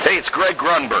it's Greg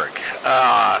Grunberg,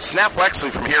 Snap Wexley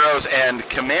from Heroes, and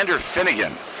Commander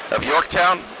Finnegan of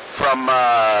Yorktown from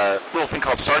a little thing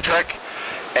called Star Trek,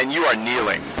 and you are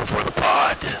kneeling before the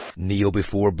pod. Kneel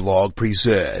Before Blog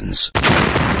presents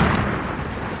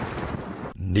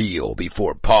Kneel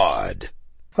Before Pod.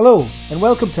 Hello, and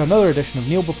welcome to another edition of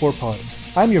Kneel Before Pod.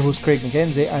 I'm your host Craig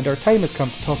McKenzie, and our time has come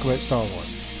to talk about Star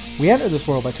Wars. We enter this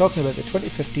world by talking about the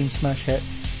 2015 smash hit,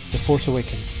 The Force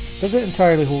Awakens. Does it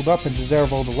entirely hold up and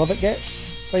deserve all the love it gets?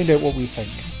 Find out what we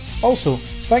think. Also,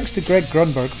 thanks to Greg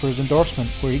Grunberg for his endorsement,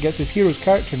 where he gets his hero's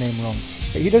character name wrong,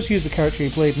 but he does use the character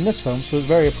he played in this film, so it's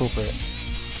very appropriate.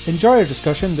 Enjoy our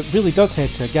discussion that really does head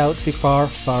to a galaxy far,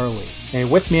 far away.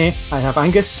 With me, I have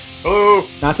Angus. Hello.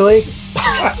 Natalie.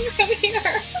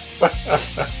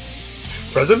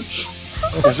 Present.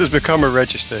 This has become a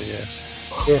register, yes.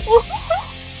 Yeah.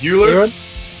 Euler. Aaron.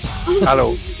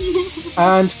 Hello.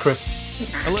 And Chris.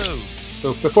 Hello.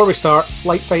 So, before we start,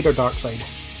 light side or dark side?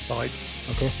 Light.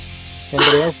 Okay.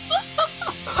 Anybody else?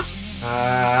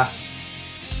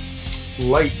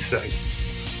 Light side.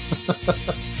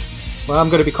 Well, I'm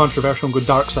going to be controversial and go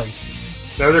dark side.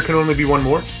 Now there can only be one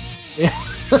more. Yeah.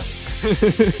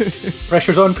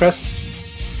 Pressure's on, Chris.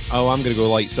 Oh, I'm going to go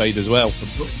light side as well.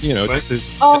 You know, Right. just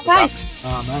as... Oh, thanks.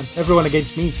 Oh man, everyone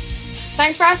against me.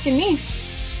 Thanks for asking me.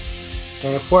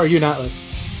 What are you, Natalie?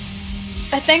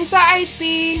 I think that I'd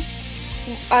be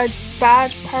a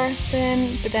bad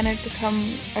person, but then I'd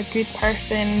become a good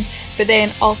person, but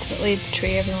then ultimately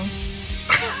betray everyone.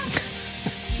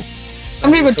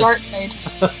 I'm gonna go dark side.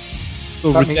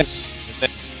 So That means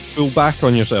pull back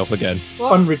on yourself again.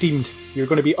 What? unredeemed. You're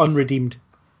going to be unredeemed.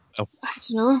 I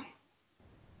don't know.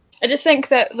 I just think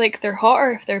that they're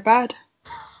hotter if they're bad.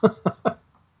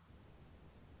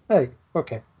 Hey,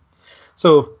 okay.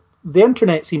 So, the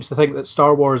internet seems to think that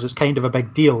Star Wars is kind of a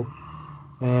big deal.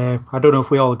 I don't know if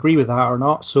we all agree with that or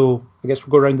not, so I guess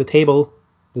we'll go around the table,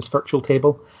 this virtual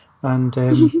table, and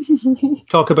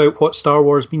talk about what Star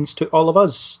Wars means to all of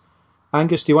us.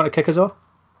 Angus, do you want to kick us off?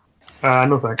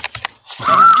 No thanks.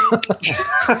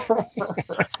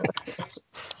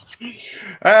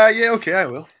 Yeah, okay, I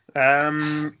will.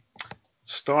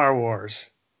 Star Wars.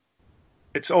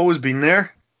 It's always been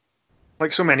there.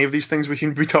 Like so many of these things we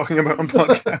seem to be talking about on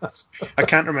podcasts. I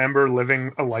can't remember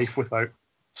living a life without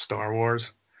Star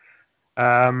Wars.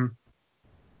 Yeah.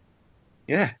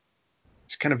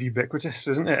 It's kind of ubiquitous,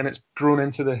 isn't it? And it's grown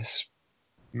into this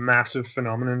massive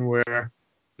phenomenon where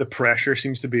the pressure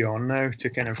seems to be on now to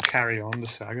kind of carry on the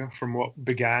saga from what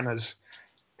began as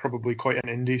probably quite an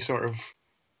indie sort of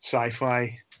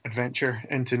sci-fi adventure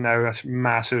into now a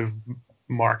massive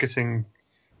marketing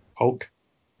hulk.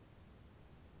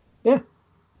 Yeah.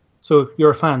 So,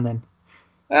 you're a fan then?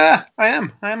 I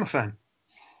am a fan.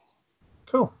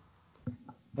 Cool.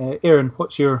 Aaron,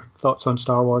 what's your thoughts on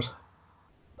Star Wars?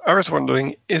 I was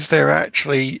wondering, is there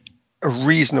actually a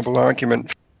reasonable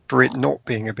argument for it not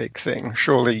being a big thing?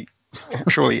 Surely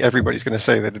everybody's going to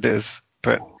say that it is.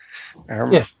 But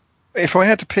Yeah. if I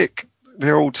had to pick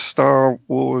the old Star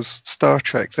Wars, Star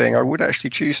Trek thing, I would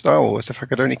actually choose Star Wars if I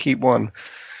could only keep one.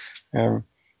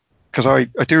 Because I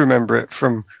do remember it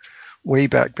from way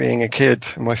back being a kid,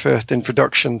 my first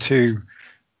introduction to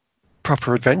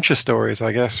proper adventure stories,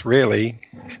 I guess, really.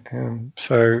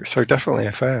 So definitely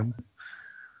a fan.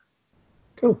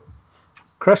 Cool.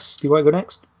 Chris, do you want to go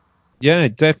next? Yeah,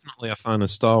 definitely a fan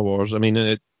of Star Wars. I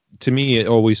mean, to me, it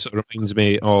always sort of reminds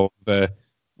me of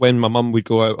when my mum would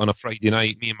go out on a Friday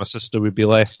night, me and my sister would be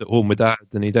left at home with Dad,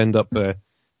 and he'd end up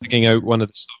picking out one of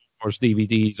the Star Wars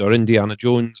DVDs or Indiana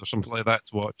Jones or something like that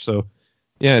to watch. So,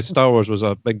 yeah, Star Wars was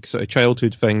a big sort of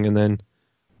childhood thing, and then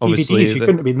obviously... DVDs, you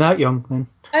couldn't have been that young then.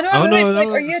 I know, Oh, no, like,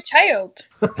 no. are you a child?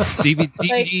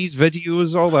 DVDs,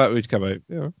 videos, all that would come out.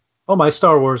 Yeah. All my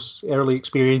Star Wars early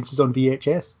experiences on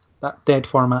VHS, that dead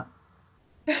format.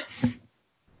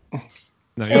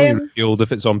 Now, you're really old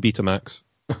if it's on Betamax.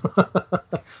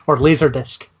 Or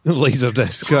Laserdisc.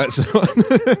 Laserdisc, that's the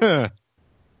one.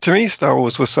 To me, Star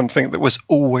Wars was something that was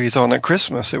always on at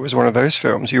Christmas. It was one of those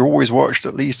films. You always watched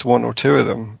at least one or two of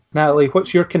them. Natalie,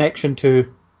 what's your connection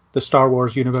to the Star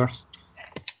Wars universe?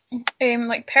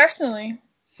 Like personally,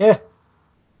 Yeah.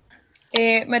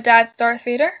 my dad's Darth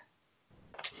Vader.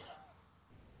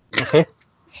 Okay.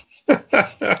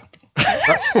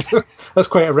 That's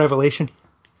quite a revelation.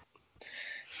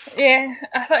 Yeah,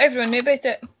 I thought everyone knew about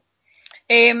it.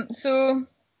 So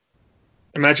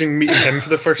Imagine meeting him for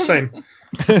the first time.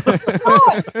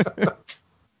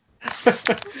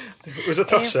 It was a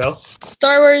tough sell.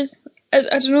 Star Wars, I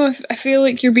don't know, I feel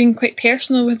like you're being quite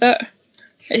personal with it.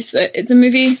 It's a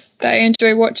movie that I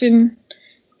enjoy watching,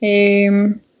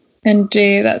 and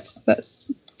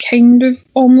that's kind of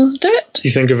almost it.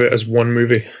 You think of it as one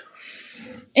movie?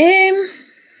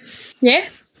 Yeah.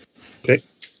 Okay.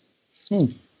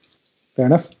 Fair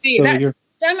enough. See, So that- you're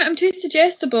Damn it, I'm too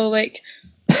suggestible. Like,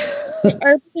 I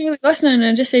wasn't really listening and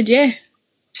I just said yeah.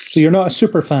 so you're not a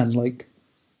super fan like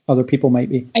other people might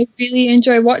be. I really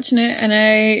enjoy watching it and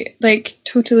I like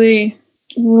totally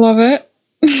love it.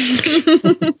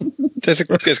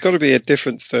 There's got to be a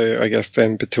difference, though, I guess,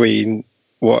 then between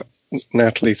what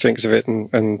Natalie thinks of it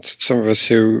and some of us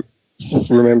who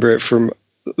remember it from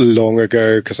long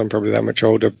ago, because I'm probably that much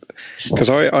older. Because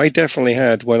I definitely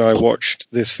had, when I watched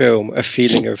this film, a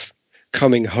feeling of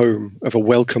coming home, of a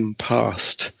welcome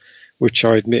past, which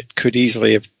I admit could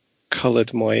easily have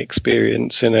coloured my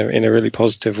experience in a really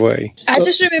positive way. I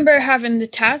just remember having the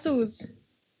tassels.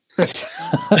 Yeah.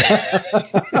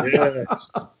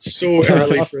 So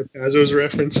early for a Tazos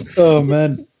reference. Oh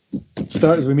man,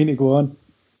 start as we mean to go on.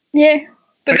 Yeah.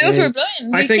 But those I- were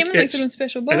brilliant. I They think came in like it's- their own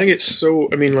special I box. think it's so.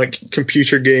 I mean, like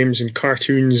computer games and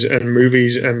cartoons and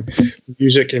movies and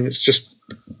music, and it's just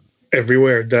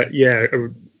everywhere. That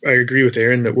I agree with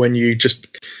Aaron that when you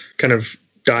just kind of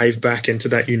dive back into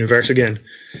that universe again,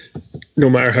 no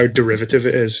matter how derivative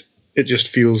it is, it just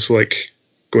feels like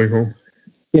going home.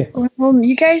 Well,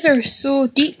 you guys are so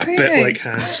deep right Bit now. like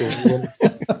Han Solo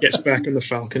gets back on the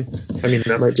Falcon. I mean,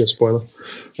 that might be a spoiler.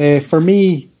 For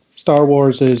me, Star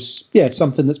Wars is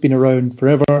something that's been around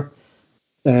forever.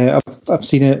 I've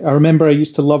seen it. I remember I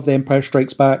used to love The Empire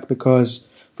Strikes Back because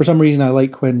for some reason I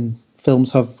like when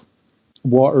films have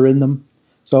water in them.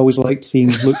 So I always liked seeing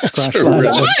Luke crash land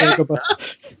on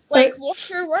Dagobah. Like, what's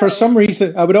your world? For some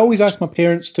reason, I would always ask my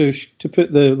parents to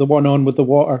put the one on with the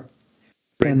water,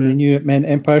 and they knew it meant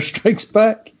Empire Strikes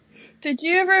Back. Did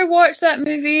you ever watch that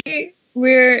movie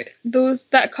where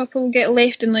that couple get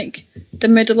left in like the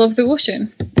middle of the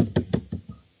ocean?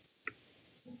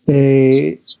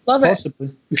 Love it.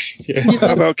 Possibly. Yeah.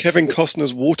 How about Kevin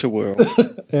Costner's Waterworld?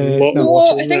 Lot No. of Oh,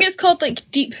 water I in think it. it's called like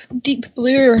Deep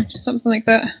Blue or something like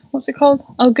that. What's it called?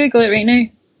 I'll Google it right now.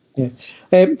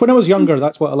 When I was younger,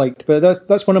 that's what I liked. But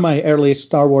that's one of my earliest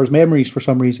Star Wars memories for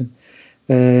some reason.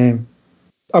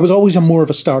 I was always more of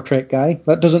a Star Trek guy.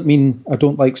 That doesn't mean I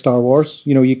don't like Star Wars.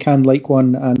 You know, you can like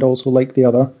one and also like the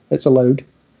other. It's allowed.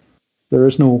 There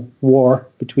is no war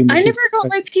between the I two. never got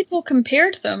why people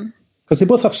compared them. Because they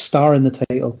both have star in the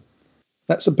title.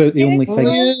 That's about the only thing.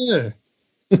 Oh,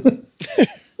 yeah.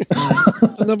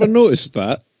 I never noticed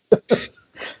that.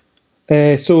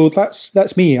 So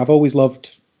that's me. I've always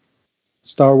loved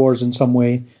Star Wars in some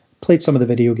way. Played some of the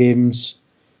video games.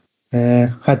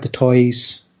 Had the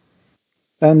toys.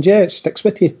 And yeah, it sticks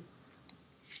with you.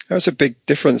 That's a big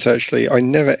difference, actually. I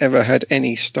never ever had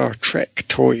any Star Trek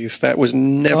toys. That was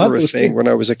never a those thing too. when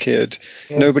I was a kid.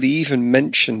 Yeah. Nobody even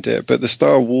mentioned it, but the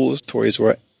Star Wars toys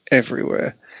were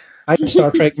everywhere. I had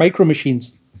Star Trek micro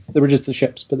machines. They were just the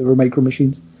ships, but they were micro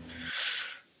machines.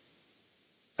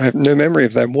 I have no memory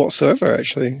of them whatsoever,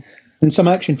 actually. And some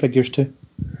action figures too.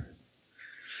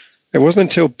 It wasn't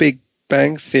until Big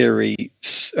Bang Theory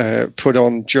put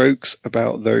on jokes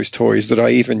about those toys that I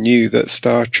even knew that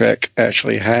Star Trek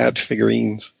actually had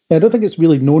figurines. Yeah, I don't think it's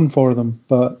really known for them,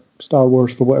 but Star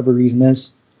Wars, for whatever reason,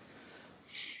 is.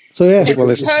 So yeah, Well,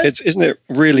 isn't it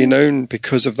really known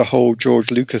because of the whole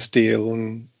George Lucas deal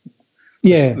and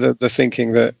yeah, the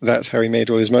thinking that that's how he made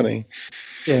all his money?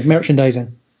 yeah,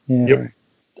 merchandising. Yeah, Yep.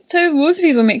 That's how loads of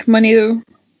people make money, though.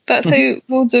 That's how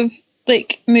loads of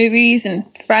like movies and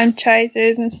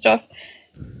franchises and stuff.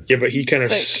 Yeah, but he kind of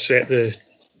Like- set the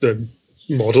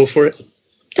model for it.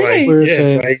 Did he?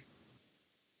 Whereas, by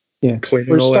yeah. claiming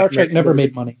Whereas all Star that Trek never merchandising.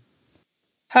 made money.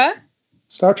 Huh?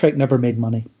 Star Trek never made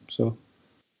money, so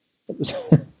it was.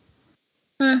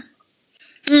 Craig,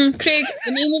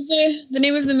 the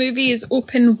name of the movie is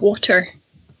Open Water.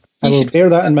 I will bear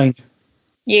that in mind.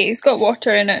 Yeah, it's got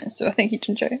water in it, so I think you'd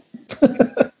enjoy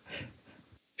it.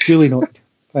 Duly noted.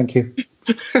 Thank you.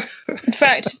 In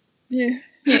fact, yeah.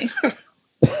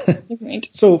 Never mind.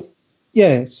 So,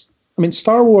 yes, I mean,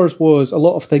 Star Wars was a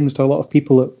lot of things to a lot of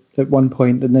people at one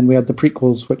point, and then we had the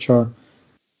prequels, which are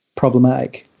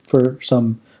problematic for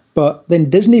some. But then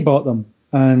Disney bought them,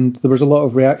 and there was a lot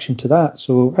of reaction to that.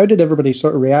 So, how did everybody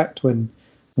sort of react when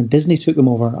Disney took them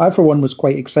over? I, for one, was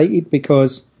quite excited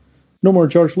because no more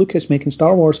George Lucas making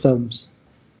Star Wars films.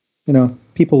 You know,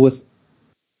 people with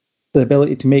the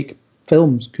ability to make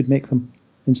films could make them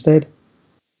instead.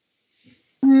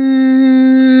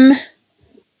 I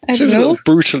don't Seems a know. little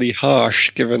brutally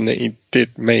harsh, given that he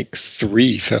did make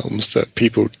 3 films that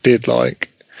people did like.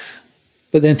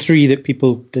 But then 3 that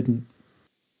people didn't.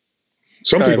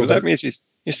 Some No, people but that did. means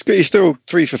He's still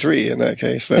 3 for 3 in that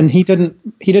case. Then. And he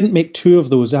didn't make 2 of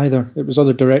those either. It was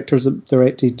other directors that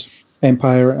directed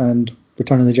Empire and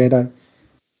Return of the Jedi.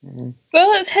 Well,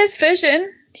 it's his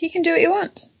vision. He can do what he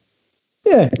wants.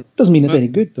 Yeah, doesn't mean it's any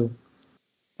good though.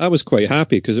 I was quite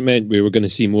happy because it meant we were going to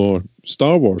see more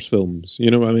Star Wars films. You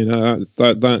know what I mean?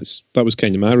 That was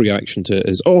kind of my reaction to it.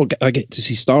 Is I get to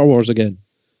see Star Wars again.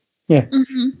 Yeah.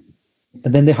 Mm-hmm.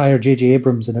 And then they hire J.J.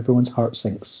 Abrams, and everyone's heart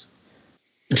sinks.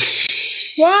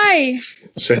 Why?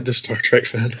 Said the Star Trek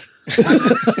fan.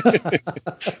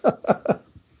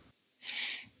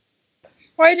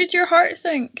 Why did your heart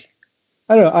sink?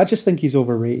 I don't know. I just think he's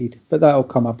overrated, but that'll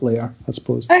come up later, I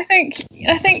suppose. I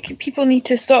think people need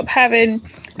to stop having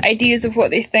ideas of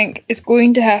what they think is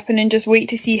going to happen and just wait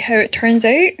to see how it turns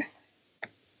out.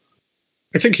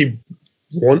 I think he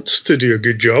wants to do a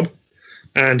good job,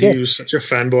 and he was such a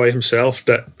fanboy himself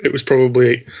that it was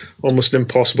probably almost an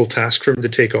impossible task for him to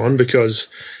take on, because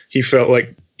he felt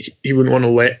like he wouldn't want to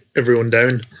let everyone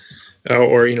down,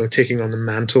 or taking on the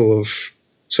mantle of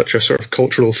such a sort of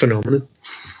cultural phenomenon.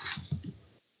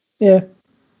 Yeah.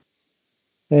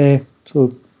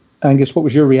 So, Angus, what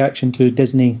was your reaction to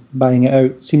Disney buying it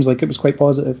out? Seems like it was quite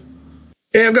positive.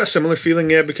 Yeah, I've got a similar feeling,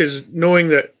 because knowing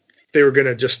that they were going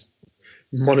to just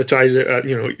monetize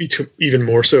it, even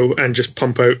more so, and just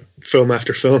pump out film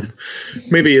after film,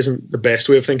 maybe isn't the best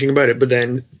way of thinking about it. But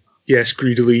then, yes,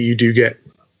 greedily you do get,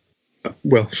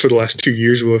 well, for the last 2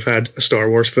 years we'll have had a Star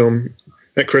Wars film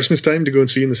at Christmas time to go and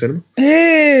see in the cinema.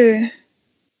 Ooh.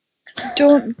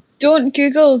 Don't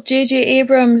Google J.J.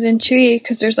 Abrams and Chewie,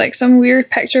 because there's like some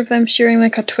weird picture of them sharing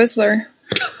like a Twizzler.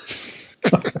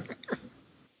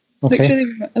 Okay.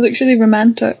 It looks really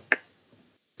romantic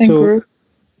and So, gross.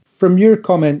 from your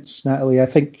comments, Natalie, I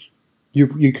think you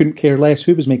couldn't care less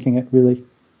who was making it, really,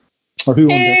 or who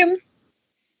owned it.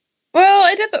 Well,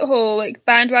 I did the whole like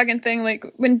bandwagon thing. Like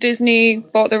when Disney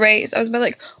bought the rights, I was a bit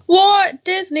like, "What,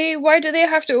 Disney? Why do they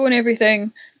have to own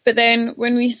everything?" But then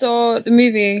when we saw the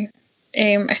movie,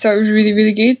 I thought it was really,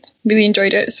 really good. Really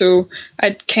enjoyed it. So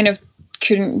I kind of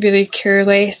couldn't really care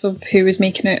less of who was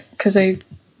making it because I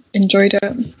enjoyed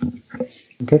it.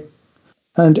 Okay.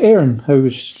 And Aaron, how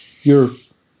was your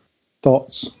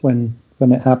thoughts when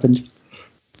it happened?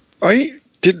 I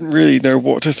didn't really know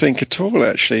what to think at all,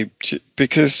 actually,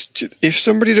 because if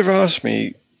somebody had have asked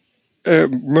me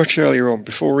much earlier on,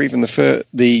 before even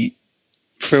the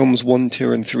films 1,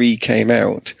 2, and 3 came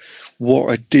out,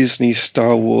 what a Disney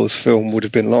Star Wars film would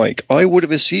have been like, I would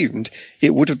have assumed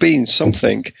it would have been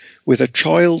something with a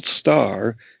child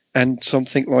star and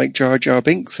something like Jar Jar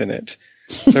Binks in it.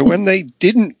 So when they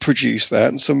didn't produce that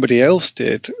and somebody else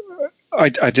did, I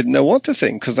didn't know what to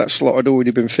think, because that slot had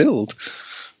already been filled.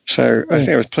 So I think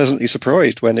I was pleasantly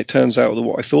surprised when it turns out that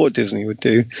what I thought Disney would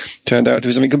do turned out to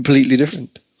be something completely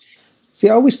different. See,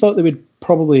 I always thought they would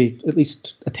probably at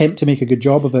least attempt to make a good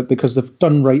job of it, because they've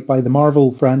done right by the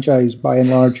Marvel franchise by and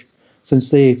large since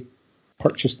they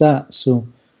purchased that. So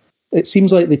it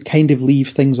seems like they kind of leave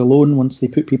things alone once they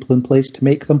put people in place to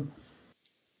make them.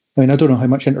 I mean, I don't know how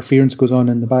much interference goes on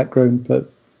in the background,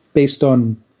 but based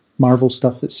on Marvel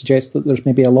stuff, it suggests that there's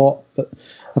maybe a lot, but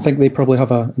I think they probably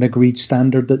have an agreed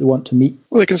standard that they want to meet.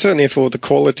 Well, they can certainly afford the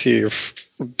quality of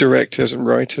directors and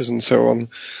writers and so on,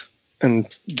 and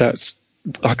that's,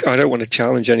 I don't want to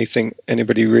challenge anything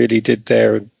anybody really did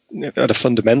there at a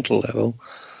fundamental level.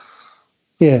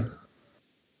 Yeah.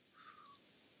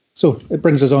 So it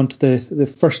brings us on to the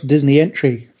first Disney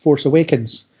entry, Force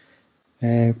Awakens.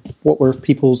 What were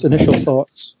people's initial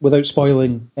thoughts, without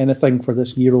spoiling anything for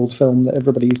this year-old film that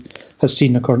everybody has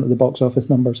seen according to the box office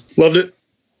numbers? Loved it.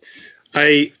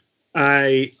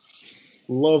 I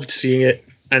loved seeing it,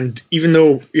 and even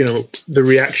though the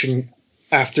reaction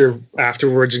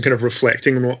afterwards and kind of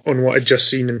reflecting on what I'd just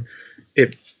seen and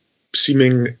it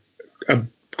seeming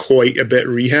quite a bit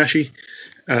rehashy,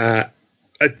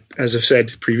 as I've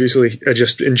said previously, I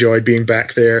just enjoyed being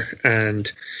back there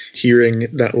and hearing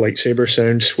that lightsaber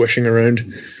sound swishing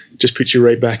around. Just puts you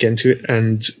right back into it,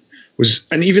 and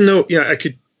even though I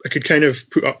could kind of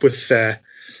put up with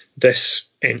this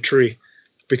entry,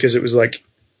 because it was like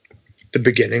the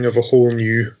beginning of a whole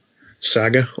new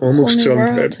saga almost. So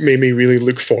it made me really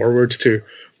look forward to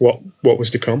what was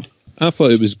to come. I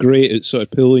thought it was great at sort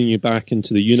of pulling you back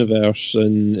into the universe,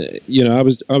 and I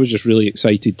was just really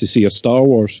excited to see a Star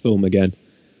Wars film again.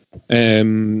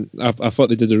 I thought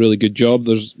they did a really good job.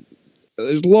 There's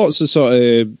lots of sort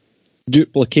of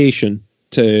duplication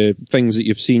to things that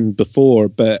you've seen before,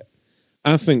 but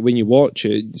I think when you watch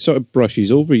it, it sort of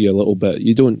brushes over you a little bit.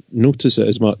 You don't notice it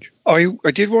as much. I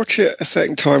did watch it a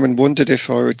second time and wondered if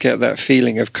I would get that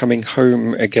feeling of coming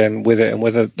home again with it and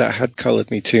whether that had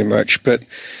coloured me too much. But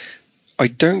I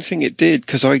don't think it did,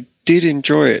 because I did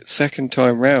enjoy it second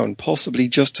time round, possibly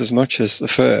just as much as the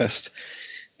first.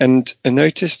 And I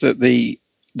noticed that the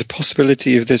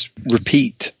possibility of this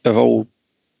repeat of old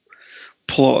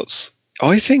plots,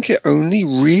 I think it only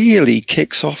really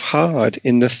kicks off hard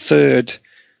in the third,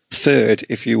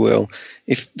 if you will.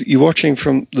 If you're watching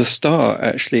from the start,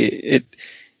 actually,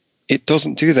 it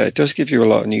doesn't do that. It does give you a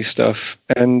lot of new stuff.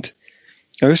 And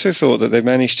I also thought that they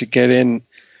managed to get in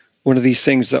one of these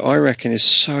things that I reckon is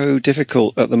so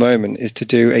difficult at the moment, is to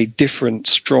do a different,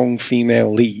 strong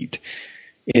female lead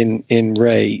in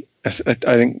Rey. I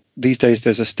think these days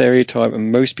there's a stereotype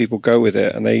and most people go with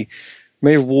it, and they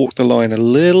may have walked the line a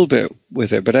little bit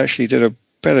with it, but actually did a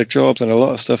better job than a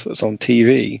lot of stuff that's on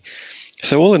TV.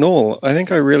 So all in all, I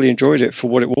think I really enjoyed it for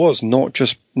what it was, not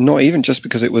even just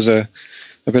because it was a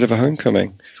bit of a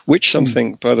homecoming. Which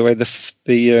something, by the way,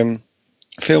 the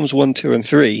films 1, 2, and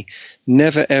 3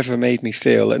 never ever made me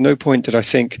feel. At no point did I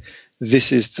think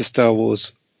this is the Star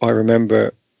Wars I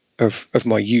remember of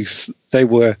my youth. They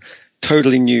were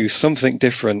totally new, something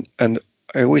different, and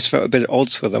I always felt a bit at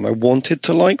odds with them. I wanted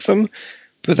to like them,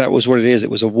 but that was what it is. It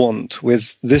was a want.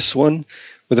 With this one,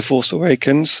 with The Force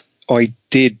Awakens, I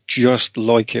did just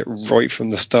like it right from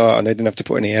the start, and I didn't have to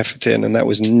put any effort in, and that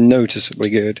was noticeably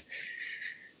good.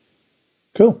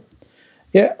 Cool.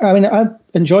 Yeah, I mean, I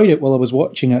enjoyed it while I was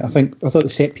watching it. I thought the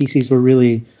set pieces were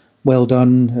really well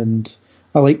done, and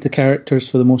I liked the characters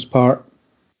for the most part.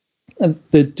 And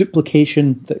the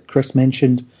duplication that Chris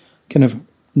mentioned kind of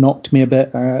knocked me a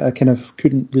bit. I kind of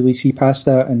couldn't really see past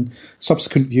that, and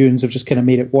subsequent viewings have just kind of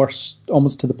made it worse,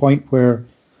 almost to the point where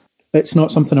it's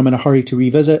not something I'm in a hurry to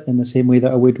revisit in the same way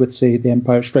that I would with, say, The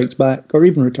Empire Strikes Back or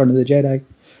even Return of the Jedi.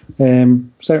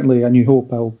 Certainly A New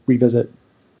Hope I'll revisit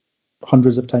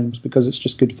hundreds of times because it's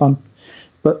just good fun.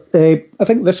 But I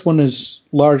think this one is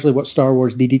largely what Star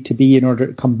Wars needed to be in order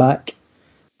to come back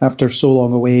after so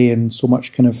long away and so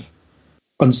much kind of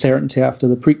uncertainty after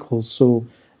the prequels. So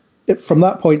from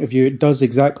that point of view, it does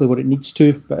exactly what it needs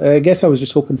to. But I guess I was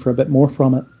just hoping for a bit more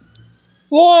from it.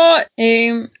 What?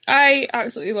 I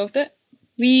absolutely loved it.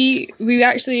 We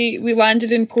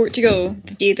landed in Portugal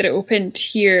the day that it opened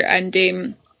here, and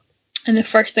the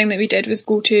first thing that we did was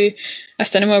go to a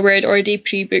cinema where I'd already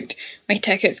pre-booked my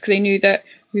tickets because I knew that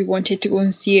we wanted to go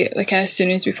and see it like as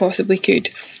soon as we possibly could,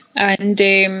 and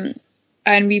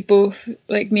we both,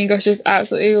 like, me and Gus, just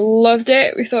absolutely loved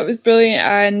it. We thought it was brilliant,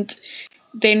 and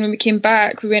then when we came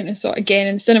back, we went and saw it again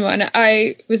in cinema, and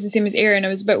I was the same as Aaron. I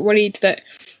was a bit worried that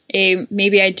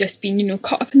maybe I'd just been,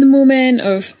 caught up in the moment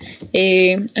of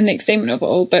and the excitement of it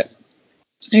all, but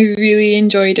I really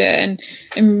enjoyed it, and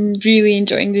I'm really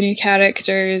enjoying the new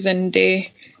characters, and I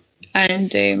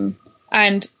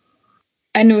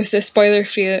know it's a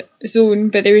spoiler-free zone,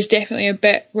 but there was definitely a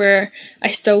bit where I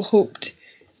still hoped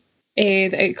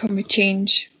the outcome would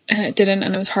change, and it didn't,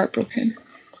 and I was heartbroken.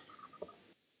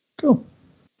 Cool.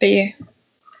 But yeah,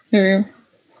 there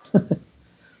we go.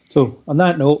 So, on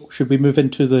that note, should we move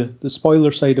into the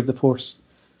spoiler side of the Force?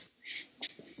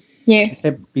 Yes.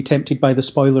 Be tempted by the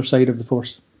spoiler side of the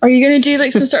Force. Are you going to do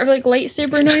like some sort of like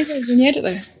lightsaber noises when you edit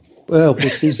this? Well, we'll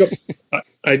see.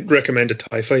 I'd recommend a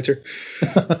TIE fighter.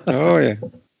 Oh, yeah.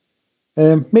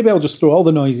 Maybe I'll just throw all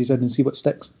the noises in and see what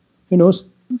sticks. Who knows?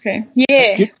 Okay.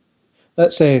 Yeah.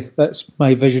 That's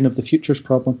my vision of the future's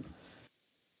problem.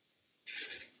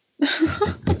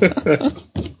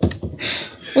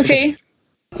 Okay.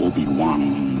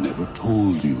 Obi-Wan never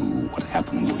told you what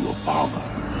happened to your father.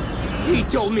 He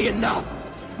told me enough.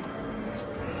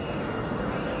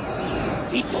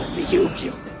 He told me you killed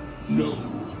him. No.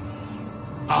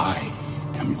 I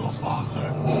am your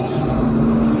father.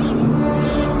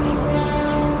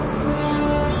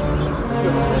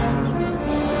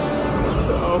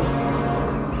 No.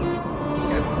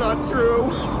 It's not true.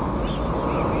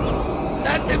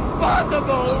 That's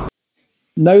impossible.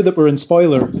 Now that we're in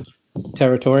spoiler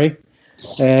territory,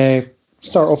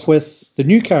 start off with the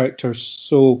new characters.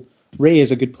 So Rey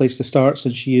is a good place to start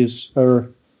since she is our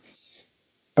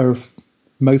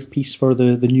mouthpiece for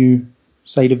the new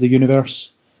side of the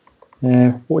universe.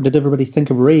 What did everybody think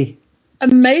of Rey? A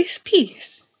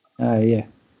mouthpiece? Yeah.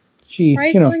 She, Why are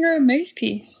you calling her a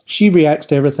mouthpiece? She reacts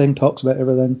to everything, talks about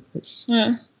everything. It's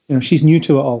she's new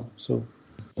to it all. So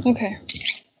okay.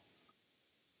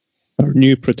 Our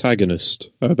new protagonist.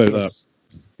 How about that?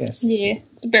 Yes. Yeah,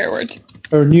 it's a better word.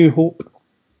 Our new hope.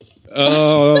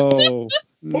 Oh,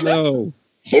 no.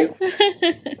 Yeah.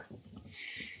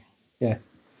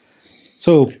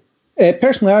 So,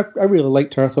 personally, I really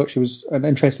liked her. I thought she was an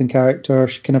interesting character.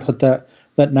 She kind of had that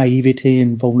naivety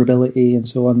and vulnerability and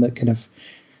so on that kind of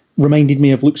reminded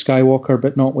me of Luke Skywalker,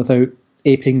 but not without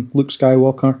aping Luke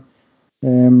Skywalker.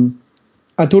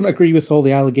 I don't agree with all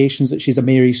the allegations that she's a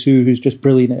Mary Sue who's just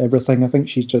brilliant at everything. I think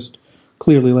she's just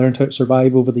clearly learned how to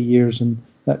survive over the years, and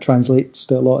that translates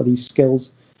to a lot of these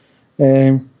skills.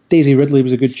 Daisy Ridley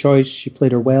was a good choice. She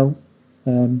played her well.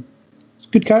 It's a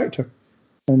good character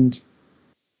and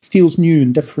feels new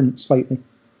and different slightly.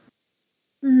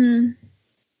 Mm-hmm.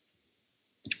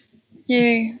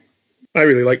 Yeah. I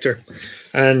really liked her.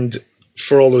 And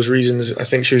for all those reasons, I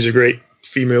think she was a great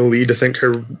female lead. I think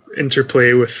her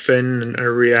interplay with Finn and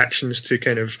her reactions to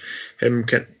kind of him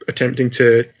attempting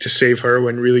to save her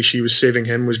when really she was saving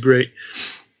him was great.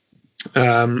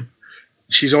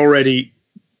 She's already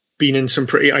been in some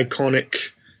pretty iconic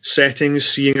settings,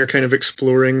 seeing her kind of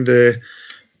exploring the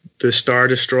Star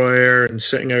Destroyer and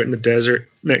sitting out in the desert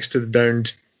next to the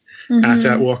downed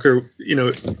AT-AT Walker. You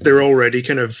know, they're already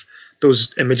kind of,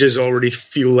 those images already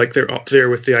feel like they're up there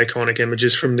with the iconic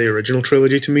images from the original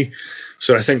trilogy to me.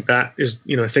 So I think that is,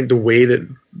 you know, I think the way that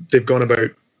they've gone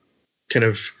about kind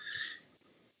of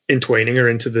entwining her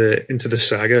into the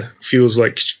saga feels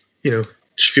like, you know,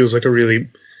 she feels like a really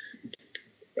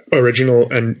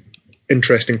original and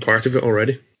interesting part of it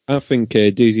already. I think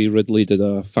Daisy Ridley did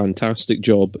a fantastic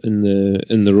job in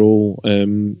the role.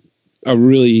 A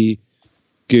really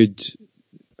good.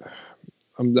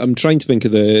 I'm trying to think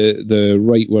of the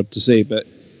right word to say, but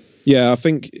yeah, I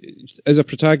think as a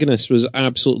protagonist was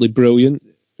absolutely brilliant.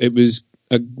 It was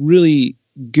a really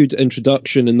good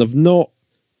introduction, and they've not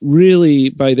really,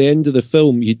 by the end of the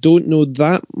film, you don't know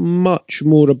that much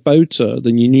more about her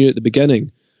than you knew at the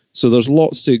beginning. So there's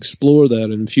lots to explore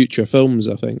there in future films,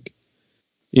 I think.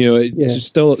 You know, it's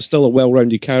still a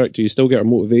well-rounded character. You still get her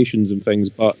motivations and things,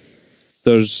 but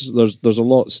there's a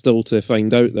lot still to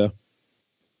find out there.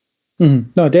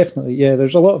 No, definitely. Yeah,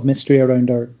 there's a lot of mystery around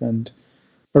her and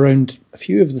around a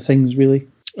few of the things, really.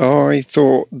 I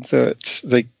thought that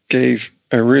they gave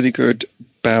a really good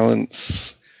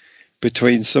balance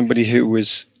between somebody who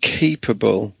was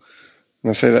capable, and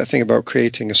I say that thing about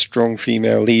creating a strong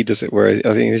female lead, as it were.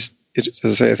 I think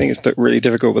I think it's really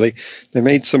difficult, but they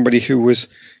made somebody who was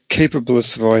capable of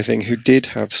surviving, who did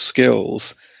have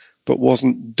skills, but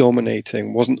wasn't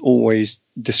dominating, wasn't always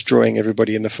destroying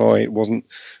everybody in the fight, wasn't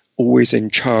always in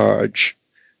charge,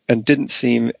 and didn't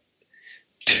seem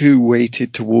too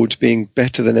weighted towards being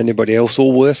better than anybody else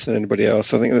or worse than anybody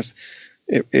else. I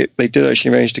think they did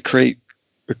actually manage to create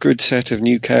a good set of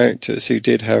new characters who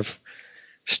did have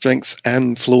strengths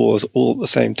and flaws all at the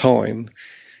same time.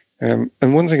 And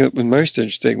one thing that was most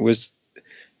interesting was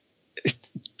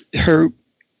her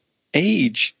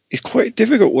age is quite a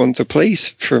difficult one to place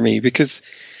for me, because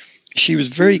she was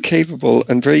very capable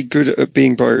and very good at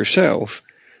being by herself.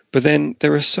 But then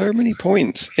there are so many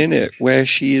points in it where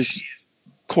she is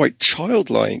quite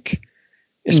childlike,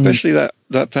 especially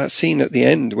that scene at the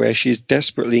end where she's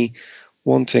desperately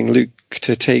wanting Luke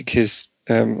to take his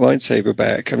lightsaber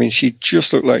back. I mean, she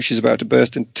just looked like she's about to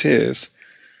burst into tears.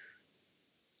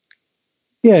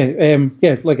 Yeah,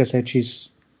 like I said, she's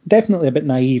definitely a bit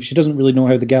naive. She doesn't really know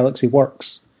how the galaxy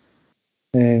works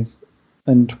and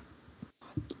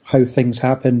how things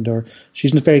happened, or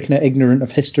she's very kind of ignorant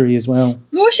of history as well.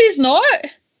 No, she's not.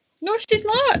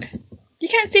 You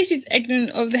can't say she's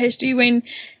ignorant of the history when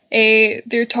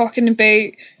they're talking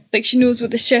about, like, she knows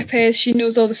what the ship is, she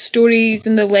knows all the stories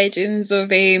and the legends of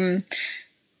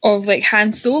like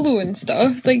Han Solo and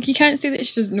stuff. Like, you can't say that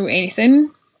she doesn't know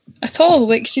anything at all.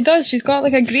 Like, she does. She's got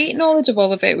like a great knowledge of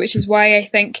all of it, which is why I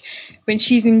think when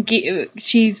she's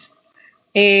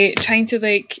trying to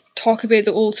like talk about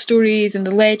the old stories and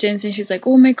the legends, and she's like,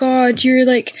 oh my god, you're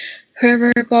like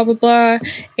whoever, blah blah blah,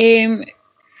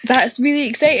 that's really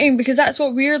exciting, because that's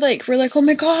what we're like, oh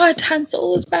my god, Han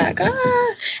Solo's back,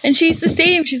 and she's the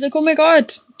same. She's like, oh my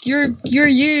god, you're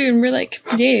you, and we're like,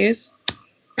 yes.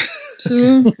 So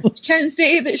you can't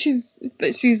say that she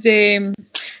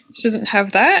doesn't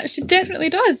have that. She definitely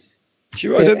does.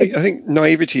 I think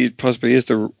naivety possibly is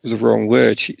the wrong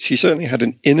word. She certainly had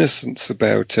an innocence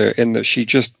about her, in that she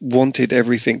just wanted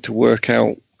everything to work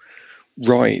out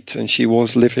right, and she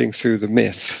was living through the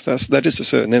myth. That is a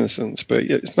certain innocence, but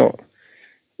it's not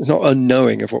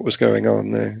unknowing of what was going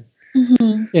on there.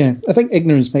 Mm-hmm. Yeah, I think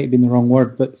ignorance might have been the wrong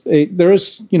word, but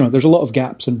there's a lot of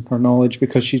gaps in her knowledge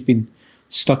because she's been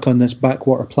stuck on this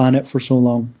backwater planet for so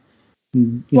long.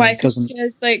 Why? Because she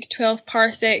has like 12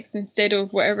 parsecs instead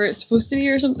of whatever it's supposed to be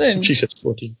or something. She says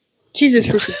 14. Jesus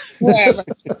Christ. Whatever.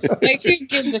 Like, who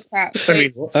gives a crap? I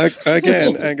mean,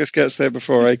 Again, Angus gets there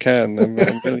before I can. I'm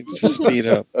willing to speed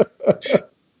up.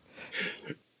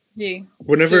 Yeah.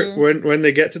 whenever when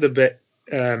they get to the bit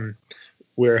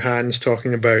where Han's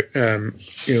talking about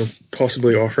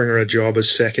possibly offering her a job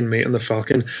as second mate on the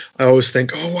Falcon, I always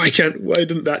think, oh, why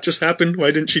didn't that just happen?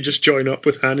 Why didn't she just join up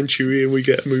with Han and Chewie and we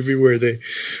get a movie where they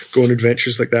go on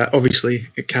adventures like that? Obviously,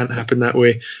 it can't happen that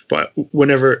way. But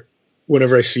whenever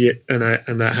I see it and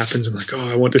that happens, I'm like, oh,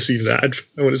 I want to see that.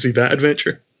 I want to see that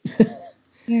adventure.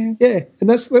 Yeah, and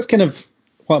that's kind of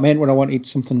what I meant when I wanted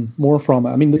something more from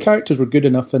it. I mean, the characters were good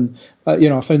enough, and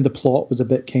I found the plot was a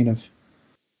bit kind of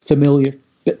familiar, a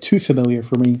bit too familiar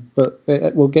for me. But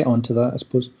we'll get on to that, I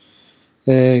suppose.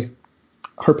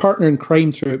 Her partner in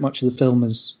crime throughout much of the film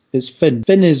is Finn.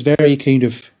 Finn is very kind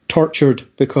of tortured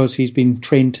because he's been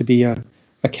trained to be a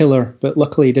killer, but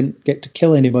luckily he didn't get to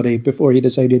kill anybody before he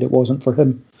decided it wasn't for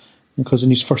him. Because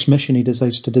in his first mission, he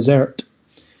decides to desert,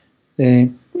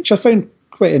 which I found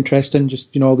quite interesting.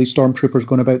 Just all these stormtroopers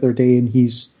going about their day, and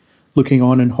he's looking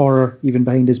on in horror, even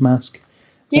behind his mask.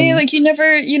 Yeah, like you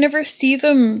never see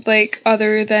them like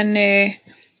other than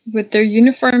with their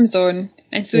uniforms on,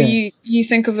 and so you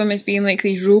think of them as being like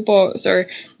these robots or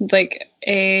like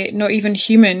not even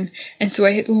human. And so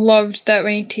I loved that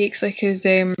when he takes like his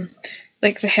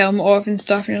like the helmet off and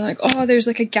stuff, and you're like, oh, there's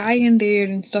like a guy in there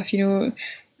and stuff. I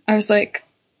was like,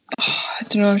 oh, I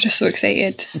don't know, I was just so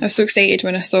excited. I was so excited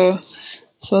when I saw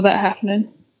that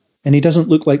happening. And he doesn't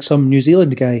look like some New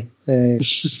Zealand guy.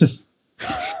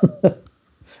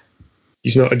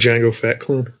 He's not a Jango Fett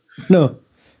clone. No,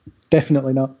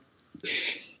 definitely not.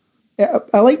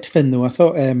 I liked Finn though. I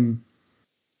thought I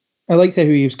liked how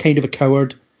he was kind of a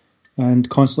coward and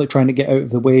constantly trying to get out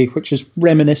of the way, which is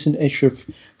reminiscent-ish of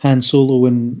Han Solo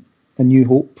in A New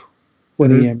Hope,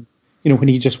 when he when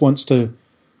he just wants to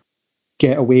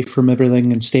get away from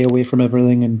everything and stay away from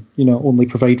everything and only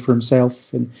provide for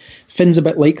himself. And Finn's a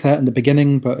bit like that in the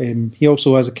beginning, but he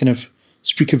also has a kind of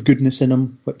streak of goodness in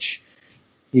him, which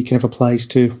he kind of applies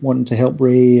to wanting to help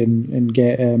Rey and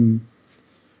get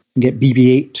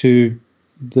BB-8 to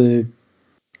the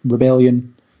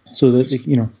rebellion so that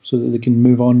they can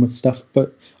move on with stuff.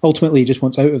 But ultimately, he just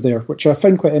wants out of there, which I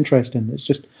found quite interesting. It's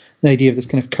just the idea of this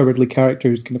kind of cowardly character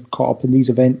who's kind of caught up in these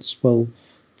events while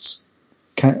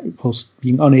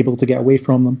being unable to get away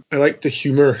from them. I liked the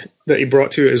humour that he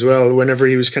brought to it as well. Whenever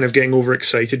he was kind of getting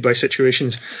overexcited by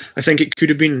situations, I think it could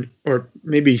have been, or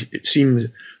maybe it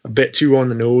seemed a bit too on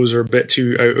the nose or a bit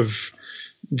too out of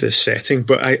the setting.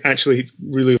 But I actually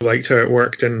really liked how it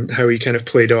worked and how he kind of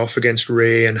played off against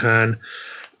Rey and Han.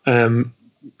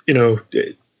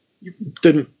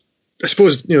 Didn't. I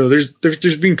suppose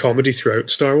there's been comedy throughout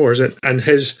Star Wars, and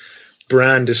his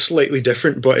brand is slightly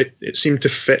different, but it seemed to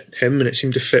fit him and it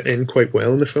seemed to fit in quite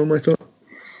well in the film, I thought.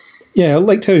 Yeah, I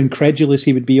liked how incredulous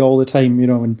he would be all the time,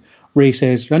 when Rey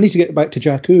says, I need to get back to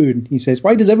Jakku, and he says,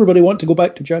 why does everybody want to go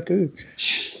back to Jakku?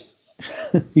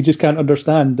 He just can't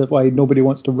understand why nobody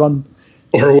wants to run.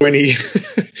 Or when he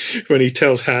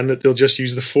tells Han that they'll just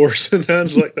use the Force, and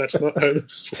Han's like, that's not how the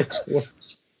Force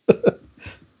works.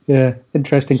 Yeah,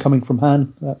 interesting coming from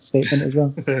Han, that statement as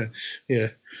well. Yeah.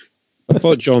 I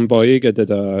thought John Boyega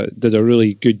did a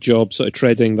really good job sort of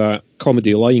treading that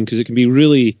comedy line, because it can be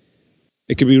really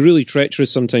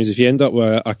treacherous sometimes if you end up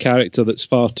with a character that's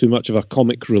far too much of a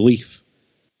comic relief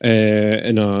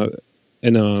in a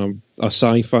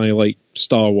sci-fi like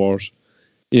Star Wars.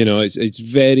 It's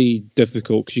very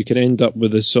difficult because you can end up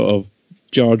with this sort of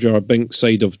Jar Jar Binks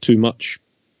side of too much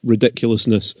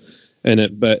ridiculousness in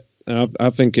it. But I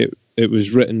think it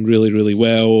was written really, really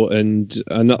well, and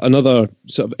another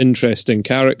sort of interesting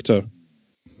character.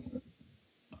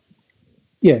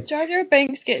 Yeah. Jar Jar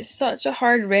Binks gets such a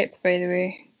hard rep, by the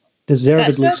way.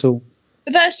 Deservedly so.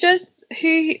 That's just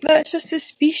his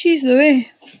species, though, eh?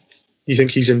 You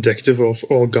think he's indicative of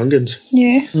all Gungans?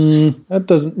 Yeah. That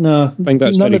doesn't, no. I think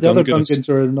that's none of the other Gunganist. Gungans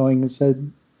are annoying as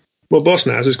said. Well, Boss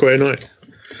Nass is quite annoying.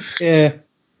 Yeah.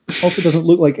 Also doesn't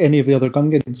look like any of the other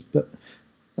Gungans, but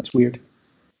that's weird.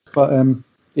 But,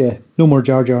 no more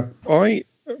Jar Jar.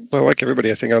 Like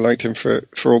everybody, I think I liked him for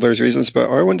all those reasons, but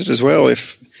I wondered as well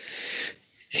if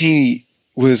he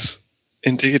was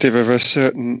indicative of a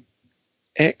certain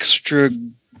extra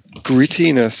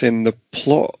grittiness in the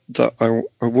plot that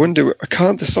I wonder, I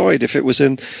can't decide if it was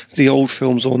in the old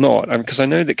films or not, because I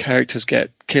know that characters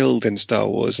get killed in Star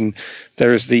Wars, and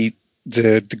there is the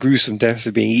gruesome death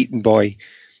of being eaten by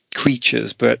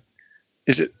creatures, but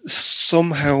is it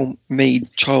somehow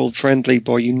made child-friendly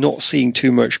by you not seeing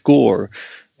too much gore,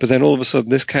 but then all of a sudden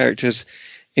this character's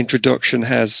introduction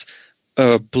has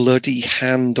a bloody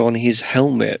hand on his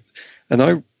helmet, and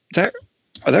that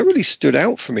really stood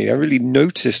out for me. I really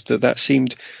noticed that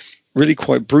seemed really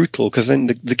quite brutal, because then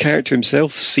the character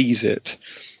himself sees it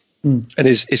and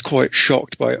is quite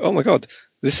shocked by, oh my God,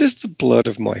 this is the blood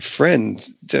of my friend.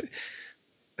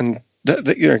 And that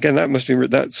again,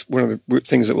 that's one of the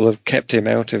things that will have kept him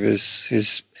out of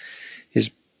his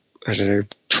I don't know,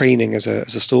 training as a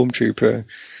stormtrooper.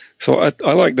 So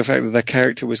I like the fact that that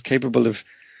character was capable of,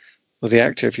 or the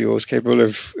actor, if you will, was capable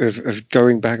of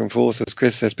going back and forth, as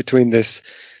Chris says, between this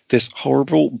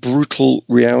horrible, brutal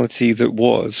reality that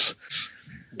was,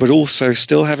 but also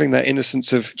still having that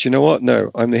innocence of, do you know what?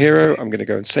 No, I'm the hero. I'm going to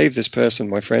go and save this person,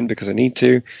 my friend, because I need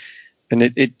to. And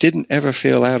it didn't ever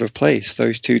feel out of place,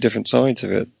 those two different sides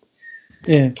of it.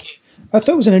 Yeah. I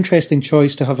thought it was an interesting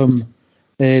choice to have him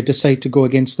decide to go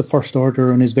against the First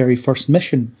Order on his very first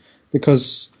mission,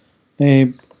 because,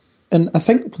 and I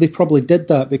think they probably did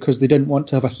that because they didn't want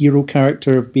to have a hero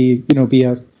character be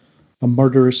a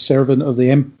murderous servant of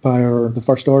the Empire or the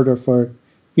First Order for,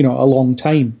 a long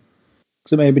time.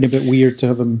 Because it may have been a bit weird to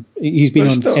have him. He's been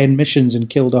on 10 missions and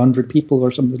killed 100 people or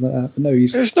something like that. But now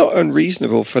it's not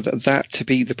unreasonable for that to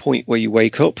be the point where you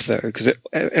wake up, though, because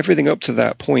everything up to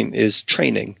that point is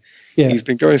training. Yeah. You've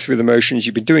been going through the motions.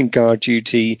 You've been doing guard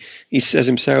duty. He says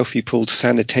himself he pulled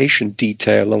sanitation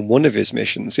detail on one of his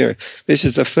missions. This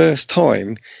is the first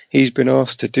time he's been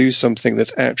asked to do something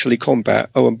that's actually combat.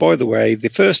 Oh, and by the way, the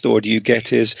first order you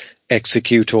get is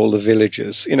execute all the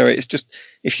villagers. It's just,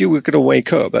 if you were going to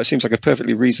wake up, that seems like a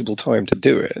perfectly reasonable time to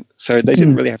do it. So they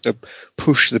didn't really have to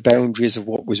push the boundaries of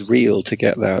what was real to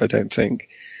get that, I don't think.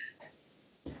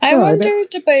 I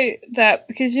wondered about that,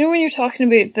 because when you're talking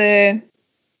about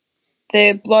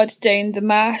the blood down the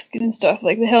mask and stuff,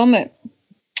 like the helmet,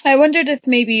 I wondered if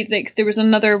maybe there was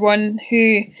another one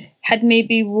who had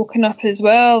maybe woken up as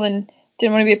well and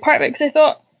didn't want to be a part of it, because I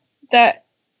thought that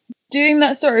doing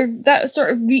that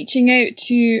sort of reaching out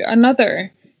to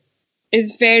another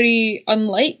is very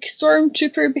unlike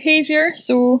stormtrooper behaviour.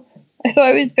 So I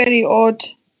thought it was very odd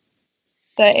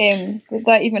that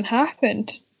that even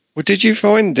happened. Well, did you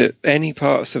find that any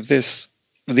parts of this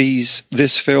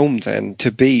film then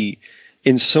to be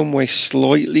in some way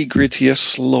slightly grittier,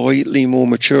 slightly more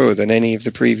mature than any of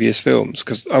the previous films?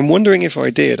 Because I'm wondering if I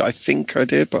did. I think I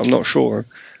did, but I'm not sure.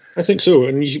 I think so.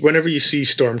 And whenever you see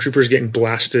stormtroopers getting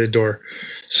blasted or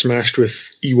smashed with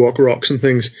Ewok rocks and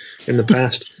things in the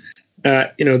past,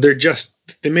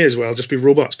 they may as well just be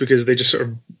robots, because they just sort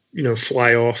of,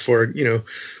 fly off or,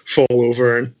 fall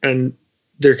over and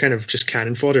they're kind of just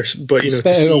cannon fodder. But,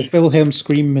 Wilhelm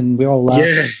scream and we all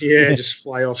laugh. Yeah, just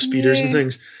fly off speeders and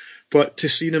things. But to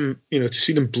see them,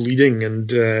 bleeding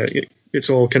and it's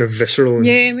all kind of visceral. And,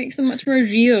 it makes them much more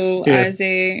real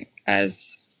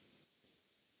as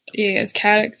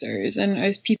characters and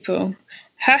as people.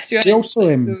 Has to be honest.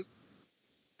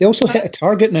 They also hit a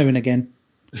target now and again.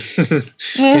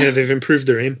 They've improved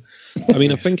their aim. I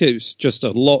mean, I think it's just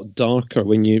a lot darker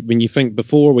when you think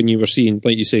before, when you were seeing,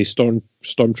 like you say,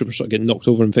 stormtroopers sort of get knocked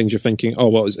over and things. You're thinking, oh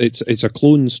well, it's a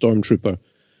clone stormtrooper.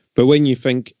 But when you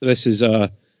think this is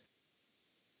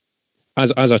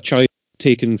as a child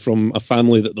taken from a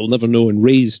family that they'll never know and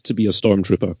raised to be a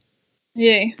stormtrooper.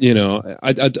 Yeah.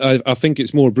 I think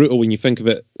it's more brutal when you think of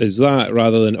it as that,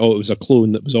 rather than, it was a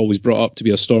clone that was always brought up to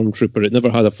be a stormtrooper. It never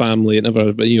had a family.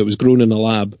 It was grown in a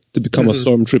lab to become a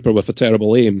stormtrooper with a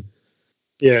terrible aim.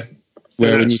 Yeah.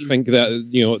 Where when you think that,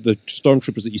 the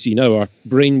stormtroopers that you see now are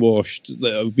brainwashed,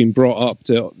 that have been brought up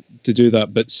to do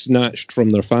that, but snatched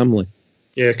from their family.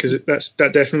 Yeah, because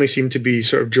that definitely seemed to be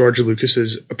sort of George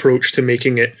Lucas's approach to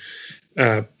making it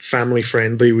family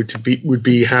friendly. Would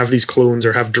be have these clones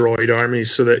or have droid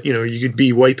armies, so that you could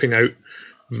be wiping out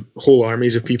whole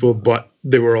armies of people, but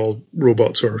they were all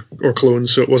robots or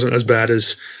clones, so it wasn't as bad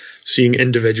as seeing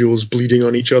individuals bleeding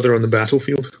on each other on the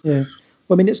battlefield. Yeah,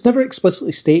 well, I mean, it's never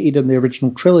explicitly stated in the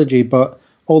original trilogy, but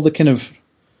all the kind of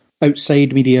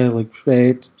outside media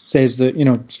says that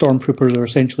stormtroopers are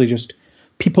essentially just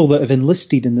people that have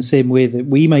enlisted in the same way that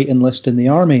we might enlist in the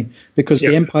army, because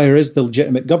the Empire is the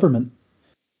legitimate government,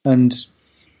 and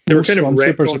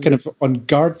stormtroopers are kind of on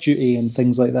guard duty and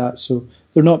things like that. So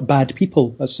they're not bad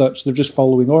people as such; they're just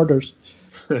following orders.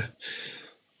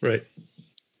 Right.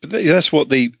 But that's what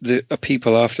the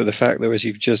people after the fact, though, as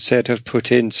you've just said, have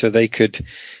put in so they could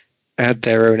add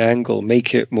their own angle,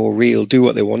 make it more real, do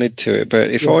what they wanted to it.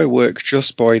 But if I work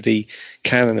just by the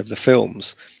canon of the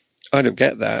films, I don't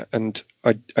get that, and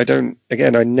I don't.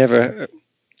 Again, I never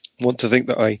want to think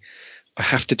that I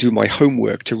have to do my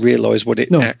homework to realize what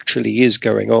it actually is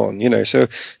going on. So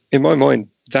in my mind,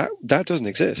 that doesn't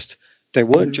exist. They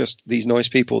weren't just these nice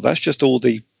people. That's just all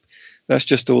the that's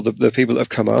just all the people that have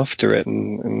come after it,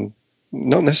 and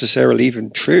not necessarily even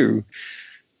true.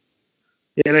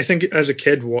 Yeah, and I think as a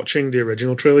kid watching the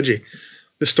original trilogy,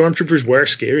 the stormtroopers were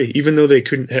scary, even though they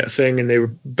couldn't hit a thing and they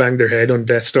banged their head on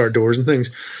Death Star doors and things.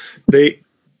 They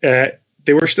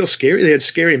were still scary. They had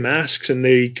scary masks, and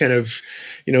they kind of,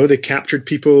 they captured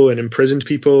people and imprisoned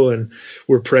people and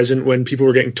were present when people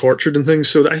were getting tortured and things.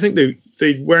 So I think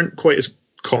they weren't quite as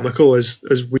comical as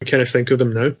we kind of think of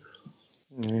them now.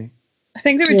 Mm. I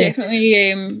think they were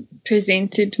definitely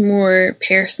presented more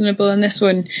personable in this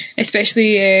one,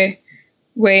 especially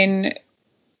when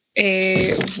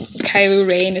Kylo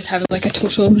Ren is having like a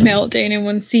total meltdown in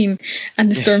one scene, and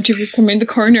the stormtroopers come around the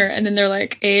corner, and then they're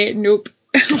like, "Nope."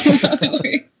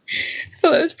 I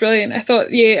thought that was brilliant. I thought,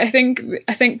 I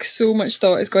think so much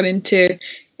thought has gone into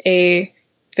the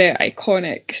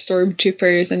iconic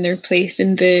stormtroopers and their place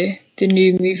in the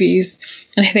new movies,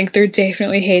 and I think they're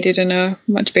definitely headed in a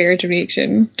much better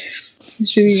direction.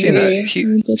 It's really,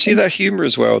 see that humor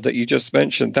as well that you just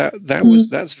mentioned.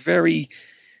 That's very,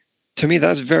 to me,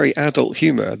 that's very adult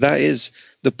humor. That is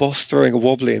the boss throwing a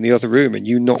wobbly in the other room and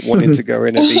you not wanting to go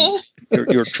in and be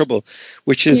your trouble,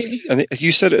 which is, and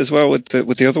you said it as well with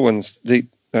the other ones. I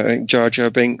think Jar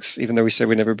Jar Binks, even though we said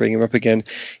we never bring him up again,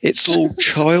 it's all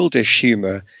childish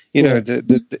humor.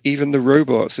 Even the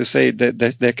robots, they say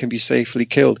that they can be safely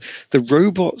killed. The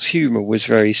robots' humor was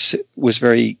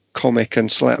very comic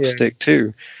and slapstick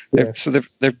too. Yeah. So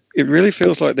it really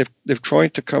feels like they've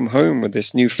tried to come home with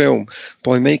this new film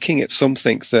by making it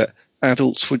something that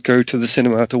adults would go to the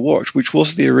cinema to watch, which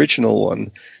was the original one.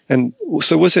 And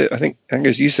so was it? I think,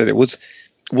 Angus, you said it was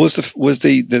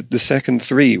the second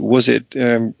three. Was it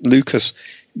Lucas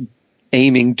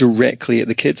aiming directly at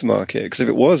the kids market? Because if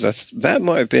it was, that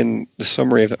might have been the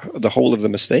summary of the whole of the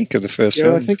mistake of the first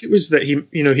film. I think it was that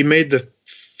he made the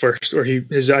first, or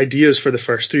his ideas for the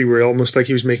first three were almost like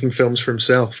he was making films for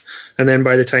himself, and then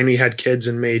by the time he had kids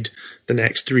and made the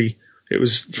next three, it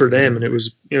was for them, and it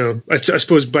was, I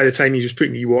suppose by the time he was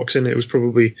putting Ewoks in, it was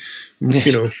probably,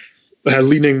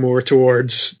 leaning more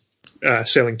towards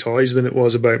selling toys than it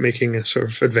was about making a sort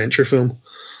of adventure film.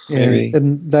 Yeah,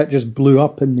 and that just blew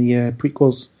up in the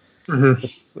prequels. Mm-hmm.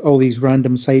 With all these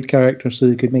random side characters so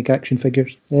they could make action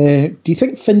figures. Do you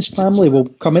think Finn's family will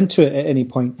come into it at any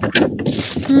point?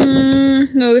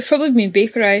 No, they've probably been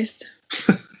vaporized.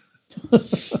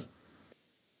 Because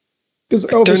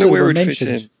I don't know where it would fit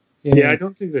in. Yeah, I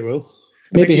don't think they will.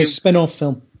 Maybe his spin-off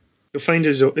film. He'll find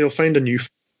a new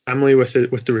family with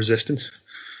the Resistance.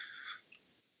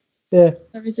 Yeah.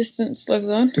 The Resistance lives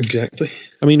on. Exactly.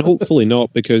 I mean, hopefully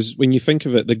not, because when you think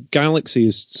of it, the galaxy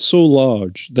is so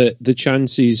large that the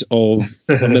chances of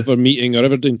them ever meeting or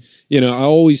ever doing,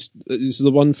 it's the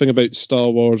one thing about Star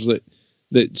Wars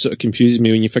that sort of confuses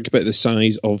me when you think about the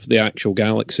size of the actual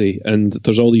galaxy, and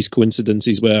there's all these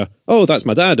coincidences where, oh, that's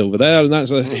my dad over there, and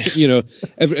that's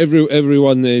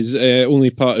everyone is only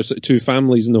part of sort of two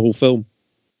families in the whole film.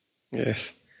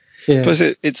 Yes. Yeah. Plus,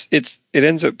 it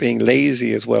ends up being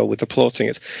lazy as well with the plotting.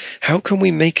 It's how can we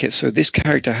make it so this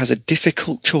character has a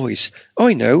difficult choice?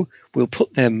 I know, we'll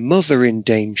put their mother in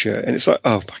danger, and it's like,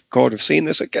 oh my god, I've seen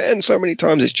this again so many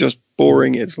times. It's just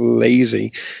boring. It's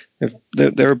lazy.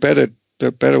 There are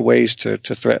better ways to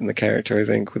threaten the character, I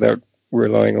think, without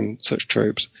relying on such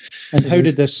tropes. And how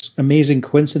did this amazing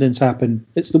coincidence happen?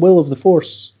 It's the will of the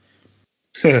Force.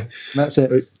 That's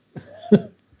it.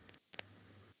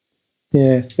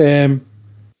 Yeah,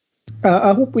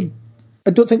 I hope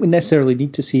I don't think we necessarily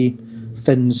need to see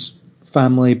Finn's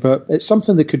family, but it's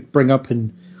something they could bring up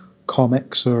in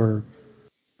comics or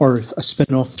a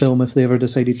spin-off film if they ever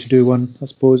decided to do one, I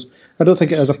suppose. I don't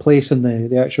think it has a place in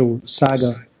the actual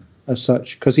saga as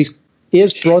such, because he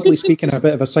is, broadly speaking, a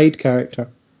bit of a side character,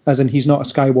 as in he's not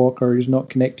a Skywalker, he's not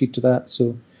connected to that,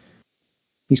 so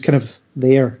he's kind of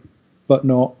there, but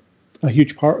not a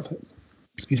huge part of it.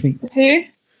 Excuse me. Who?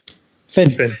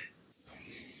 Finn.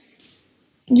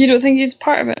 You don't think he's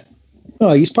part of it?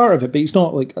 No, he's part of it, but he's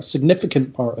not like a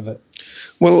significant part of it.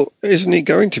 Well, isn't he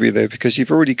going to be though? Because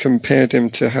you've already compared him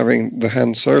to having the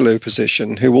Han Solo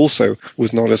position, who also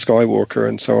was not a Skywalker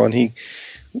and so on.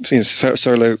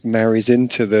 Solo marries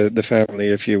into the family,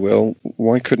 if you will.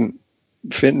 Why couldn't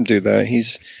Finn do that?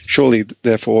 He's surely,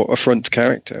 therefore, a front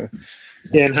character.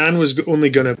 Yeah, and Han was only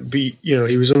going to be,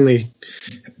 he was only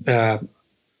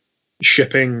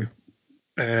shipping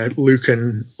Luke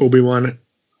and Obi-Wan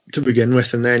to begin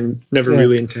with, and then never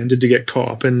really intended to get caught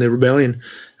up in the rebellion.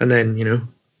 And then,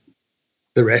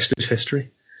 the rest is history.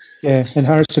 Yeah, and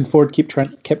Harrison Ford kept trying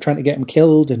to get him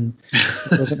killed, and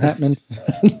it wasn't happening.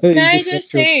 Can I just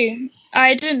say,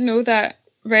 I didn't know that,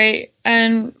 right?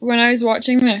 And when I was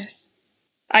watching this,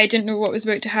 I didn't know what was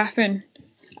about to happen,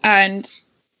 and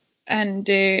I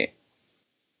didn't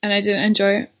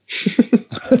enjoy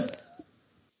it.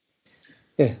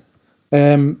 Yeah.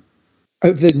 Out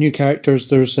of the new characters,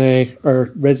 there's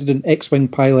our resident X-Wing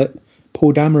pilot,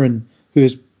 Poe Dameron, who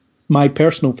is my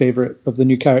personal favourite of the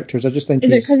new characters. I just think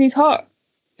Is it because he's hot?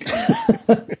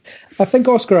 I think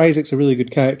Oscar Isaac's a really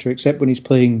good character, except when he's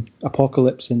playing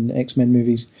Apocalypse in X-Men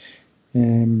movies.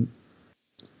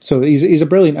 So he's a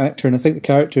brilliant actor, and I think the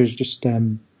character is just...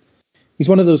 he's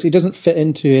one of those... He doesn't fit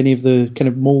into any of the kind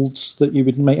of moulds that you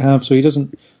might have, so he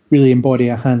doesn't really embody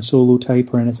a Han Solo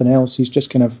type or anything else. He's just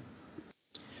kind of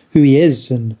who he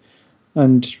is, and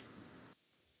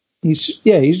he's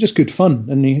just good fun,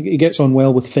 and he gets on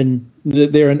well with Finn.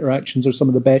 Their interactions are some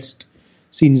of the best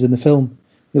scenes in the film.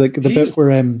 Like the bit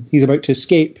where he's about to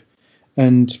escape,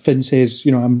 and Finn says,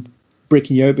 I'm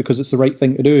breaking you out because it's the right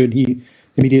thing to do, and he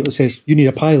immediately says, you need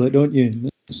a pilot, don't you? And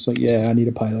it's like, yeah, I need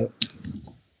a pilot.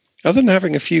 Other than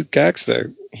having a few gags,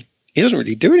 though, he doesn't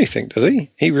really do anything, does he?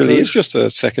 He really is just a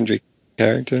secondary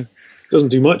character. Doesn't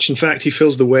do much. In fact, he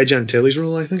fills the Wedge Antilles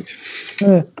role, I think.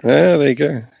 There you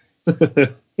go.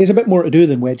 He has a bit more to do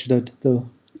than Wedge did, though.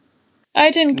 I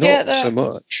didn't get Not that. so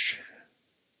much.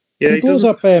 Yeah, he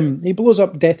blows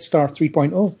up Death Star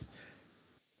 3.0.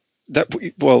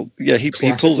 He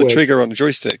pulls the trigger on the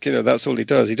joystick. That's all he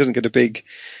does. He doesn't get a big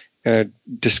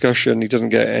discussion. He doesn't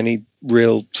get any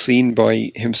real scene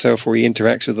by himself where he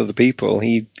interacts with other people.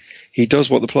 He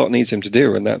does what the plot needs him to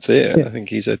do, and that's it. Yeah. I think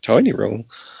he's a tiny role.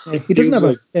 He doesn't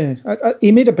have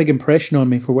he made a big impression on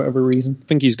me for whatever reason. I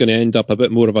think he's going to end up a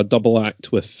bit more of a double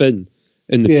act with Finn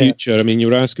in the future. I mean, you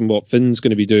were asking what Finn's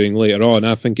going to be doing later on.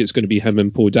 I think it's going to be him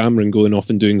and Poe Dameron going off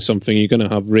and doing something. You're going to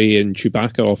have Rey and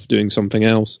Chewbacca off doing something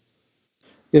else.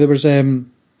 Yeah, there was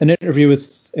an interview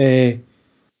with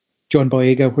John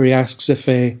Boyega where he asks if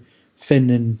Finn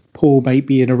and Poe might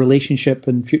be in a relationship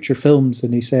in future films,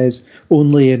 and he says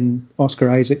only in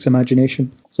Oscar Isaac's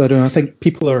imagination. So I don't know. I think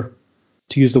people are,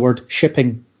 to use the word,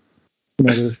 shipping.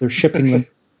 They're shipping them.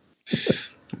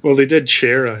 Well, they did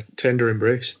share a tender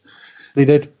embrace. They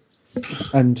did,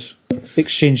 and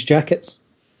exchange jackets.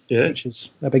 Yeah, which is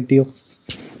a big deal.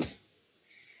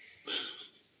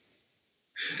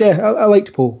 Yeah, I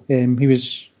liked Poe. He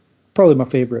was probably my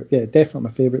favourite. Yeah, definitely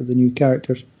my favourite of the new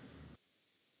characters.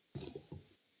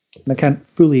 And I can't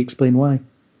fully explain why.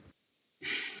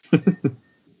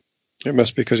 It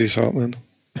must be because he's hot, then.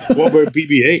 What about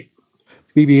BB-8?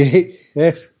 BB-8,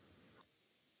 yes.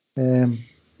 I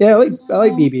like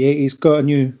BB-8. He's got a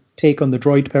new take on the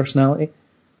droid personality.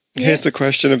 Here's the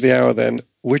question of the hour, then.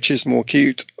 Which is more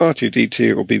cute,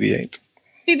 R2-D2 or BB-8?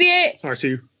 BB-8.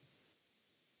 R2.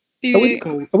 I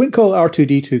wouldn't call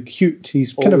R2-D2 cute.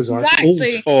 He's kind of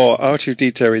Exactly. old. Oh,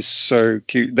 R2-D2 is so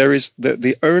cute. There is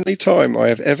the only time I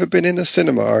have ever been in a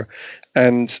cinema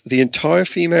and the entire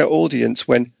female audience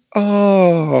went,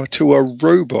 to a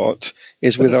robot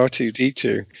is with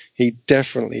R2-D2. He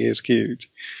definitely is cute.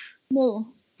 No.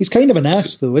 He's kind of an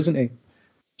ass, though, isn't he?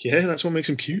 Yeah, that's what makes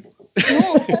him cute.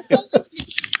 No, that's not so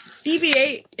cute.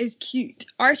 BB-8 is cute.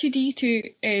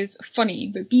 R2-D2 is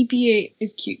funny, but BB-8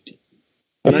 is cute.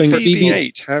 I think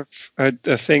BB-8 have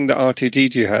a thing that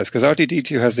R2-D2 has, because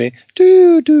R2-D2 has the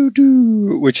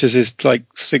do-do-do, which is his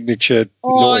signature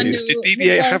noise. No, Did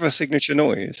BB-8 have a signature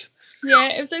noise? Yeah,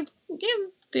 it was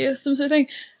there's some sort of thing.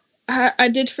 I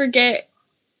did forget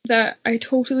that I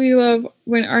totally love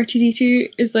when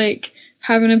R2-D2 is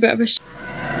having a bit of a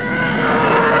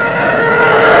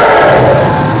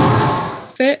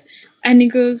fit, and he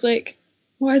goes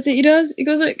what is it he does? He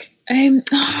goes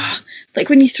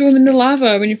when you throw him in the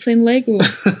lava when you're playing Lego.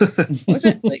 What's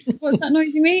it what's that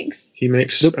noise he makes? He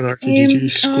makes an R2-D2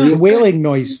 squeal. Wailing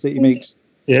noise that he makes.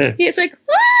 Yeah. It's like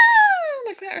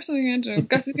that or something. I don't know.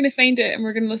 Gus is going to find it and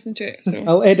we're going to listen to it. So.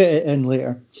 I'll edit it in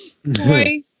later.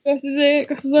 Why? Gus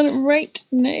is on it right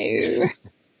now.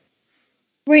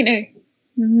 Right now.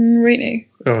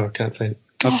 Oh, I can't find it.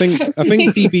 I think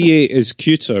BB-8 is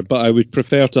cuter, but I would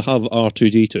prefer to have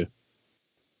R2-D2.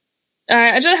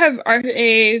 I'd rather have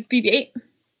BB-8.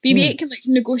 BB-8 can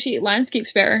negotiate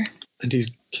landscapes better. And he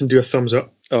can do a thumbs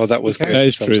up. Oh, that was good. That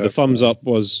is true. The thumbs up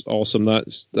was awesome.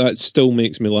 That still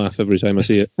makes me laugh every time I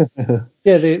see it.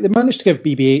 Yeah, they managed to give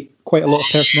BB-8 quite a lot of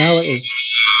personality.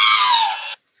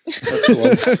 That's the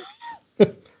one.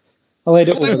 I'll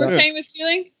edit One over more that. time with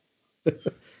feeling.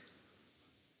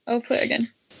 I'll play it again.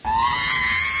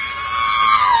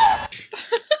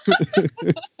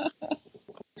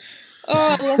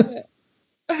 Oh, I love it.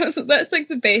 That's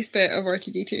the best bit of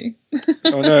R2-D2.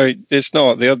 Oh no, it's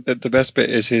not. The best bit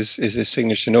is his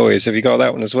signature noise. Have you got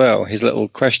that one as well? His little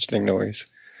questioning noise.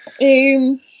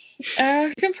 Let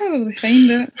I can probably find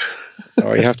it.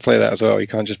 Oh, you have to play that as well. You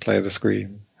can't just play the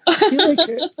screen.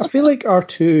 I feel like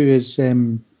R2 is,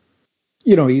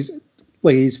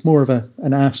 he's more of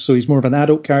an ass, so he's more of an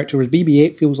adult character. Whereas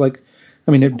BB-8 feels like,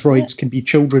 droids can be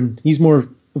children. He's more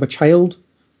of a child.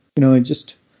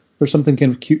 There's something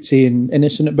kind of cutesy and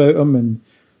innocent about him, and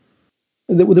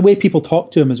the way people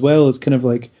talk to him as well is kind of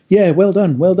like, yeah, well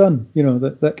done,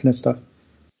 that kind of stuff.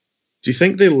 Do you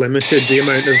think they limited the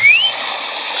amount of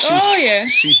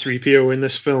C-3PO in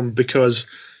this film because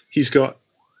he's got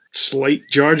slight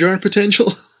Jar Jar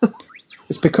potential?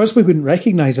 It's because we wouldn't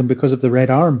recognise him because of the red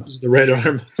arm. It's the red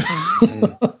arm.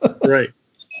 Right.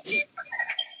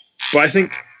 But I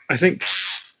think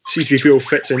C-3PO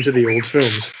fits into the old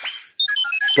films.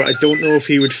 But I don't know if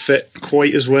he would fit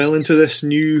quite as well into this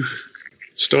new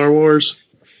Star Wars.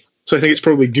 So I think it's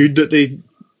probably good that they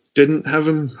didn't have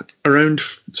him around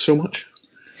so much.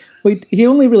 Well, he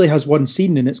only really has one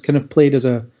scene, and it's kind of played as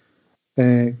a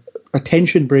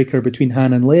tension breaker between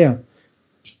Han and Leia.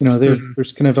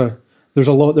 There's kind of there's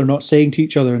a lot they're not saying to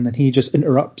each other, and then he just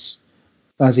interrupts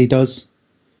as he does.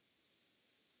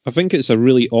 I think it's a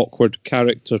really awkward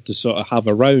character to sort of have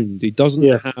around. He doesn't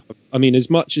have... as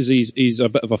much as he's a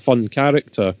bit of a fun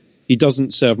character, he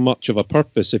doesn't serve much of a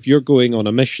purpose. If you're going on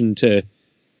a mission to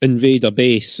invade a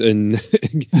base and...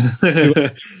 you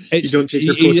don't take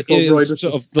your protocol droid.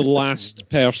 Sort of the last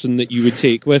person that you would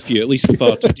take with you, at least with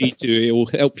R2-D2. It will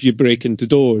help you break into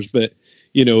doors, but,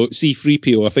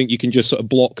 C-3PO, I think you can just sort of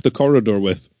block the corridor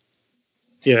with.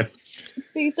 Yeah.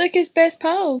 He's like his best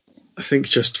pals. I think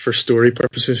just for story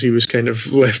purposes, he was kind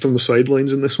of left on the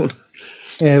sidelines in this one.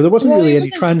 Yeah, there wasn't really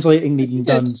any translating needing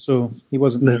done, so he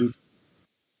wasn't needed.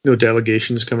 No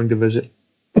delegations coming to visit.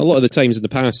 A lot of the times in the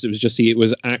past, it was just it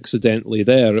was accidentally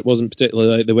there. It wasn't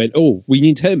particularly like they went, "Oh, we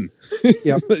need him.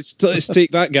 Yeah, let's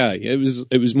take that guy." It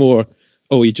was more,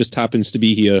 "Oh, he just happens to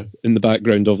be here in the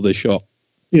background of the shot."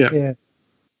 Yeah.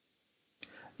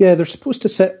 They're supposed to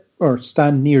sit or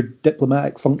stand near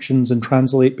diplomatic functions and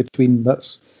translate between.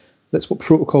 That's what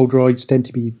protocol droids tend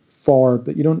to be for,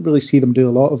 but you don't really see them do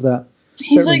a lot of that.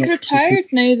 He's certainly retired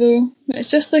now, though. It's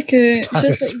just like his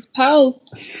pals.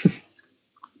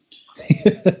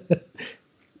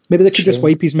 Maybe they could just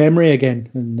wipe his memory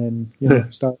again and then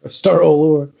start all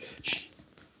over.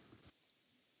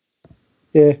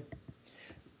 Yeah.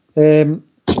 A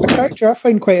character I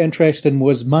found quite interesting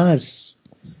was Maz.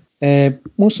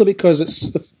 Mostly because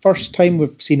it's the first time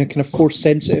we've seen a kind of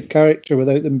Force-sensitive character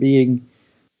without them being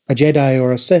a Jedi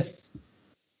or a Sith.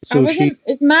 So is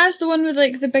Maz the one with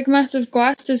like the big massive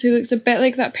glasses who looks a bit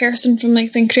like that person from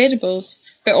like The Incredibles,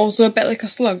 but also a bit like a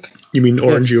slug? You mean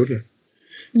Orange Yoda?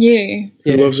 Yeah.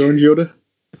 Who loves Orange Yoda?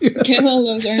 Kayla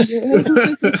loves Orange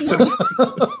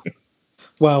Yoda.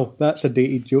 Wow, that's a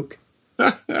dated joke.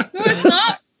 No, it's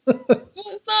not.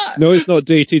 No, it's not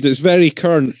dated. It's very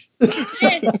current.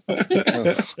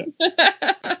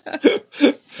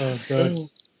 Oh God!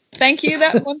 Thank you,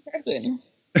 that one person.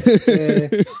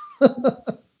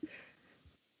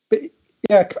 But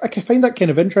yeah, I can find that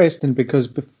kind of interesting because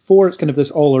before it's kind of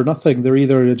this all or nothing. They're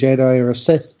either a Jedi or a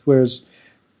Sith, whereas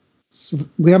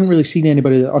we haven't really seen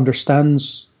anybody that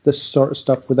understands this sort of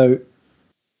stuff without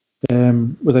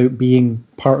being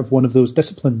part of one of those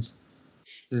disciplines.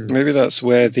 Maybe that's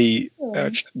where the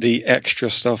extra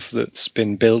stuff that's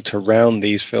been built around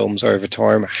these films over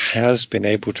time has been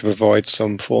able to provide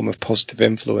some form of positive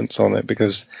influence on it,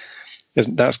 because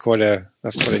that's quite a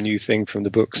new thing from the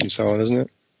books and so on, isn't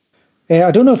it?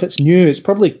 I don't know if it's new. It's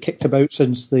probably kicked about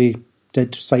since they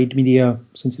did side media,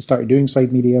 since they started doing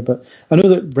side media. But I know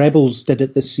that Rebels did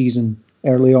it this season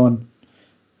early on.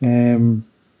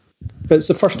 But it's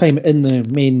the first time in the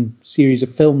main series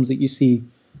of films that you see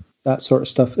that sort of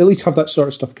stuff, at least have that sort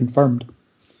of stuff confirmed.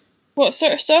 What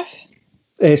sort of stuff?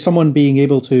 Someone being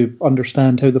able to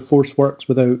understand how the Force works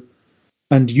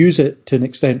and use it to an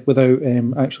extent without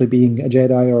actually being a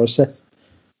Jedi or a Sith.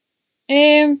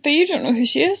 But you don't know who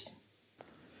she is.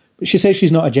 But she says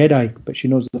she's not a Jedi, but she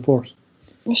knows the Force.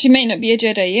 Well, she might not be a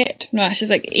Jedi yet. No, she's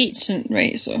like ancient,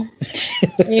 right? So,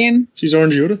 she's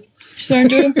Orange Yoda.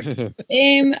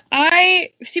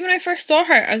 I see when I first saw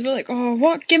her, I was like, "Oh,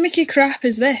 what gimmicky crap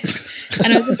is this?"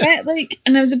 And I was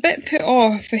a bit put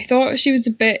off. I thought she was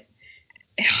a bit,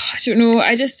 I don't know.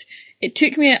 It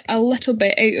took me a little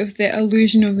bit out of the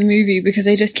illusion of the movie because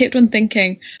I just kept on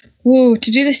thinking, "Whoa, to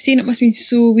do this scene, it must have been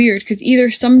so weird." Because either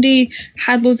somebody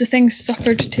had loads of things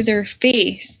suckered to their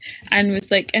face and was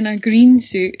like in a green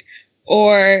suit,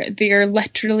 or they're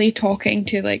literally talking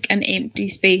to like an empty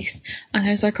space. And I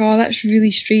was like, "Oh, that's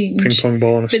really strange." Ping pong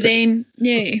ball on a stick. But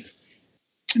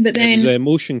then it was a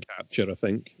motion capture, I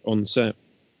think, on set.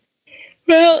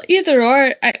 Well, either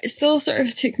or, it still sort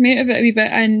of took me out of it a wee bit,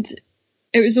 and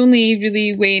it was only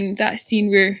really when that scene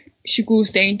where she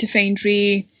goes down to find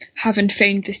Rey, having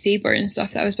found the saber and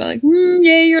stuff, that I was about like,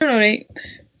 yeah, you're alright.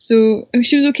 So I mean,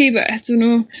 she was okay, but I don't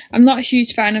know. I'm not a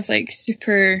huge fan of like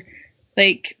super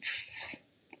like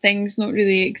things not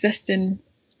really existing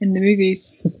in the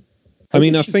movies. I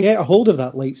think get a hold of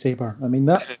that lightsaber. I mean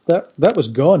that was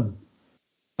gone.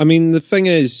 I mean, the thing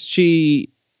is,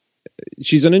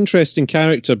 she's an interesting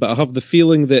character, but I have the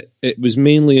feeling that it was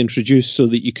mainly introduced so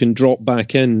that you can drop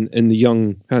back in the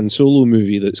young Han Solo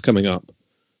movie that's coming up.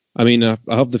 I mean, I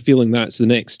have the feeling that's the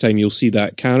next time you'll see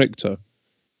that character.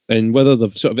 And whether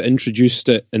they've sort of introduced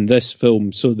it in this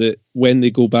film so that when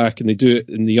they go back and they do it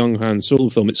in the young Han Solo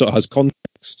film, it sort of has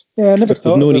context. Yeah, I never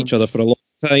thought they've known each other for a long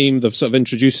time. They've sort of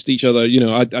introduced each other. You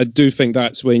know, I do think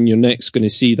that's when you're next going to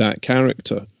see that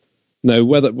character. Now,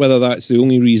 whether that's the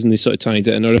only reason they sort of tied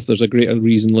it in, or if there's a greater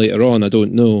reason later on, I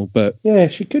don't know. But yeah,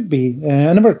 she could be.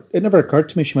 It never occurred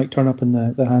to me she might turn up in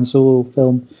the Han Solo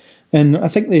film, and I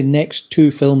think the next two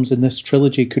films in this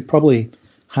trilogy could probably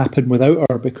happen without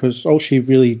her, because all she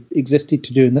really existed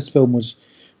to do in this film was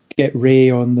get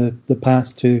Rey on the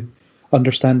path to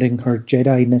understanding her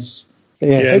Jedi-ness.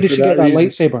 Yeah, how did she get that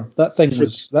lightsaber? That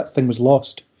thing was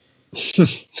lost.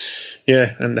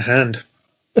 Yeah, and the hand.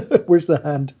 Where's the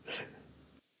hand?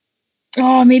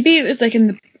 Oh, maybe it was like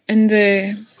in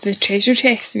the treasure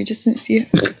chest. We just didn't see it.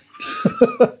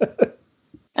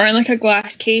 Or in like a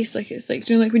glass case, like it's like,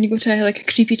 you know, like when you go to like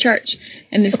a creepy church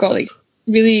and they've got like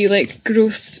really like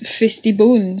gross fisty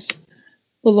bones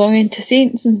belonging to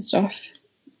saints and stuff.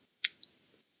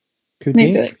 Could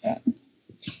maybe be like that.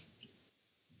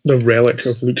 The relic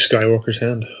of Luke Skywalker's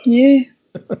hand. Yeah.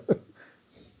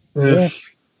 Yeah,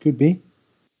 could be.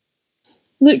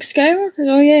 Luke Skywalker?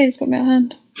 Oh yeah, he's got metal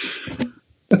hand.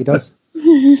 He does.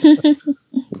 Oh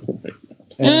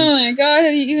my god,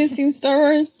 have you even seen Star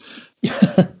Wars?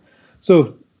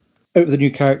 So, out of the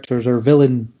new characters, our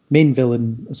main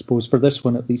villain, I suppose, for this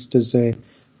one at least, is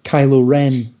Kylo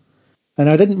Ren. And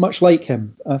I didn't much like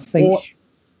him. I think...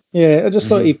 Yeah, I just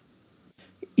thought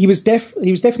he was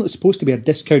definitely supposed to be a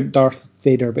discount Darth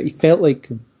Vader, but he felt like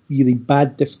a really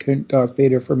bad discount Darth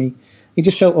Vader for me. He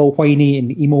just felt all whiny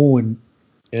and emo and...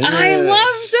 Yeah. I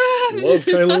loved him! Love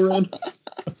Kylo Ren.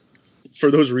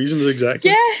 For those reasons,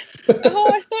 exactly. Yeah. Oh,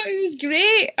 I thought he was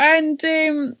great. And,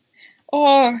 can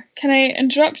I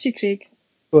interrupt you, Craig?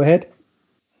 Go ahead.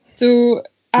 So, you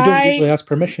don't usually ask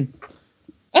permission.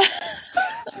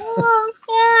 Oh,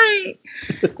 sorry.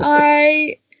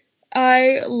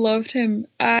 I loved him.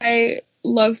 I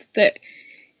loved that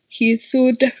he is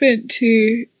so different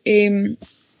to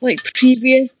like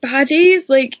previous baddies.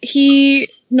 Like he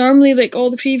normally, like all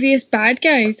the previous bad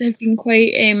guys have been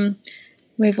quite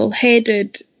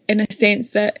level-headed in a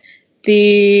sense that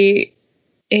they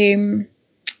trying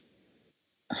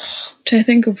to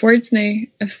think of words now.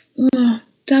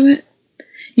 Damn it.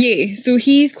 Yeah, so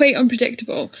he's quite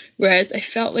unpredictable, whereas I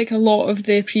felt like a lot of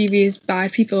the previous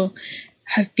bad people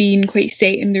have been quite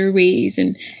set in their ways,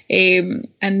 and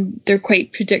they're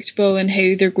quite predictable in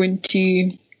how they're going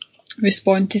to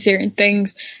respond to certain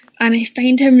things. And I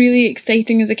find him really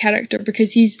exciting as a character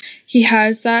because he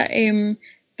has that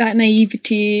that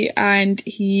naivety, and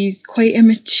he's quite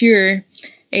immature,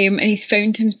 and he's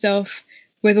found himself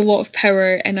with a lot of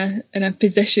power in a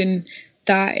position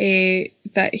that he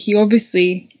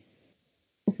obviously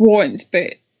wants,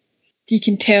 but you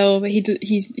can tell that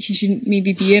he shouldn't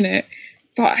maybe be in it.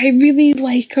 But I really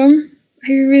like him.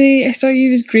 I thought he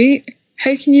was great.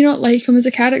 How can you not like him as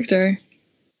a character?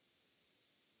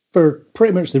 For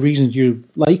pretty much the reasons you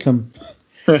like him.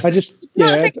 I think it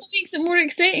makes it more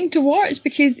exciting to watch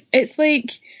because it's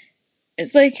like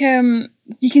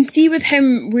you can see with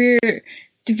him where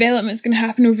development's going to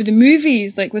happen over the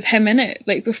movies, like with him in it.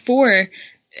 Like before,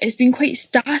 it's been quite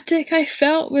static, I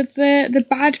felt, with the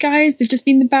bad guys. They've just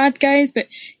been the bad guys, but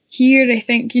here I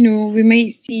think, we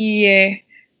might see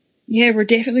we're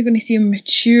definitely going to see him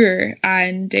mature,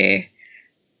 and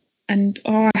I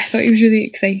thought he was really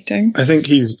exciting. I think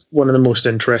he's one of the most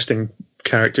interesting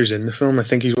characters in the film. I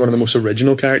think he's one of the most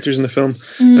original characters in the film.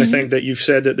 And I think that you've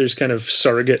said that there's kind of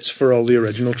surrogates for all the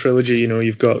original trilogy.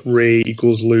 You've got Rey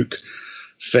equals Luke,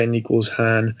 Finn equals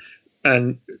Han,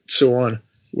 and so on.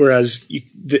 Whereas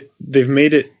they've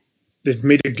made a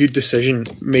good decision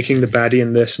making the baddie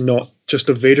in this not just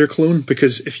a Vader clone,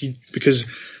 because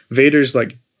Vader's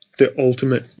like the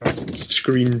ultimate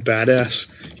screen badass.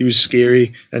 He was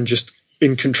scary and just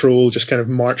in control, just kind of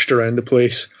marched around the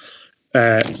place,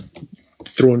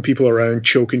 throwing people around,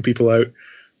 choking people out.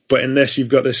 But in this, you've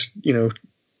got this,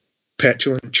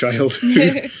 petulant child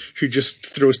who just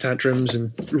throws tantrums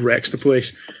and wrecks the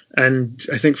place. And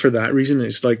I think for that reason,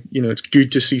 it's like, it's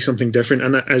good to see something different.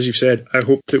 And as you've said, I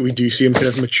hope that we do see him kind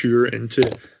of mature into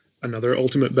another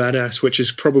ultimate badass, which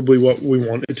is probably what we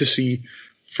wanted to see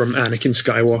from Anakin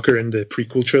Skywalker in the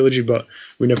prequel trilogy, but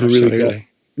we never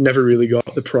really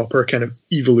got the proper kind of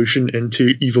evolution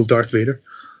into evil Darth Vader.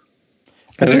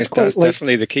 I think that's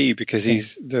definitely the key, because he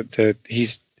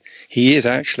is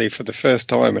actually, for the first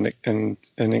time, an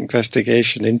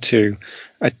investigation into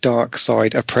a dark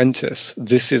side apprentice.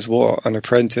 This is what an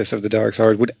apprentice of the dark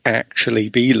side would actually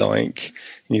be like.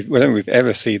 I don't think we've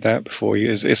ever seen that before.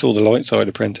 It's all the light side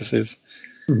apprentices.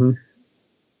 Mm-hmm.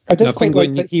 I don't quite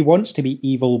like that he wants to be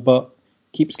evil, but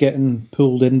keeps getting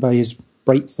pulled in by his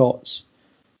bright thoughts.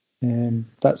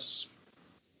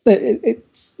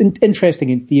 It's interesting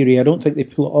in theory. I don't think they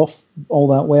pull it off all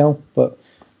that well, but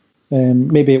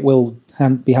maybe it will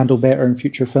be handled better in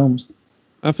future films.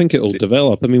 I think it'll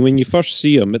develop. I mean, when you first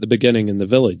see him at the beginning in the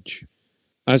village,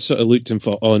 I sort of looked and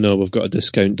thought, oh no, we've got to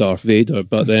discount Darth Vader.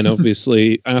 But then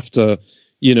obviously after,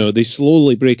 they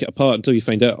slowly break it apart until you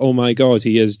find out, oh my God,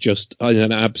 he is just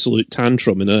an absolute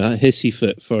tantrum and a hissy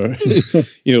fit for,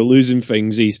 losing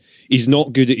things. He's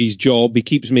not good at his job. He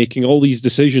keeps making all these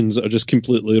decisions that are just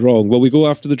completely wrong. Well, we go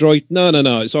after the droid. No,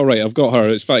 it's all right. I've got her.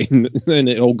 It's fine. Then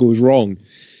it all goes wrong.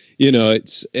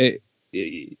 It's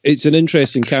an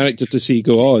interesting character to see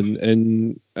go on,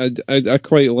 and I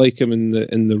quite like him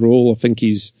in the role. I think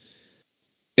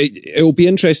it'll be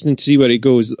interesting to see where he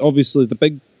goes. Obviously, the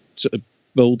big sort of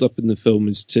build up in the film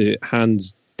is to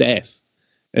Han's death,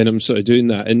 and I'm sort of doing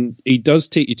that, and he does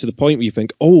take you to the point where you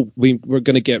think, oh, we're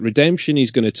going to get redemption.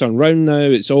 He's going to turn around now.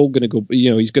 It's all going to go.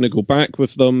 He's going to go back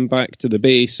with them, back to the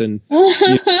base, and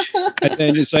and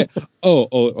then it's like,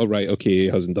 oh, right, okay, he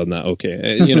hasn't done that.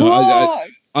 Okay,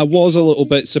 I was a little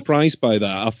bit surprised by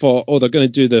that. I thought, they're going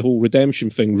to do the whole redemption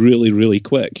thing really, really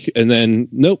quick, and then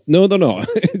nope, no, they're not.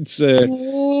 It's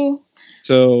so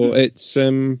it's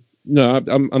no,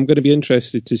 I'm going to be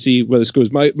interested to see where this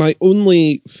goes. My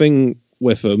only thing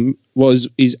with him was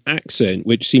his accent,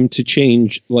 which seemed to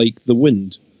change like the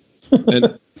wind.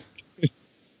 And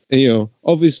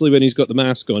obviously when he's got the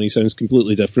mask on, he sounds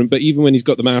completely different. But even when he's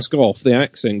got the mask off, the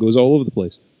accent goes all over the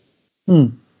place.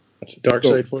 That's the dark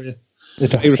side for you. The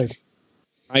dark side.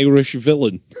 Irish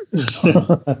villain.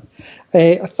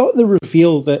 I thought the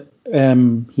reveal that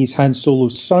he's Han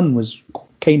Solo's son was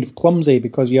kind of clumsy,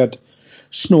 because you had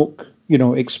Snoke,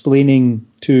 explaining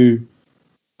to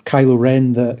Kylo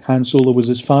Ren that Han Solo was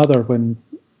his father when,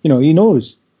 he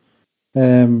knows.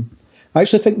 I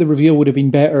actually think the reveal would have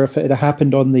been better if it had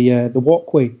happened on the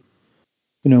walkway.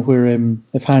 Where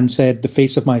if Han said "the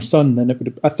face of my son," then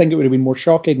I think it would have been more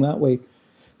shocking that way,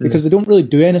 because they don't really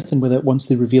do anything with it once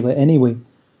they reveal it anyway.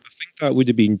 I think that would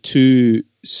have been too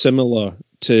similar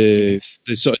to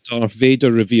the sort of Darth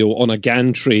Vader reveal on a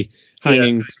gantry,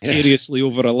 hanging precariously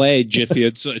over a ledge, if he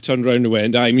had sort of turned around and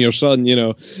went, "I'm your son,"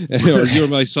 or "You're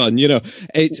my son."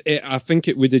 I think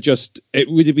it would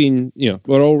have been,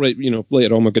 we're all right.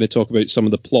 Later on we're going to talk about some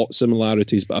of the plot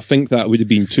similarities, but I think that would have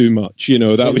been too much.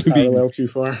 That would have been too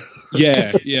far.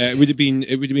 it would have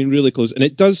been really close, and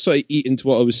it does sort of eat into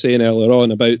what I was saying earlier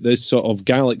on about this sort of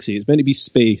galaxy. It's meant to be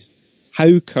space.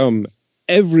 How come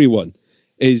everyone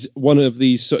is one of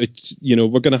these sort of,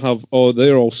 we're going to have,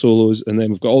 they're all solos, and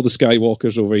then we've got all the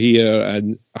Skywalkers over here,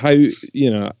 and how,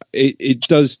 it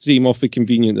does seem awfully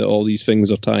convenient that all these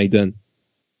things are tied in.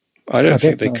 I don't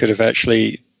think they could have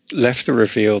actually left the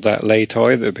reveal that late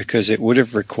either, because it would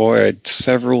have required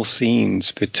several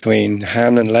scenes between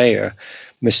Han and Leia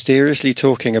mysteriously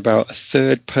talking about a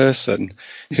third person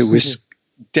who was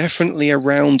definitely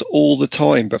around all the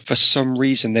time, but for some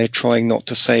reason they're trying not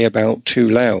to say about too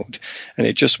loud, and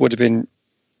it just would have been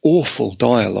awful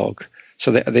dialogue. So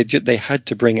they had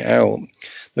to bring it out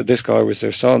that this guy was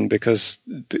their son, because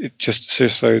just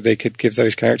so they could give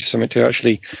those characters something to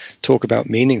actually talk about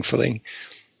meaningfully.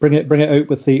 Bring it out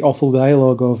with the awful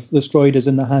dialogue of "this droid is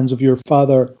in the hands of your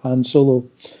father, Han Solo."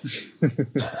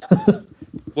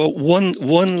 Well,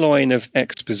 one line of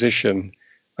exposition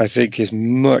I think is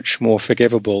much more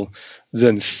forgivable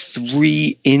than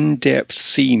 3 in-depth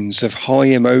scenes of high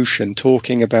emotion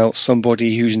talking about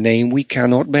somebody whose name we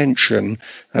cannot mention.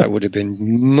 That would have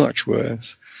been much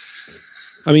worse.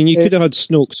 I mean, you could have had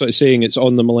Snoke sort of saying it's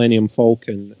on the Millennium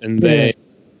Falcon, and then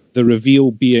the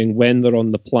reveal being when they're on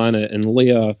the planet and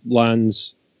Leia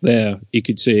lands there, he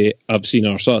could say, "I've seen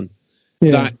our son."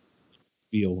 Yeah. That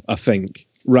reveal, I think,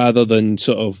 rather than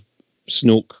sort of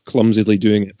Snoke clumsily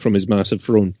doing it from his massive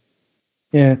throne.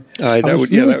 Yeah, that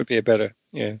would be a better.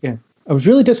 Yeah. I was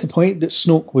really disappointed that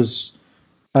Snoke was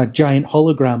a giant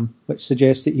hologram, which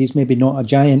suggests that he's maybe not a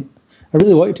giant. I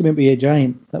really wanted to be a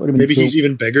giant. That would have been Maybe cool. he's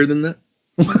even bigger than that.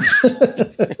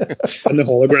 And the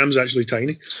hologram's actually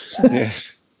tiny. Yeah.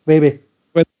 Maybe.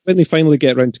 When they finally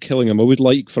get around to killing him, I would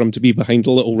like for him to be behind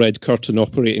a little red curtain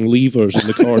operating levers in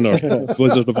the corner,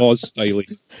 Wizard of Oz style.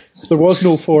 There was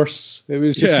no force. It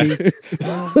was just me.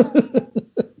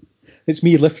 It's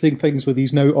me lifting things with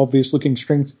these now obvious-looking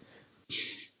strings.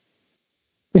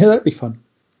 Yeah, that'd be fun.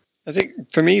 I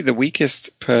think for me, the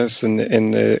weakest person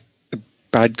in the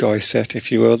bad guy set,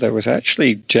 if you will, there was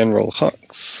actually General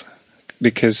Hux,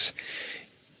 because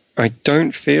I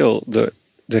don't feel that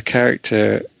the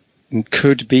character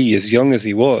could be as young as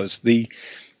he was. The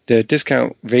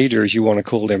discount Vader, as you want to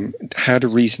call him, had a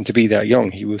reason to be that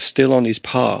young. He was still on his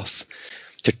path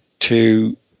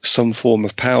to some form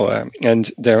of power, and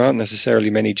there aren't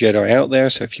necessarily many Jedi out there,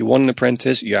 so if you want an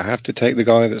apprentice, you have to take the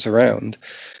guy that's around.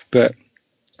 But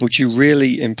would you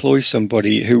really employ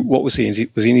somebody who, what was he?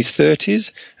 Was he in his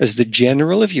 30s as the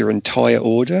general of your entire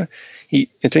order? I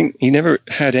think he never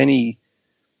had any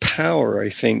power, I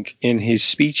think, in his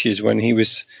speeches when he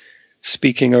was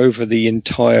speaking over the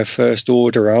entire First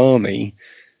Order army.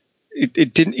 He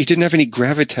didn't have any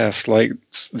gravitas like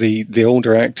the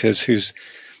older actors. Who's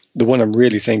the one I'm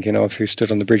really thinking of, who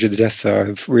stood on the bridge of the Death Star,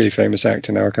 a really famous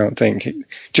actor now, I can't think.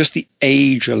 Just the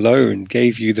age alone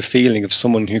gave you the feeling of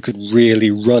someone who could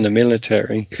really run a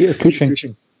military. Peter Cushing.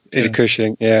 Peter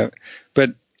Cushing, yeah.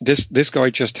 But this guy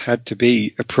just had to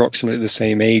be approximately the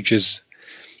same age as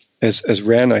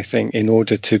Ren, I think, in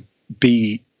order to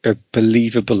be a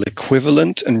believable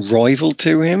equivalent and rival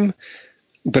to him.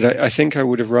 But I think I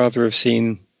would have rather have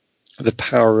seen the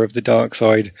power of the dark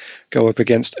side go up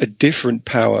against a different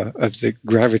power of the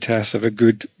gravitas of a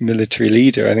good military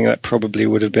leader. I think that probably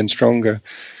would have been stronger.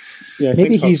 Yeah,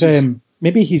 maybe he's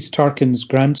Tarkin's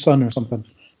grandson or something.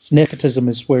 It's nepotism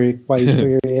is why he's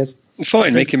where he is.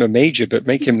 Fine, make him a major, but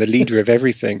make him the leader of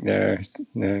everything. No,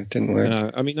 it didn't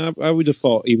work. I mean, I would have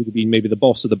thought he would have been maybe the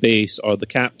boss of the base or the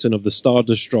captain of the Star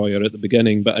Destroyer at the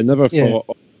beginning, but I never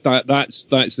thought that's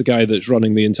the guy that's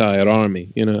running the entire army.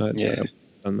 You know, yeah.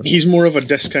 He's more of a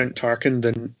discount Tarkin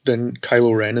than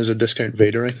Kylo Ren is a discount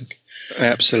Vader, I think.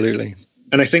 Absolutely.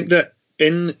 And I think that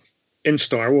in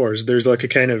Star Wars, there's like a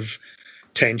kind of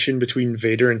tension between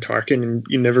Vader and Tarkin, and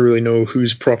you never really know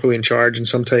who's properly in charge, and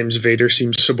sometimes Vader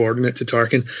seems subordinate to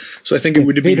Tarkin. So I think it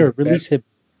would have Vader, release him.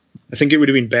 I think it would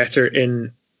have been better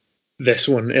in this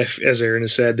one if, as Aaron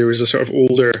has said, there was a sort of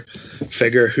older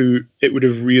figure who it would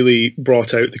have really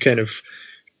brought out the kind of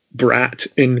brat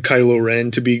in Kylo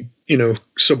Ren to be, you know,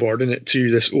 subordinate to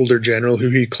this older general who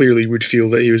he clearly would feel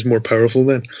that he was more powerful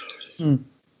than.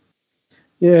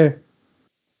 Yeah.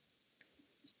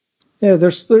 Yeah,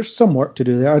 there's some work to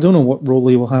do there. I don't know what role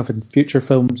he will have in future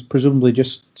films. Presumably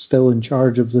just still in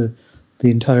charge of the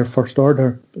entire First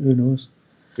Order. But who knows?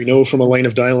 We know from a line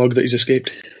of dialogue that he's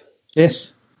escaped.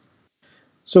 Yes.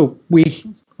 So we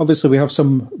have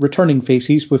some returning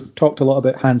faces. We've talked a lot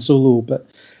about Han Solo, but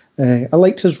I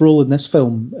liked his role in this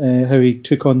film, how he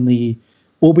took on the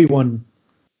Obi-Wan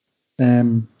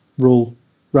role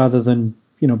rather than,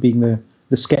 you know, being the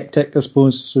skeptic, I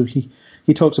suppose. So he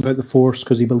talks about the Force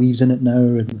because he believes in it now,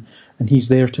 and he's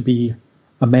there to be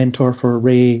a mentor for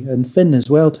Rey and Finn as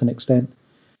well to an extent.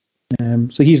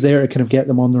 So he's there to kind of get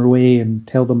them on their way and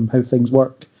tell them how things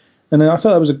work. And I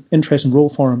thought that was an interesting role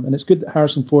for him, and it's good that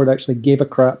Harrison Ford actually gave a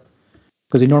crap,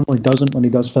 because he normally doesn't when he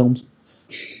does films.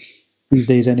 These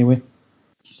days, anyway.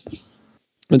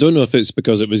 I don't know if it's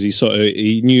because it was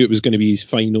he knew it was going to be his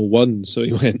final one, so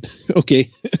he went,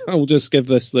 okay, I'll just give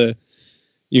this the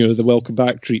welcome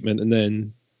back treatment, and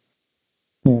then...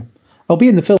 Yeah. I'll be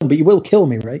in the film, but you will kill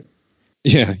me, right?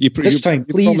 Yeah, you promise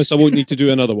I won't need to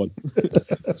do another one.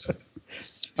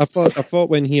 I thought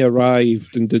when he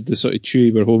arrived and did the sort of chew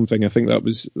your home thing, I think that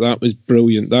was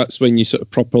brilliant. That's when you sort of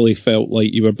properly felt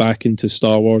like you were back into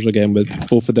Star Wars again with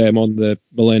both of them on the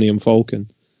Millennium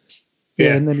Falcon.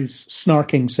 Yeah, and then he's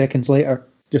snarking seconds later,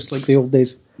 just like the old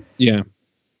days. Yeah.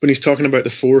 When he's talking about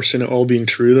the Force and it all being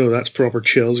true, though, that's proper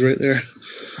chills right there.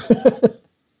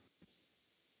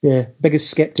 Yeah,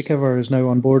 biggest skeptic ever is now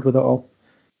on board with it all.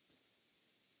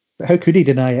 But how could he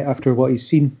deny it after what he's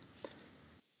seen?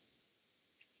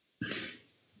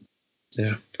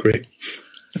 Yeah, great.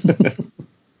 So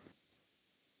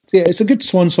yeah, it's a good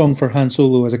swan song for Han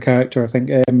Solo as a character, I think.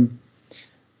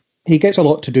 He gets a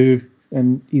lot to do,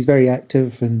 and he's very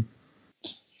active. And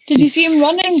did you see him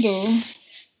running, though?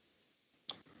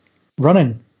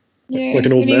 Running? Yeah, like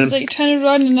an old when he man. was like trying to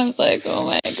run, and I was like, oh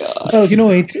my god. Well, you know,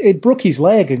 it broke his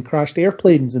leg and crashed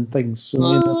airplanes and things.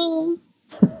 So,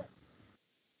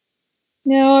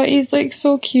 No, he's like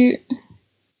so cute.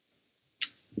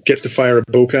 gets to fire a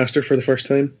bowcaster for the first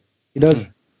time. He does.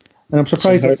 And I'm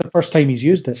surprised Somehow. that's the first time he's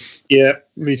used it. Yeah,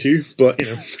 me too. But,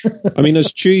 I mean,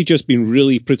 has Chewie just been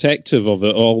really protective of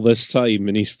it all this time,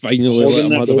 and he's finally let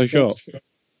him have a shot?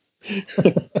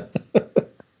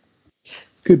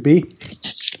 Could be.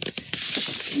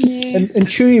 Yeah. And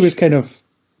Chewie was kind of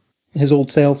his old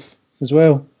self as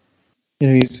well.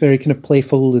 He's very kind of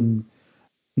playful and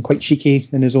quite cheeky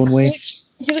in his own way.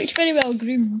 He looked very well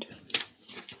groomed.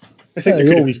 I think Yeah, there he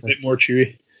could have always been a bit more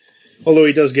Chewie. Although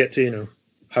he does get to,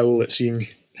 howl at seeing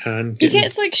Han. He getting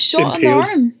gets shot on impaled. the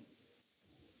arm.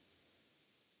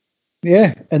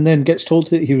 Yeah, and then gets told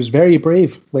that he was very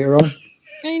brave later on.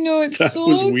 I know, it's That so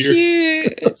was weird.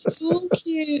 cute. It's so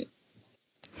cute.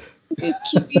 His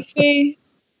cute face.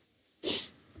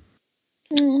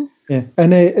 Mm. Yeah,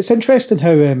 and it's interesting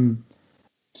how,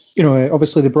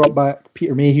 obviously they brought back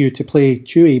Peter Mayhew to play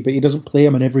Chewie, but he doesn't play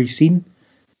him in every scene.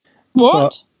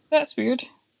 What? That's weird.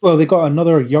 Well, they got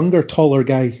another younger, taller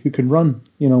guy who can run,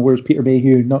 whereas Peter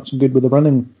Mayhew not so good with the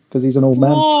running because he's an old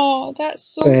man. Oh, that's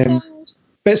so sad.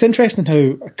 But it's interesting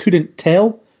how I couldn't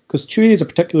tell, because Chewie has a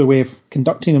particular way of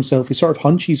conducting himself. He sort of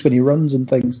hunches when he runs and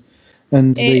things.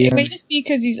 And It might just be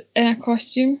because he's in a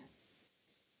costume.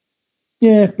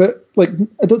 yeah, but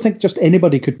I don't think just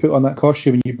anybody could put on that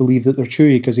costume and you believe that they're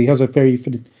Chewie, because he has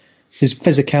his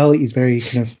physicality is very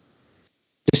kind of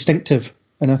distinctive.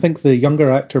 And I think the younger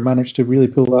actor managed to really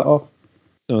pull that off.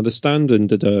 No, the stand-in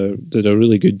did a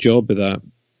really good job of that.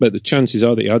 But the chances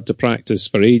are that he had to practice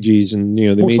for ages, and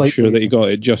they Most made sure likely. that he got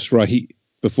it just right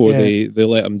before they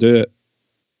let him do it.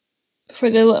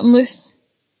 Before they let him loose.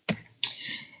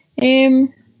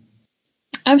 I'm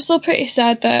still pretty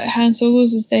sad that Han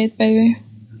Solo's is dead, by the way.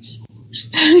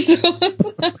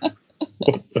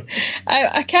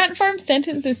 I can't form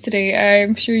sentences today,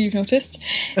 I'm sure you've noticed.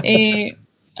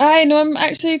 I know, I'm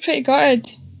actually pretty gutted.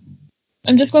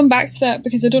 I'm just going back to that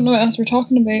because I don't know what else we're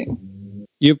talking about.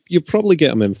 You probably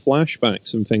get him in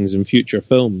flashbacks and things in future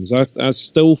films. I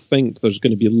still think there's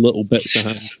going to be little bits of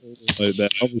Han Solo out there.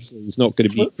 Obviously, he's not going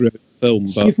to be throughout the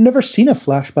film, but You've never seen a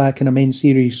flashback in a main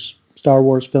series Star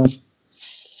Wars film.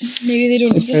 Maybe they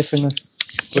don't exist.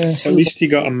 Interestingly. At least he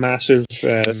got a massive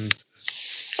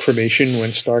cremation when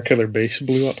Starkiller Base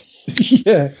blew up.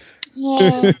 Yeah.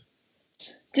 Oh.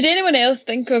 Did anyone else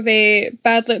think of a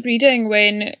bad lip reading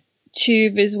when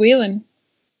Chewie was wailing?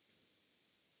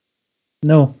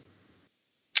 No.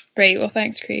 Right, well,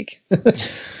 thanks, Craig.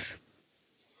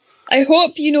 I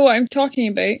hope you know what I'm talking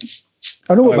about.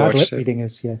 I know what I bad lip watched it. reading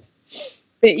is, yeah.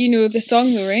 But you know the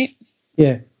song, though, right?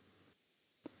 Yeah.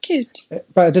 Good.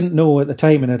 But I didn't know at the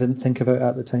time, and I didn't think of it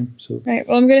at the time. So Right,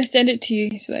 well, I'm going to send it to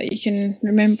you so that you can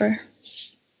remember.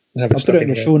 Have I'll put it in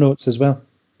the show notes as well.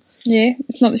 Yeah,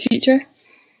 it's not the future.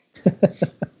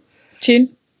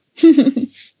 Tune.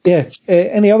 Yeah.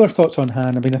 Any other thoughts on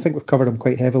Han? I mean, I think we've covered him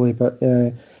quite heavily, but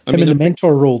him in the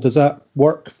mentor role, does that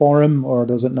work for him, or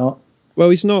does it not? well,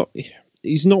 he's not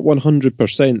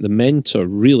 100% the mentor,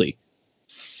 really.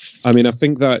 I mean, I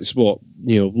think that's what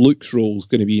Luke's role is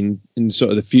going to be in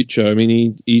sort of the future. I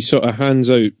mean, he sort of hands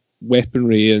out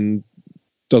weaponry and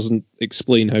doesn't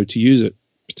explain how to use it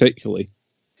particularly.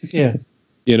 Yeah.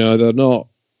 They're not.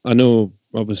 I know,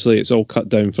 obviously, it's all cut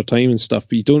down for time and stuff,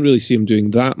 but you don't really see him doing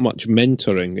that much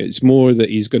mentoring. It's more that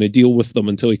he's going to deal with them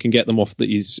until he can get them off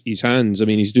his hands. I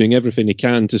mean, he's doing everything he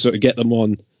can to sort of get them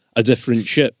on a different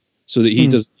ship so that he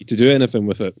doesn't need to do anything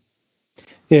with it.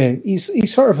 Yeah, he's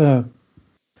sort of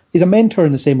he's a mentor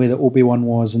in the same way that Obi-Wan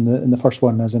was in the first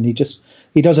one, as in he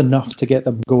does enough to get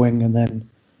them going and then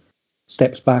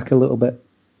steps back a little bit.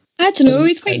 I don't know,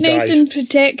 he's quite And nice dies. and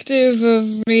protective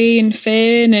of Rey and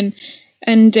Finn,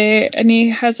 and he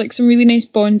has some really nice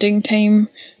bonding time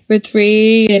with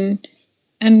Rey,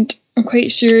 and I'm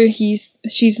quite sure she's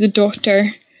the daughter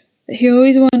that he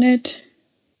always wanted.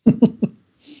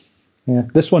 Yeah,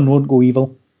 this one won't go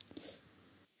evil.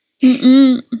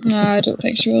 No, I don't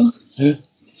think she will. Yeah.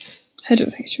 I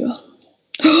don't think she will.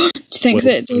 Do you think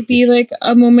that there'll be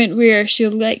a moment where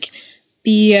she'll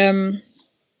be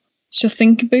she'll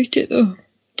think about it though? Do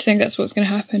you think that's what's going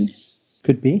to happen?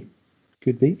 Could be.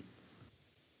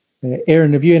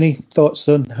 Aaron, have you any thoughts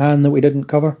on Han that we didn't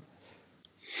cover?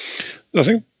 I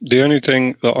think the only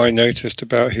thing that I noticed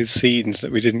about his scenes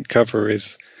that we didn't cover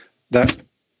is that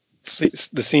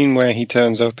the scene where he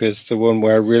turns up is the one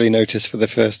where I really noticed for the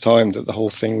first time that the whole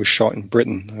thing was shot in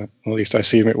Britain. At least I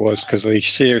assume it was, because of the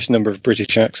serious number of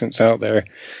British accents out there.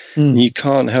 You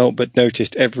can't help but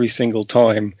notice every single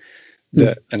time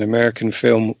that an American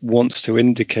film wants to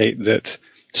indicate that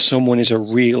someone is a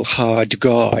real hard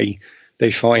guy,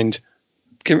 they find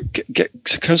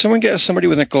can someone get us somebody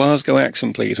with a Glasgow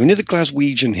accent, please? We need a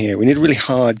Glaswegian here. We need a really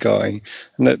hard guy,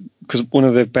 and that because one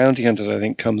of the bounty hunters I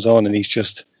think comes on, and he's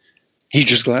just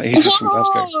from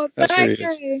Glasgow. That's who he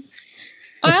is.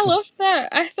 I loved that.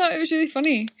 I thought it was really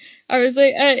funny. I was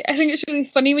like, I think it's really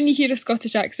funny when you hear a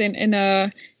Scottish accent in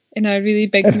a really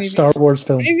big movie. Star Wars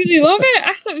film. I really love it.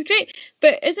 I thought it was great.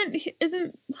 But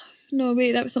isn't no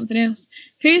wait, that was something else.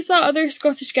 Who's that other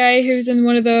Scottish guy who's in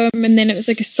one of them, and then it was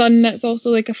like a son that's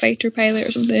also like a fighter pilot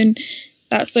or something?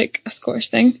 That's like a Scottish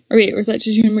thing. Or wait, or was that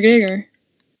just Ewan McGregor?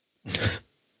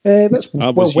 Wedge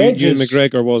Ewan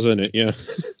McGregor was in it, yeah.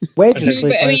 Wedge is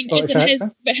like a Scottish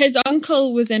actor. But his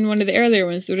uncle was in one of the earlier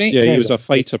ones, though, right? Yeah, he was a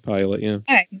fighter pilot, yeah.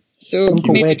 Aye. So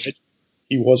Uncle Wedge.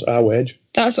 He was a Wedge.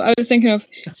 That's what I was thinking of.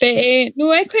 But no,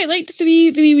 I quite liked the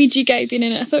wee Ouija guy being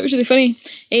in it. I thought it was really funny.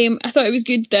 I thought it was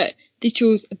good that they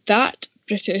chose that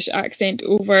British accent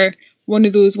over one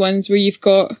of those ones where you've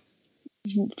got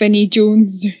Vinnie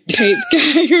Jones type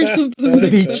guy or something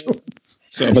like that.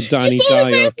 Sort of a Danny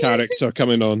Dyer character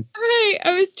coming on. Aye,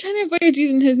 I was trying to avoid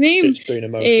using his name. It's been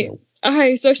emotional.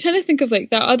 Aye, so I was trying to think of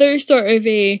like that other sort of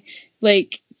a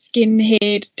like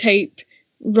skinhead type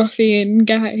ruffian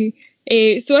guy.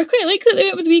 So I quite like that they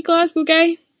went with the wee Glasgow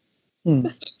guy. I thought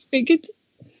it was quite good.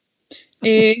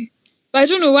 But I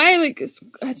don't know why, like,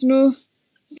 I don't know,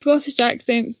 Scottish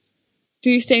accents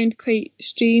do sound quite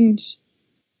strange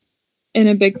in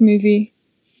a big movie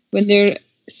when they're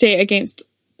set against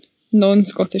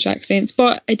non-Scottish accents,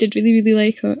 but I did really, really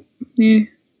like it. Yeah.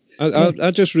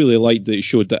 I just really liked that it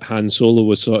showed that Han Solo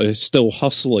was sort of still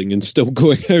hustling and still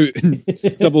going out and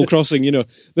double crossing,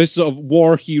 this sort of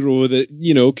war hero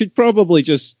that, could probably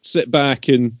just sit back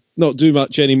and not do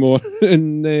much anymore.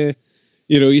 And,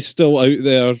 he's still out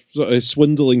there sort of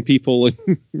swindling people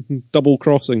and double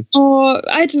crossing. Oh,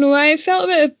 I don't know. I felt a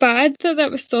bit bad that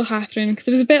was still happening because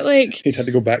it was a bit like he'd had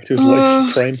to go back to his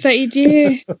life crime. That he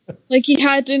did. Like he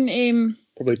hadn't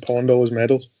probably pawned all his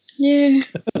medals. Yeah.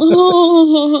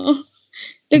 Oh.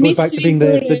 It goes back to being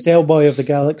the Del Boy of the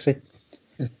galaxy.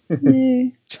 Yeah.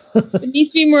 There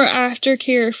needs to be more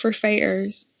aftercare for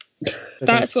fighters.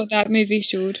 That's what that movie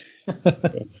showed.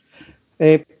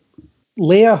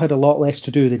 Leia had a lot less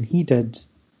to do than he did.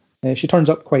 She turns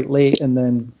up quite late and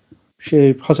then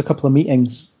she has a couple of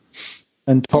meetings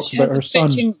and talks about her son.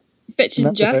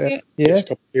 Bitchin' jacket. Yeah. A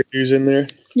couple of dues in there.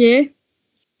 Yeah.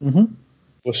 Mm-hmm.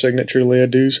 With signature Leia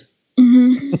dues.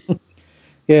 Mm-hmm.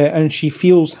 Yeah, and she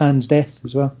feels Han's death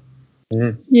as well.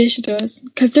 Mm-hmm. Yeah, she does.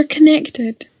 Because they're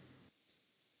connected.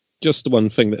 Just the one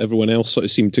thing that everyone else sort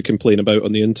of seemed to complain about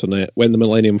on the internet. When the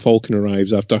Millennium Falcon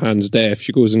arrives after Han's death,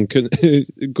 she goes and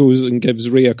gives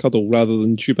Rey a cuddle rather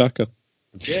than Chewbacca.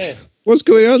 Yeah. What's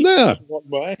going on there? Walk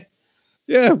by.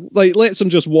 Yeah, like lets them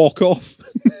just walk off.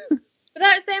 But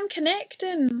that's them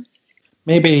connecting.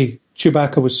 Maybe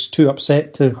Chewbacca was too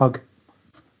upset to hug.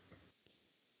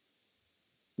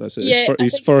 That's it. Yeah,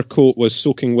 his fur coat was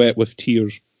soaking wet with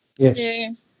tears. Yes. Yeah.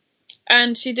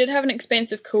 And she did have an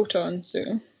expensive coat on,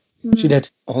 so... She did.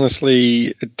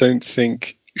 Honestly, I don't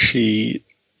think she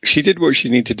did what she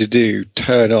needed to do.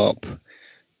 Turn up,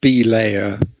 be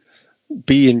Leia,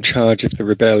 be in charge of the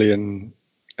rebellion,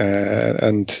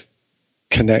 and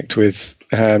connect with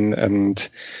Han and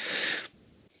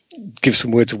give some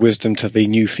words of wisdom to the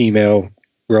new female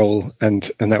role,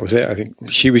 and that was it. I think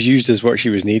she was used as what she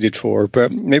was needed for,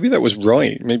 but maybe that was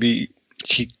right. Maybe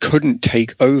she couldn't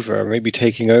take over. Maybe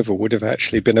taking over would have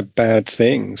actually been a bad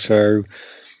thing. So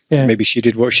maybe she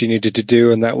did what she needed to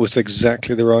do, and that was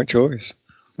exactly the right choice.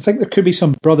 I think there could be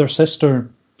some brother-sister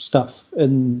stuff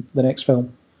in the next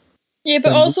film. Yeah,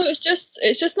 but also it's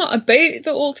just not about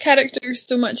the old characters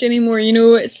so much anymore.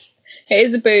 It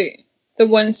is about the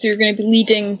ones who are going to be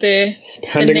leading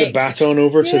handing the baton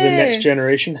over to the next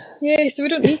generation. Yeah, so we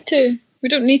don't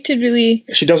need to really.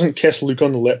 She doesn't kiss Luke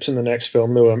on the lips in the next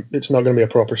film, though. It's not going to be a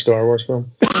proper Star Wars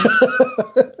film.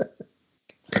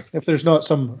 If there's not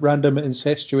some random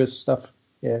incestuous stuff,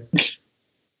 yeah.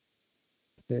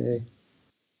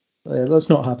 Let's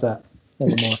not have that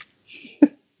anymore.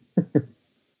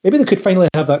 Maybe they could finally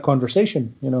have that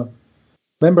conversation,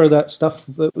 Remember that stuff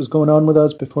that was going on with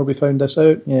us before we found this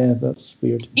out? Yeah, that's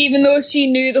weird. Even though she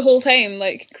knew the whole time,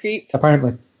 like, creep.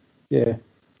 Apparently, yeah.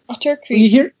 Utter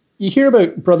creep. You hear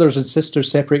about brothers and sisters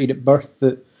separated at birth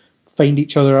that find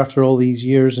each other after all these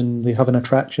years and they have an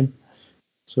attraction.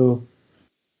 So...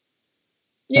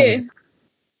 yeah.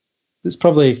 It's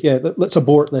probably, let's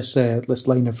abort this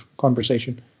line of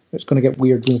conversation. It's going to get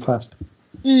weird real fast.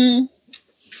 I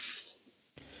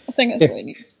think that's what I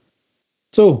need.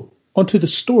 So, onto the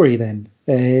story then.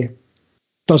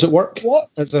 Does it work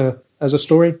as a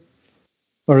story?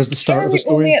 Or is the start of the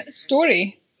story? Only at the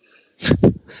story.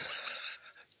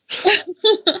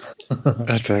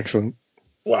 That's excellent.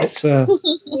 Wow. It's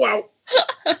Wow.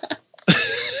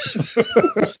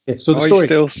 yeah, so the I story.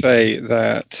 still say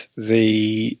that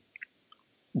the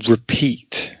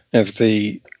repeat of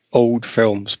the old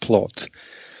film's plot,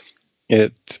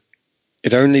 it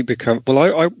only become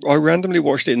well. I randomly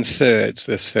watched it in thirds,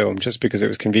 this film, just because it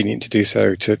was convenient to do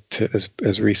so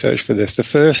as research for this. The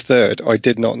first third, I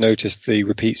did not notice the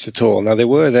repeats at all. Now they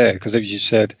were there because, as you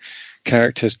said,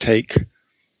 characters take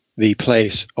the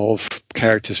place of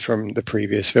characters from the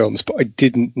previous films, but I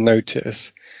didn't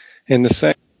notice. In the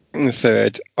second and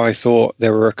third, I thought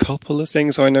there were a couple of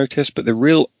things I noticed, but the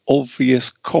real obvious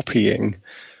copying,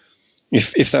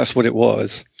 if that's what it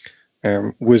was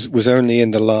only in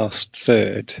the last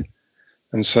third.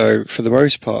 And so, for the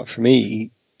most part, for me,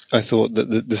 I thought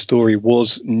that the story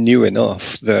was new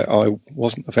enough that I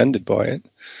wasn't offended by it.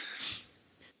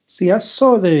 See, I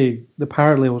saw the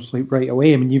parallels like right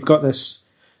away. I mean, you've got this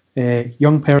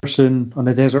young person on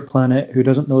a desert planet who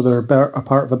doesn't know they're a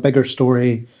part of a bigger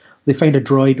story. They find a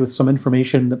droid with some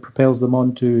information that propels them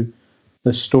onto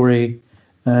the story,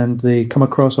 and they come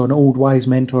across an old wise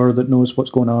mentor that knows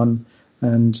what's going on,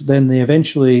 and then they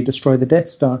eventually destroy the Death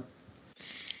Star.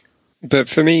 But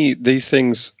for me, these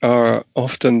things are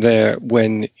often there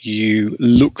when you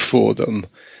look for them.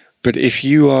 But if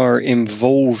you are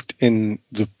involved in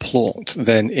the plot,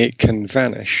 then it can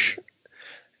vanish.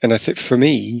 And I think for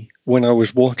me, when I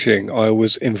was watching, I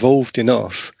was involved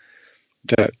enough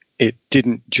that it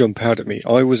didn't jump out at me.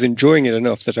 I was enjoying it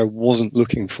enough that I wasn't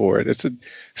looking for it. It's the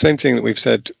same thing that we've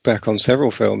said back on several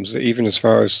films, even as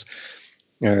far as,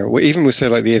 even with, say,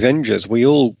 like the Avengers, we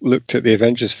all looked at the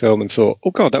Avengers film and thought, oh,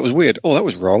 God, that was weird. Oh, that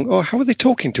was wrong. Oh, how are they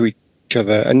talking to each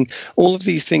other? And all of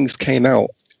these things came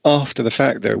out after the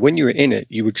fact, though. When you were in it,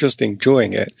 you were just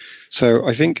enjoying it. So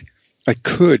I think I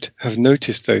could have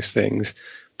noticed those things,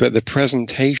 but the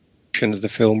presentation of the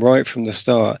film right from the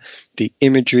start, the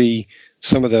imagery,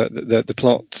 some of the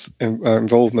plot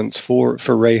involvements for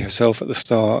Rey herself at the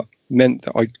start meant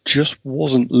that I just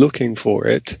wasn't looking for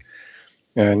it,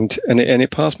 and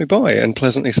it passed me by, and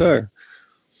pleasantly so.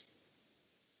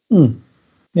 Yeah,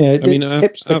 it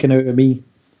kept sticking out of me.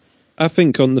 I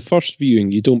think on the first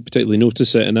viewing you don't particularly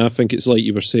notice it, and I think it's like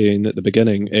you were saying at the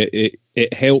beginning.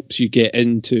 It helps you get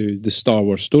into the Star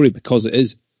Wars story because it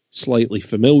is slightly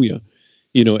familiar.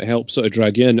 You know, it helps sort of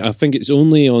drag you in. I think it's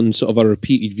only on sort of a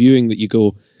repeated viewing that you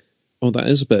go, oh, that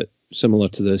is a bit similar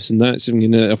to this. And that's, I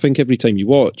mean, I think every time you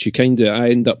watch, I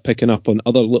end up picking up on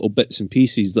other little bits and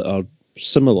pieces that are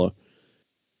similar.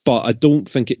 But I don't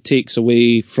think it takes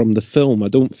away from the film. I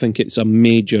don't think it's a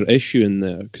major issue in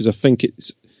there, because I think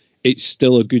it's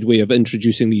still a good way of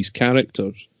introducing these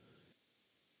characters.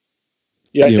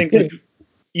 Yeah, I think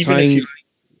even if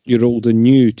you're old and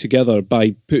new together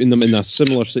by putting them in a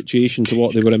similar situation to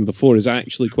what they were in before is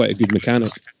actually quite a good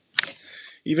mechanic.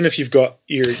 Even if you've got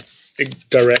your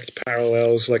direct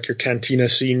parallels, like your cantina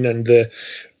scene and the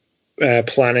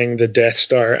planning the Death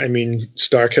Star,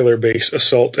 Starkiller base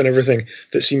assault and everything,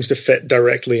 that seems to fit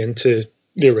directly into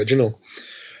the original.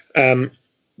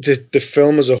 The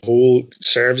film as a whole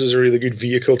serves as a really good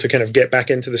vehicle to kind of get back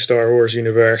into the Star Wars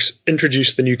universe,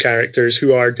 introduce the new characters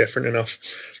who are different enough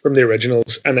from the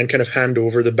originals, and then kind of hand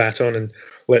over the baton and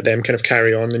let them kind of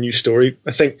carry on the new story.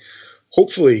 I think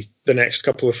hopefully the next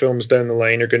couple of films down the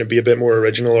line are going to be a bit more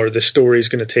original, or the story is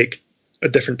going to take a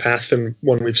different path than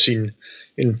one we've seen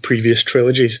in previous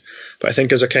trilogies. But I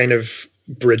think as a kind of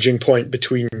bridging point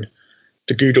between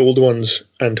the good old ones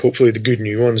and hopefully the good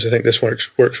new ones, I think this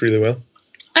works really well.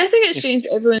 I think it's strange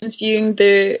that everyone's viewing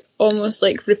the almost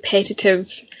like repetitive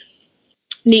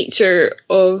nature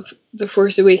of The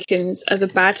Force Awakens as a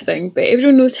bad thing, but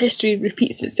everyone knows history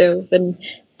repeats itself, and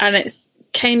it's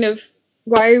kind of,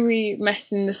 why are we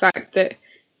missing the fact that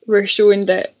we're showing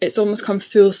that it's almost come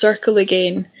full circle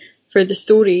again for the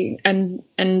story, and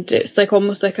it's like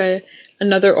almost like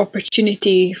another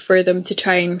opportunity for them to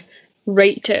try and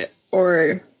write it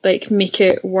or like make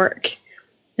it work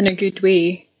in a good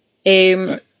way.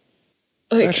 I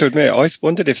have to admit, I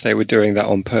wondered if they were doing that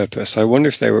on purpose. I wonder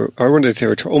if they were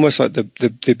almost like the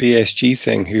BSG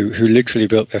thing, who literally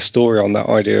built their story on that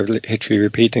idea of history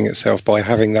repeating itself by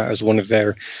having that as one of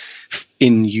their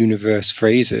in-universe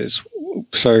phrases.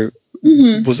 So,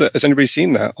 has anybody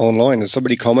seen that online? Has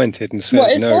somebody commented and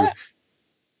said, no, that?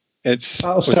 It's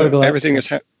Battlestar Galactica. Everything is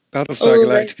Battlestar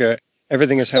Galactica. Right.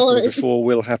 Everything has happened before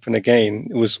will happen again.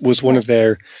 It was one of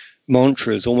their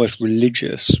mantras, almost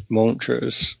religious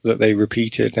mantras, that they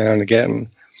repeated now and again.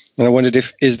 And I wondered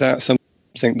is that something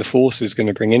think the Force is going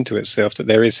to bring into itself, that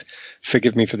there is,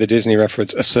 forgive me for the Disney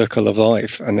reference, a circle of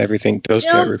life, and everything does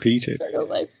get repeated.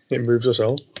 It moves us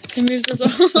all. It moves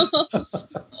us all.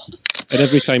 And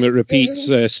every time it repeats,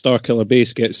 Starkiller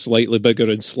Base gets slightly bigger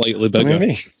and slightly bigger.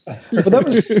 Really? But that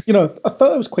was, I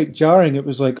thought that was quite jarring. It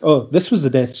was like, oh, this was the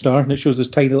Death Star, and it shows this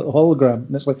tiny little hologram,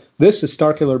 and it's like, this is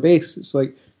Starkiller Base. It's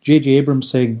like J.J. Abrams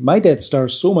saying, my Death Star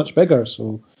is so much bigger,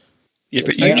 so... Yeah,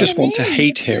 but you just want to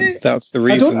hate him. That's the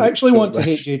reason. I don't actually want to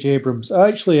hate J.J. Abrams. I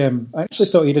actually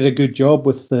thought he did a good job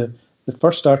with the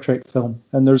first Star Trek film,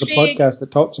 and there's a podcast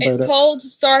that talks about it. It's called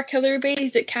Starkiller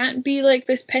Base. It can't be like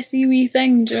this pissy wee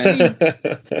thing. Do you know what I mean?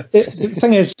 The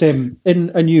thing is,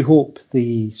 in A New Hope,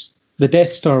 the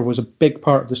Death Star was a big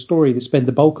part of the story. They spend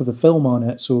the bulk of the film on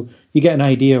it, so you get an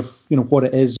idea of what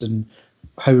it is and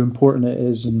how important it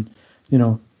is, and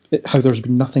how there's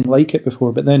been nothing like it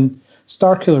before. But then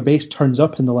Starkiller Base turns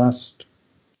up in the last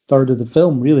third of the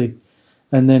film, really,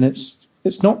 and then it's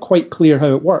not quite clear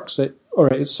how it works. It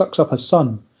sucks up a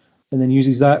sun and then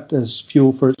uses that as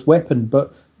fuel for its weapon,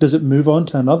 but does it move on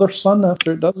to another sun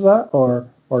after it does that, or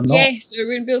not? Yes, it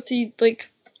wouldn't be able to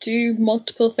do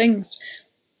multiple things.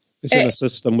 It's in a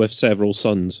system with several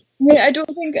suns. Yeah, I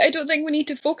don't think we need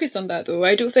to focus on that though.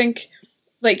 I don't think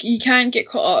you can't get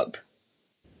caught up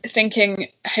thinking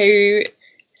how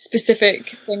specific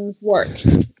things work.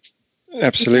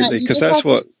 Absolutely, because that's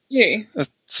what Yeah.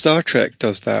 Star Trek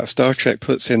does that. Star Trek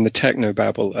puts in the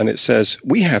technobabble and it says,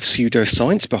 we have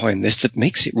pseudoscience behind this that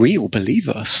makes it real, believe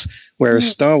us. Whereas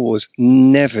Star Wars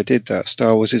never did that.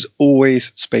 Star Wars is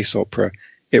always space opera.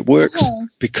 It works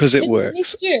because it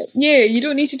works. Yeah, you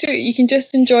don't need to do it. You can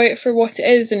just enjoy it for what it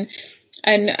is.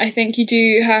 And I think you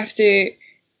do have to...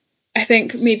 I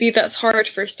think maybe that's hard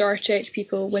for Star Trek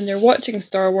people when they're watching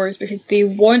Star Wars because they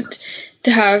want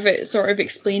to have it sort of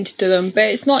explained to them, but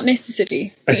it's not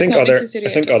necessary. I think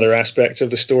other aspects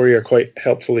of the story are quite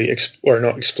helpfully or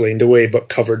not explained away, but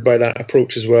covered by that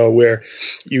approach as well. Where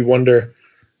you wonder,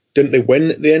 didn't they win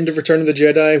at the end of Return of the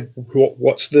Jedi?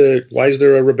 Why is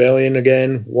there a rebellion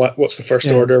again? What's the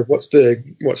First Order? What's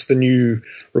the New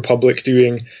Republic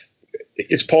doing?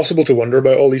 It's possible to wonder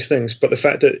about all these things, but the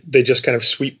fact that they just kind of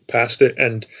sweep past it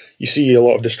and you see a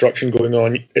lot of destruction going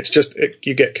on, it's just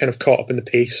you get kind of caught up in the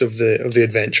pace of the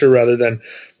adventure rather than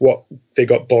what they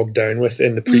got bogged down with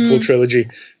in the prequel trilogy,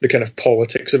 the kind of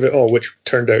politics of it all, which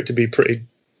turned out to be pretty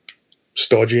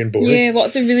stodgy and boring. Yeah,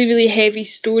 lots of really, really heavy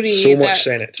story. So much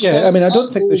Senate. Yeah, I mean, I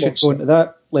don't think they should go into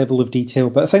that level of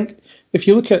detail, but I think if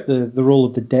you look at the role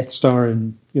of the Death Star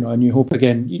in A New Hope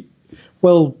again,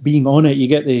 being on it, you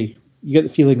get the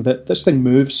feeling that this thing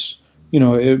moves.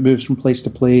 It moves from place to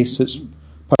place. It's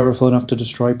powerful enough to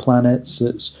destroy planets.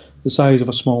 It's the size of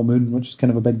a small moon, which is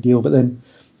kind of a big deal. But then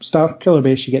Starkiller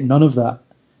Base, you get none of that.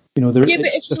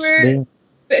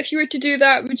 But if you were to do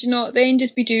that, would you not then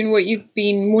just be doing what you've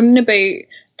been moaning about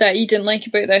that you didn't like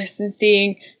about this and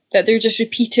saying that they're just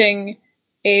repeating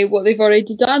what they've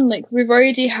already done? Like, we've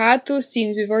already had those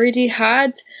scenes. We've already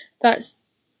had that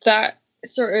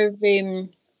sort of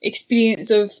experience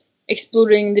of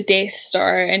exploring the Death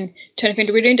Star and trying to find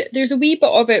a way around it. There's a wee bit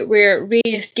of it where Rey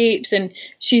escapes and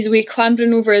she's away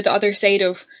clambering over the other side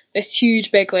of this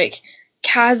huge big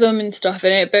chasm and stuff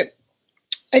in it, but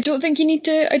I don't think we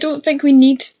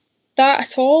need that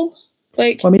at all.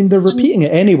 I mean, they're repeating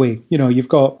it anyway. You've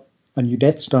got a new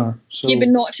Death Star. So. Yeah, but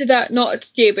not to that.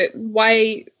 But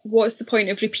why? What's the point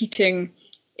of repeating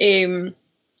that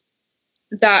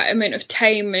amount of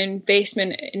time and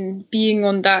investment in being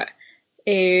on that?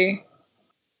 On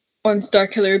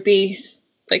Starkiller Base,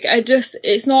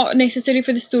 it's not necessary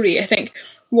for the story. I think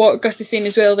what Gus is saying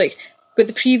as well, with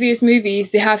the previous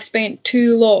movies, they have spent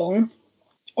too long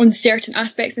on certain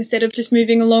aspects instead of just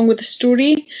moving along with the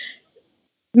story.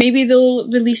 Maybe they'll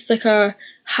release a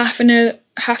half an hour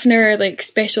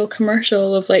special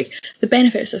commercial of the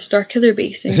benefits of Starkiller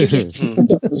Base and give you.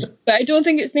 But I don't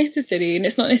think it's necessary, and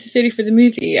it's not necessary for the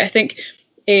movie. I think.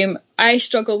 I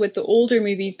struggle with the older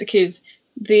movies because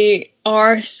they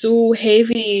are so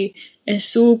heavy and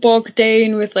so bogged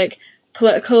down with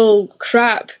political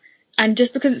crap, and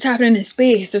just because it's happening in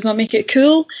space does not make it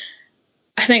cool.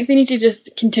 I think they need to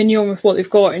just continue on with what they've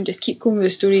got and just keep going with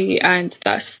the story, and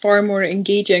that's far more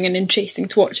engaging and interesting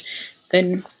to watch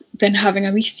than having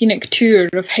a wee scenic tour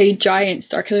of how giant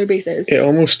Starkiller Base is. It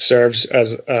almost serves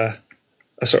as a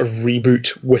sort of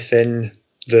reboot within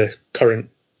the current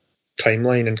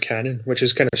timeline and canon, which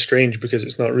is kind of strange because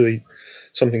it's not really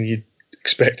something you'd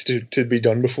expect to be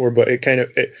done before, but I think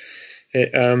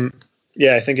it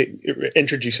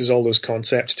introduces all those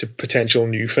concepts to potential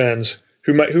new fans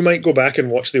who might go back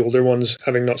and watch the older ones,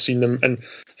 having not seen them, and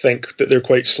think that they're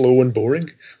quite slow and boring.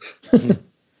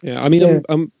 Yeah, I mean,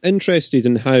 I'm interested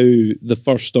in how the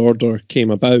First Order came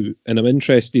about, and I'm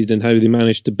interested in how they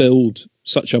managed to build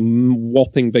such a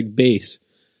whopping big base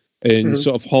and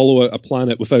sort of hollow out a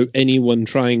planet without anyone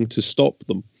trying to stop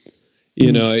them.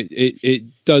 You know, it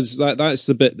does that. That's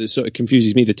the bit that sort of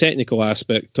confuses me, the technical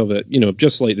aspect of it. You know,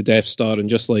 just like the Death Star and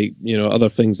just like, you know, other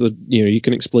things that, you know, you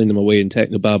can explain them away in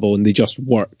technobabble and they just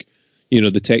work. You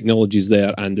know, the technology's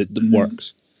there and it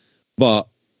works. But,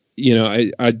 you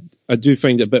know, I do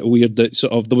find it a bit weird that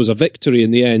sort of there was a victory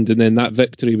in the end, and then that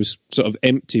victory was sort of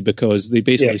empty because they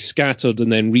basically scattered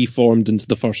and then reformed into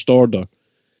the First Order.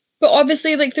 But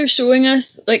obviously, like, they're showing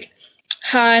us, like,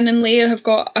 Han and Leia have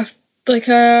got a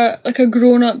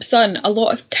grown-up son. A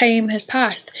lot of time has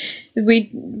passed.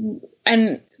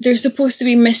 And there's supposed to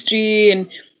be mystery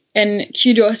and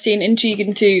curiosity and intrigue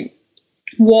into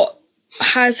what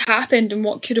has happened and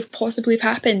what could have possibly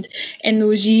happened in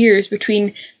those years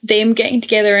between them getting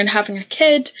together and having a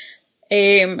kid,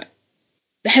 him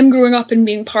growing up and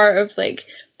being part of, like,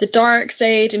 the dark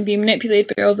side and being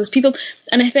manipulated by all those people.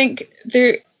 And I think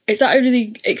it's at a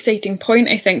really exciting point,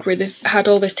 I think, where they've had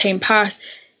all this time pass.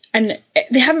 And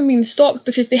they haven't been stopped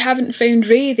because they haven't found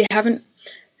Rey, they haven't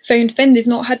found Finn, they've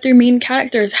not had their main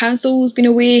characters. Han Solo's been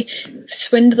away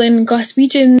swindling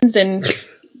Glaswegians and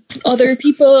other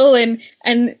people,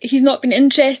 and he's not been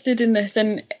interested in this,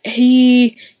 and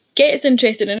he gets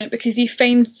interested in it because he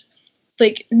finds,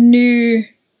 like, new,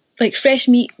 like, fresh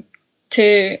meat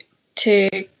to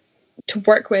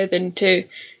work with, and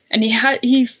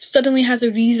he suddenly has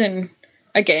a reason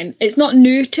again. It's not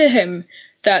new to him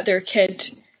that their kid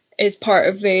is part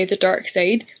of the dark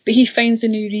side, but he finds a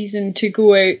new reason to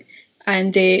go out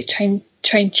and try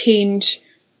and change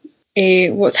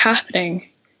what's happening,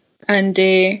 and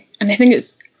I think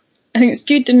it's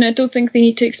good, and I don't think they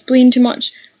need to explain too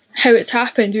much how it's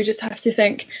happened. We just have to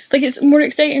think, like, it's more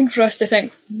exciting for us to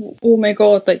think, oh my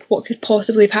god, like, what could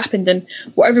possibly have happened, and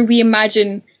whatever we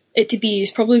imagine it to be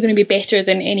is probably going to be better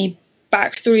than any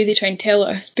backstory they try and tell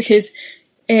us, because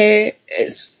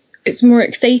it's more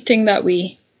exciting that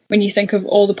way when you think of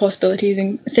all the possibilities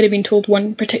instead of being told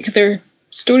one particular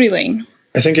storyline.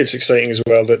 I think it's exciting as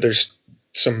well that there's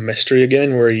some mystery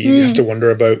again, where you have to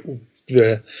wonder about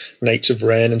the Knights of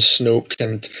Ren and Snoke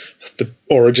and the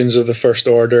origins of the First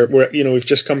Order. Where, you know, we've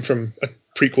just come from a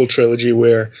prequel trilogy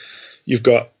where you've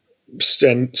got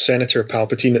Senator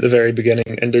Palpatine at the very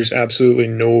beginning, and there's absolutely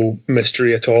no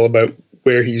mystery at all about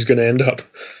where he's going to end up.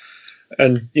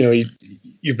 And, you know,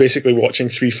 you're basically watching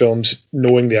 3 films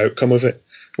knowing the outcome of it.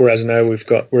 Whereas now we're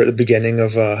at the beginning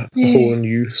of a whole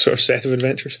new sort of set of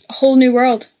adventures. A whole new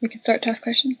world. We can start to ask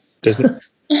questions. Disney.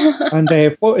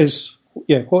 And what is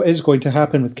going to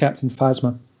happen with Captain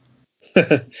Phasma?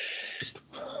 Boba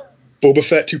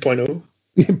Fett 2.0.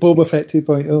 Boba Fett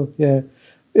 2.0, yeah.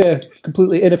 Yeah,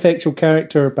 completely ineffectual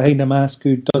character behind a mask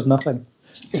who does nothing.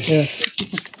 Yeah.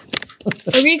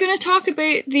 Are we going to talk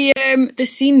about the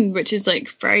scene, which is, like,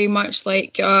 very much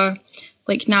like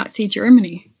Nazi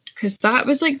Germany? Because that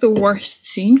was, like, the worst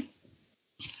scene.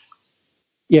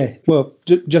 Yeah, well,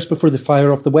 just before they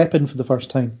fire off the weapon for the first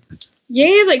time.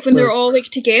 Yeah, like when they're all, like,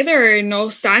 together and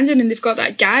all standing, and they've got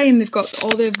that guy, and they've got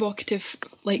all the evocative,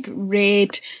 like,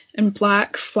 red and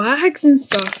black flags and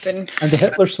stuff, and the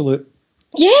Hitler salute.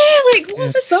 Yeah, like, what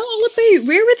was that all about?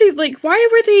 Where were they? Like, why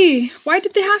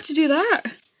did they have to do that?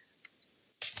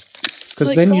 Because,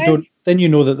 like, then you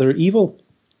know that they're evil.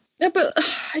 Yeah, but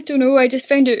I don't know. I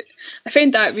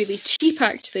found that really cheap,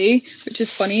 actually, which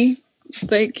is funny.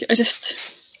 Like, I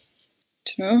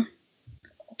don't know.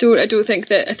 I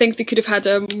think they could have had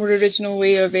a more original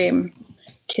way of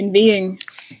conveying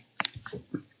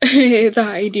that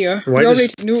idea. We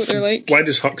already know what they're like. Why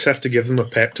does Hux have to give them a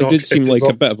pep talk? It did seem like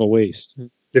a bit of a waste.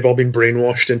 They've all been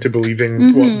brainwashed into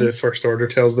believing what the First Order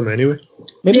tells them anyway.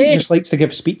 Maybe he just likes to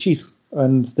give speeches,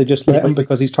 and they just let him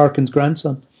because he's Tarkin's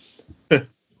grandson.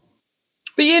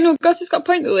 But yeah, no, Gus has got a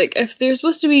point though. Like, if they're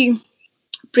supposed to be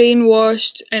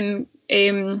brainwashed and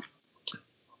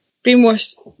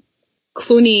brainwashed,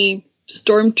 cloney,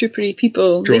 stormtroopery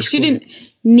people, they shouldn't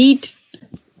need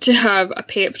to have a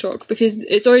pep talk because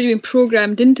it's already been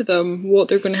programmed into them what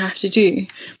they're going to have to do.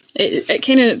 It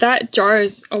kind of, that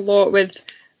jars a lot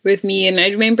with me, and I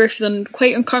remember feeling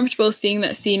quite uncomfortable seeing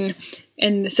that scene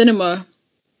in the cinema,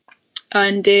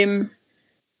 and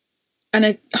I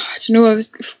don't know, I was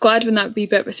glad when that wee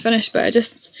bit was finished, but I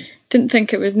just didn't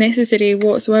think it was necessary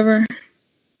whatsoever.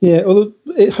 Yeah, although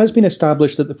it has been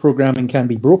established that the programming can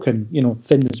be broken. You know,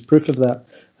 Finn is proof of that.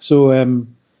 So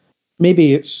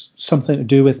maybe it's something to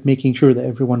do with making sure that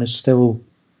everyone is still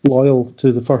loyal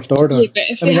to the First Order. Yeah, but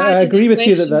if I mean, they had I agree any with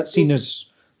you that questions-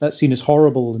 that scene is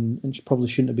horrible and she probably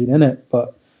shouldn't have been in it.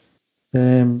 But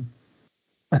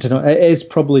I don't know. It is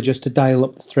probably just to dial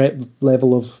up the threat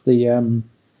level of the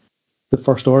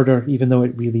First Order, even though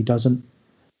it really doesn't.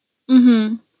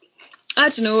 Mm-hmm. I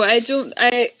don't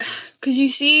know. Because you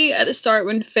see at the start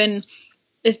when Finn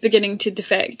is beginning to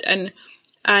defect and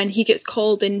he gets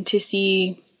called in to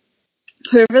see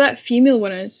whoever that female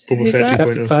one is. Boba Who's Fett that?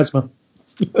 Captain Phasma.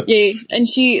 Yeah, and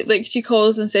she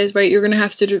calls and says, right, you're going to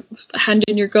have to hand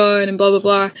in your gun and blah, blah,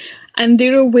 blah. And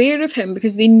they're aware of him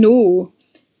because they know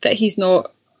that he's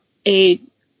not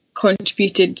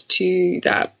contributed to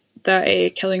that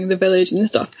killing the village and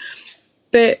stuff.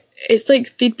 But it's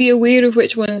like they'd be aware of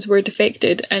which ones were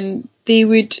defected and they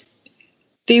would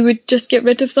just get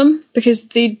rid of them because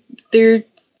they're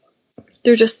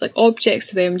just like objects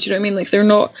to them. Do you know what I mean? Like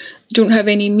don't have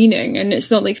any meaning, and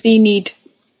it's not like they need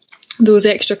those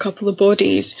extra couple of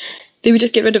bodies. They would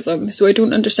just get rid of them. So I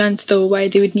don't understand still why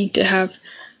they would need to have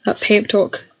that pep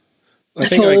talk. I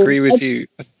think I agree with you.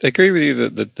 I agree with you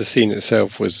that the scene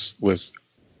itself was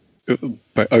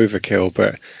overkill,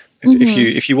 but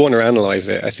if you want to analyze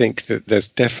it, I think that there's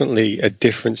definitely a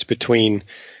difference between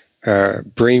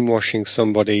brainwashing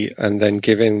somebody and then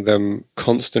giving them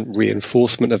constant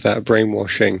reinforcement of that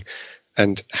brainwashing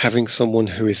and having someone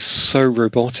who is so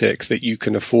robotic that you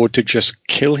can afford to just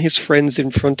kill his friends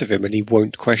in front of him and he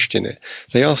won't question it.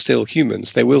 They are still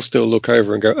humans. They will still look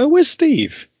over and go, "Oh, where's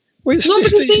Steve? Where's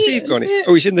Steve gone?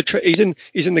 Oh, he's in the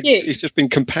he's just been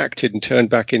compacted and turned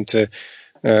back into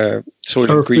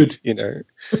soylent green, you know."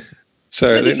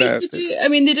 So they did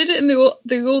it in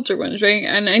the older ones, right?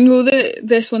 And I know that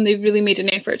this one they've really made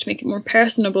an effort to make it more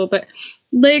personable, but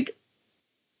like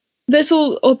this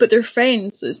whole but they're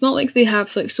friends. It's not like they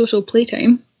have like social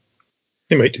playtime.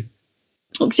 They might do,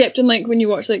 except in like when you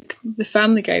watch like the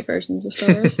Family Guy versions of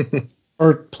Star Wars,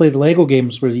 or play the Lego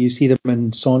games where you see them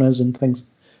in saunas and things.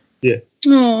 Yeah.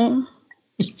 Oh.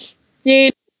 Yeah.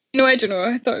 No, I don't know.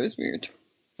 I thought it was weird.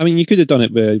 I mean, you could have done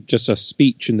it with just a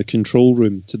speech in the control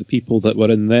room to the people that were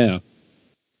in there,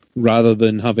 rather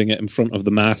than having it in front of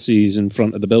the masses, in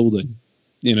front of the building.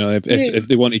 You know, if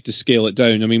they wanted to scale it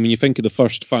down. I mean, when you think of the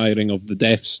first firing of the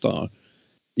Death Star,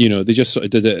 you know, they just sort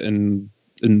of did it in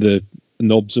the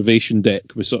observation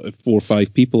deck with sort of 4 or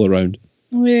 5 people around.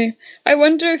 Yeah, I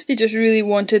wonder if they just really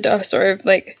wanted a sort of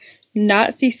like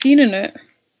Nazi scene in it,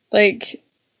 like.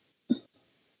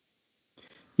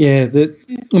 Yeah,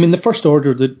 the First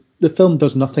Order, the film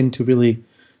does nothing to really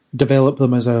develop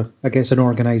them as an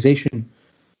organisation,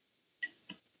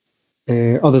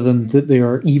 other than that they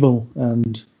are evil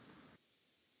and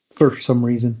for some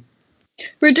reason.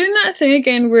 We're doing that thing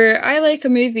again where I like a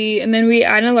movie and then we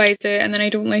analyse it and then I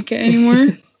don't like it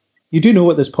anymore. You do know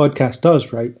what this podcast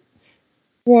does, right?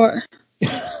 What?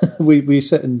 we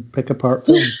sit and pick apart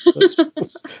films.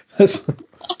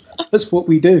 That's what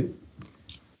we do.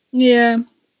 Yeah.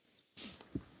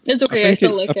 It's okay, I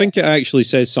still like it. I think it actually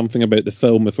says something about the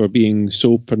film if we're being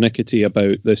so pernickety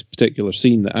about this particular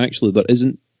scene that actually there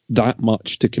isn't that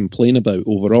much to complain about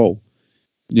overall.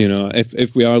 You know,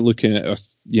 if we are looking at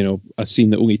a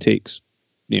scene that only takes,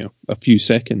 you know, a few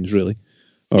seconds really,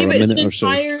 or a minute or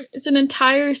so. It's an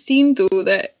entire scene though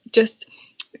that just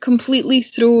completely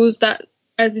throws that,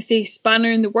 as they say,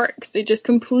 spanner in the works. It just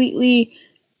completely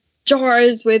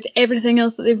jars with everything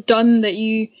else that they've done that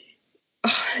you.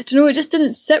 I don't know, it just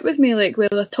didn't sit with me like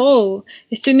well at all.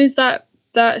 As soon as that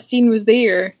scene was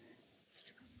there,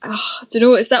 I don't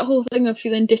know, it's that whole thing of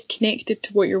feeling disconnected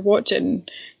to what you're watching.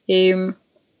 I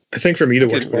think for me the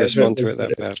worst part respond to it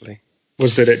that badly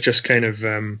was that it just kind of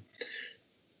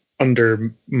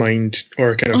undermined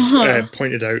or kind of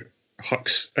pointed out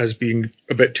Hux as being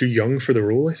a bit too young for the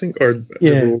role, I think, or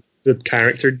the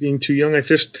character being too young.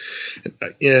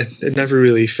 It never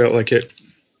really felt like it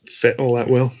fit all that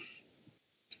well.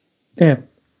 Yeah,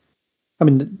 I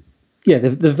mean,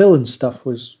 the villain stuff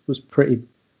was pretty,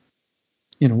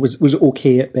 was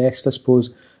okay at best, I suppose.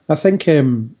 I think, I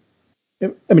mean,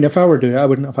 if I were doing it, I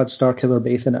wouldn't have had Starkiller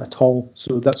Base in it at all,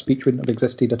 so that speech wouldn't have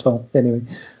existed at all anyway.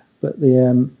 But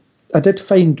I did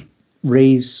find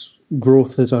Rey's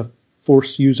growth as a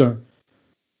Force user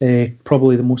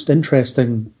probably the most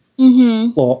interesting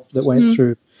plot that went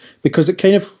through, because it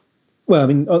kind of. Well, I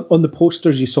mean, on the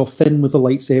posters you saw Finn with a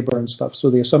lightsaber and stuff, so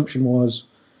the assumption was...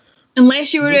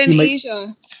 Unless you were in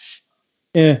Asia.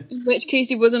 Yeah. In which case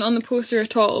he wasn't on the poster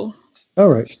at all. All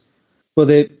right.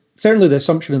 Well, certainly the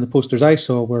assumption in the posters I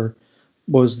saw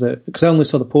was that... Because I only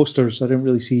saw the posters, I didn't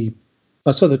really see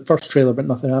I saw the first trailer, but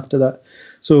nothing after that.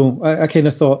 So I kind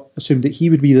of assumed that he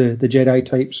would be the Jedi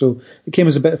type. So it came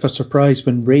as a bit of a surprise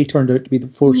when Rey turned out to be the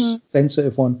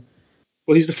Force-sensitive one.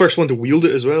 Well, he's the first one to wield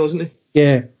it as well, isn't he?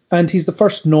 Yeah, and he's the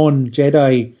first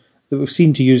non-Jedi that we've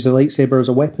seen to use the lightsaber as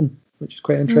a weapon, which is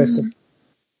quite interesting.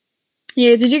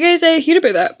 Yeah, did you guys hear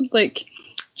about that? Like,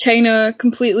 China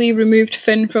completely removed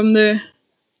Finn from the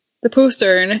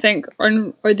poster, and I think,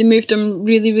 or they moved him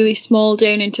really, really small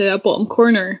down into a bottom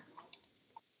corner.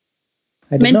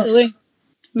 Mental.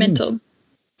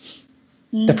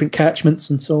 Different catchments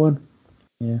and so on.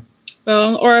 Yeah.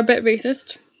 Well, or a bit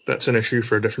racist. That's an issue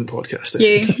for a different podcast.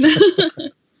 Yeah.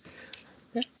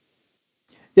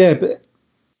 Yeah, but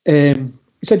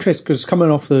it's interesting because coming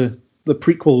off the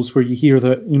prequels where you hear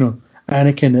that,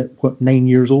 Anakin at 9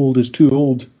 years old is too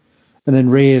old, and then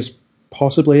Rey is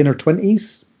possibly in her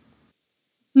 20s.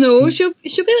 No, she'll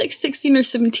be like 16 or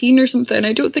 17 or something.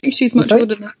 I don't think she's much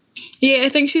older than that. Yeah, I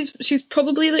think she's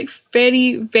probably like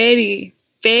very, very,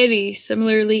 very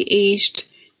similarly aged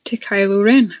to Kylo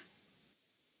Ren.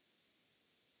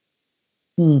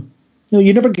 No,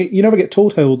 you never get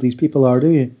told how old these people are, do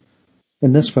you?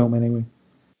 In this film, anyway.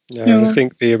 No, I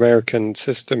think the American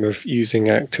system of using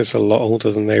actors a lot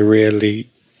older than they really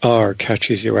are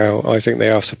catches you out. I think they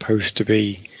are supposed to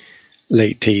be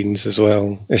late teens as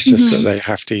well. It's just that they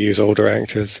have to use older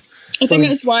actors. I think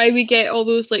that's why we get all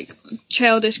those like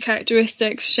childish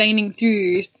characteristics shining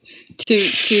through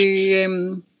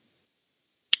to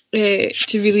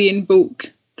really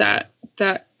invoke that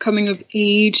coming of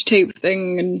age type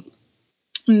thing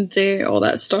and all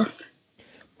that stuff.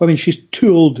 I mean, she's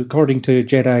too old according to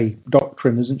Jedi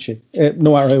doctrine, isn't she?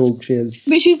 No matter how old she is.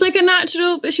 But she's like a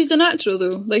natural. But she's a natural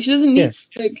though. Like she doesn't need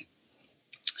like.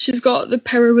 She's got the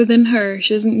power within her.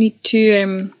 She doesn't need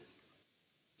to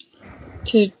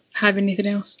have anything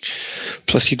else.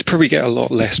 Plus, you'd probably get a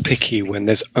lot less picky when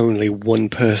there's only one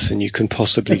person you can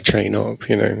possibly train up,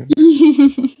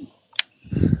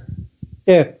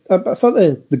 Yeah, I thought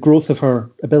the growth of her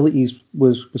abilities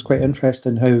was quite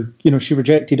interesting. How she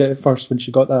rejected it at first when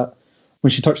she got that,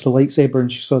 when she touched the lightsaber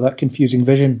and she saw that confusing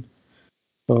vision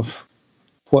of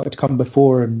what had come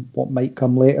before and what might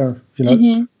come later.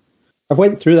 I've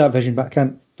went through that vision, but I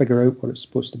can't figure out what it's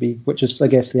supposed to be, which is, I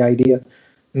guess, the idea.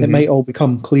 It might all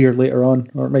become clear later on,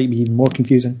 or it might be even more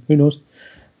confusing. Who knows?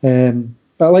 But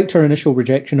I liked her initial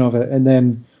rejection of it, and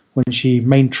then when she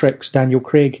mind tricks Daniel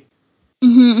Craig.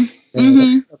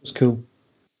 That was cool.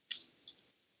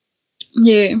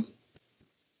 Yeah,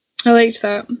 I liked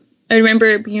that. I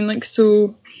remember being like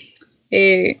so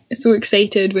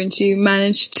excited when she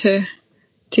managed to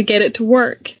get it to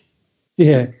work.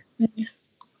 Yeah.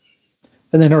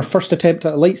 And then her first attempt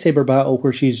at a lightsaber battle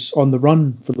where she's on the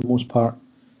run for the most part.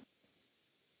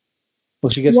 Well,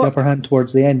 she gets the upper hand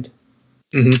towards the end.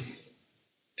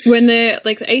 When the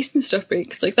ice and stuff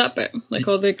breaks, like that bit, like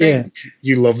all the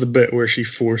You love the bit where she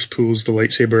force pulls the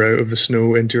lightsaber out of the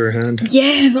snow into her hand.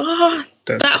 Yeah,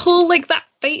 that whole that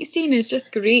fight scene is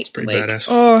just great. It's pretty badass.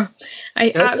 Oh,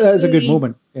 that's a good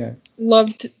moment. Yeah,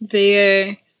 loved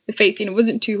the fight scene. It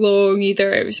wasn't too long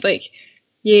either. It was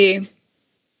it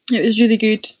was really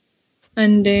good,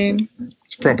 and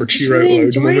it's a proper cheer really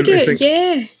out loud moment. I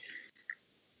think.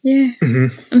 Yeah.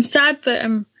 I'm sad that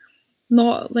I'm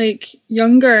not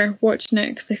younger watching it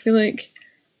because I feel like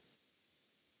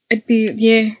could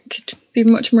be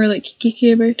much more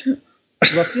geeky about it.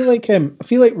 Well, I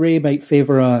feel like Rey might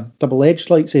favour a double-edged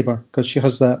lightsaber because she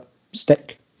has that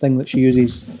stick thing that she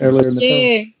uses earlier in the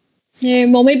film. Yeah.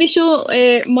 Well, maybe she'll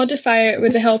modify it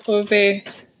with the help of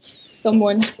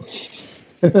someone.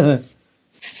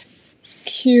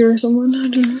 Q or someone. I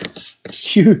don't know.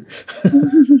 Q.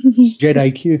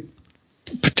 Jedi Q.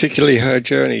 Particularly her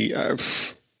journey. I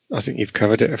think you've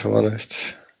covered it, if I'm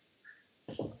honest.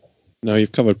 No,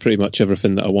 you've covered pretty much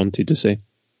everything that I wanted to say.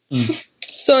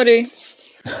 Sorry.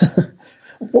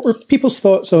 What were people's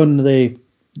thoughts on the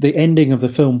ending of the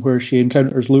film where she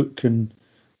encounters Luke and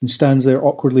stands there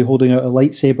awkwardly holding out a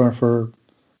lightsaber for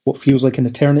what feels like an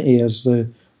eternity as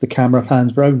the camera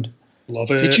pans round?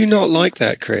 Love it. Did you not like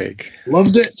that, Craig?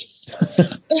 Loved it.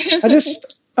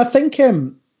 I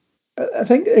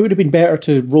think it would have been better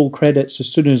to roll credits as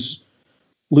soon as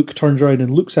Luke turns around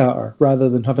and looks at her, rather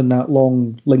than having that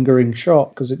long lingering shot,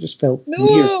 because it just felt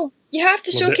weird. You have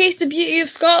to showcase the beauty of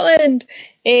Scotland.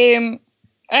 Isn't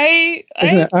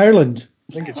it Ireland?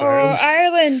 I think it's Ireland.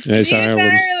 Ireland. Yeah, it's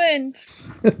Ireland.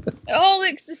 It all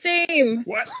looks the same.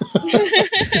 What?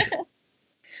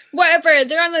 Whatever.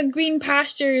 They're on the green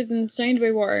pastures and surrounded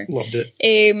by water. Loved it.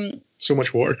 So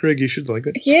much water, Craig. You should like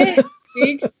it. Yeah.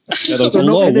 Good. Yeah, there's a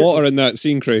lot of water in that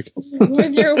scene, Craig.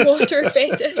 With your water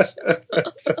fetish.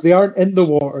 They aren't in the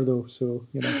water though, so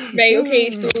you know. Right,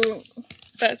 okay, so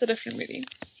that's a different movie.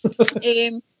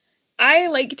 I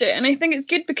liked it, and I think it's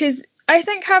good because I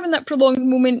think having that prolonged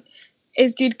moment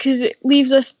is good because it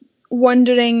leaves us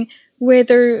wondering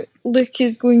whether Luke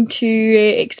is going to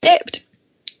accept.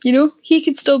 You know, he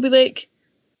could still be like,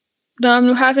 "No, I'm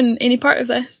not having any part of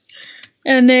this,"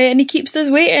 and he keeps us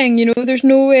waiting. You know, there's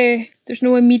no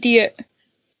immediate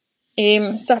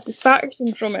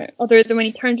satisfaction from it, other than when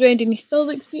he turns around and he still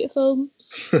looks beautiful.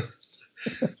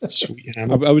 Sweet I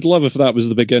would love if that was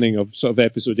the beginning of sort of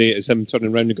episode 8, is him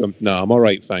turning around and going, "Nah, I'm all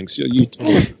right, thanks. You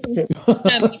talk."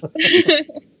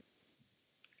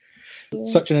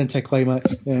 Such an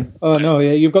anticlimax. Yeah. Oh no,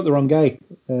 yeah, you've got the wrong guy.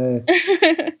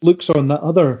 Luke's on that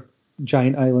other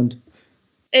giant island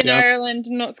in Ireland,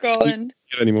 not Scotland.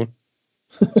 Not anymore.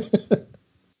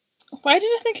 Why did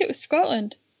I think it was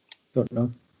Scotland? Don't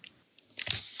know.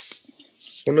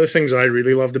 One of the things I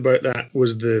really loved about that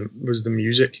was the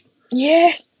music.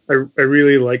 Yes. I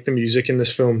really like the music in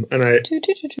this film, and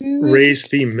Ray's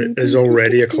theme is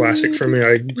already a classic for me.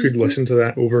 I could listen to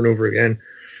that over and over again,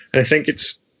 and I think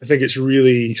it's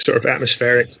really sort of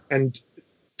atmospheric, and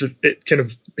it kind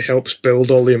of helps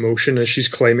build all the emotion as she's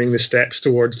climbing the steps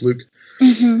towards Luke.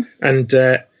 Mm-hmm. And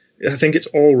I think it's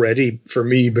already, for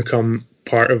me, become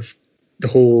part of the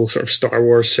whole sort of Star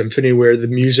Wars symphony, where the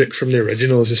music from the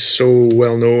originals is so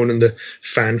well known, and the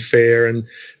fanfare and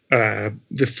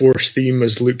the Force theme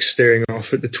as Luke's staring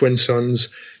off at the twin suns.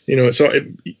 You know, it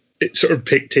sort of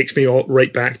takes me all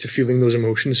right back to feeling those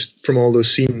emotions from all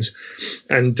those scenes.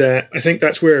 And I think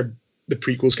that's where the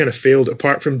prequels kind of failed,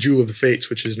 apart from Duel of the Fates,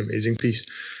 which is an amazing piece.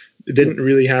 It didn't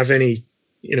really have any,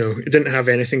 you know, it didn't have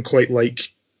anything quite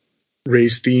like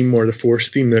Rey's theme or the Force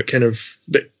theme that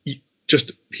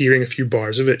just hearing a few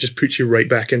bars of it just puts you right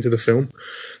back into the film.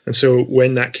 And so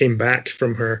when that came back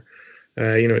from her,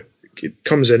 you know, it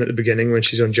comes in at the beginning when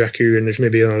she's on Jakku, and there's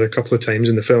maybe another couple of times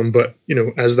in the film, but you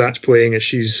know, as that's playing, as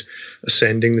she's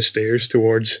ascending the stairs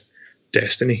towards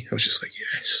destiny, I was just like,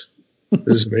 yes,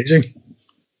 this is amazing.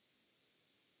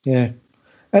 Yeah,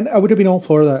 and I would have been all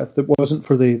for that if it wasn't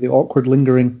for the awkward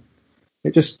lingering.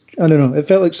 It just, I don't know, it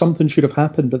felt like something should have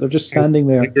happened, but they're just standing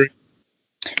there.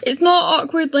 It's not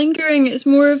awkward lingering, it's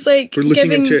more of like we're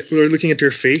looking into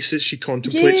her face as she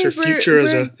contemplates her future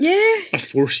as a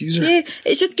Force user. Yeah,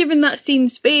 it's just giving that scene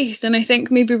space, and I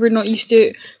think maybe we're not used to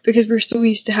it because we're so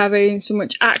used to having so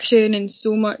much action and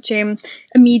so much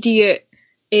immediate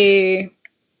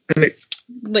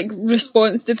like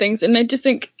response to things, and I just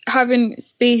think having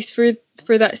space for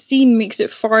that scene makes it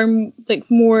far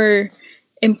like more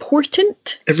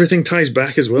important. Everything ties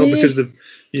back as well, because the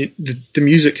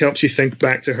music helps you think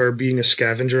back to her being a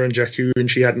scavenger on Jakku, and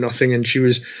she had nothing, and she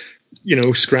was, you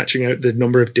know, scratching out the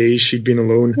number of days she'd been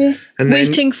alone, and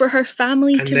waiting for her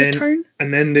family to return.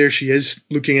 And then there she is,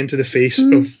 looking into the face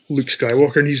of Luke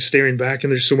Skywalker, and he's staring back,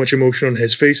 and there's so much emotion on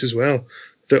his face as well,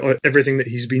 everything that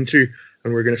he's been through.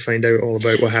 And we're going to find out all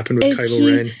about what happened with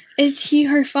Kylo Ren. Is he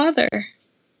her father?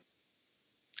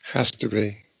 Has to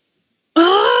be.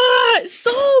 It's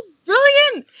so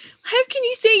brilliant! How can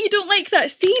you say you don't like that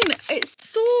scene? It's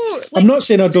so... Like, I'm not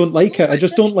saying I don't like it, I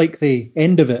just don't like the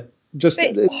end of it.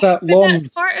 It's that long... That's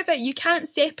part of it. You can't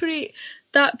separate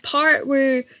that part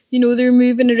where, you know, they're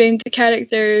moving around the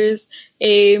characters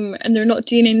and they're not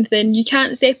doing anything. You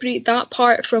can't separate that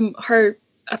part from her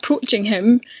approaching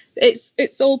him.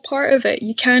 It's all part of it.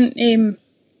 You can't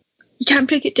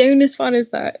break it down as far as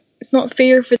that. It's not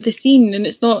fair for the scene, and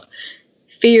it's not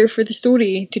fair for the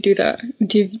story to do that and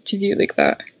to view it like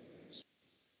that.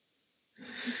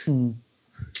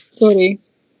 Sorry,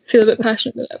 feel a bit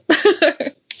passionate about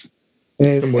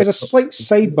it. As a slight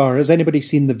sidebar, has anybody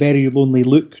seen the Very Lonely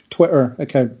Luke Twitter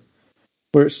account,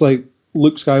 where it's like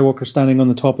Luke Skywalker standing on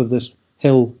the top of this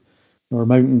hill or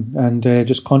mountain and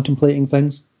just contemplating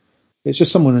things? It's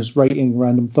just someone who's writing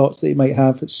random thoughts that he might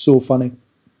have. It's so funny.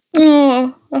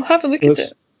 Oh, I'll have a look at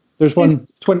it. There's one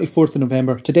 24th of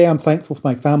November. Today I'm thankful for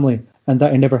my family and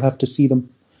that I never have to see them.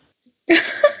 That's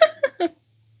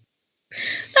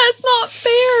not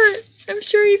fair. I'm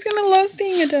sure he's gonna love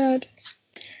being a dad.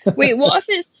 Wait, what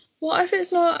if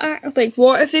it's not like?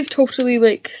 What if they've totally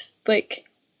like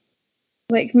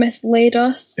misled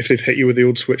us? If they've hit you with the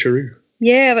old switcheroo.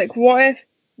 Yeah, what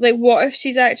if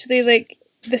she's actually like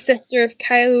the sister of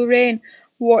Kylo Ren?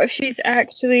 What if she's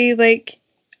actually like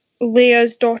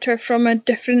Leia's daughter from a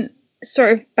different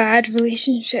sort of bad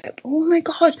relationship? Oh my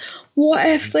god, what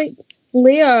if like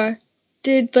Leia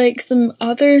did like some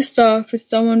other stuff with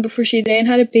someone before she then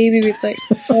had a baby with like...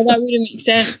 Oh, that wouldn't make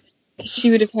sense.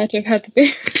 She would have had to have had the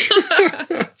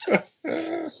beard.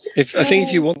 I think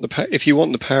if you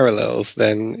want the parallels,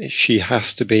 then she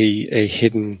has to be a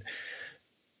hidden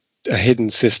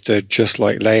sister, just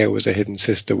like Leia was a hidden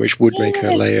sister, which would make her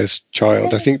Leia's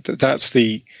child. I think that's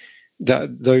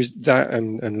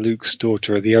and Luke's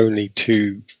daughter are the only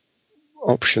two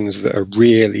options that are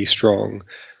really strong.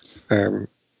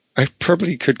 I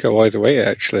probably could go either way,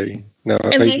 actually. No,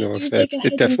 I've said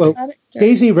it definitely. Well,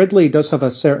 Daisy Ridley does have a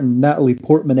certain Natalie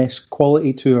Portman-esque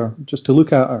quality to her, just to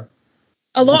look at her.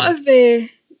 A lot of the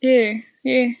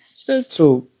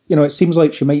So it seems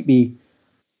like she might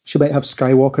have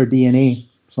Skywalker DNA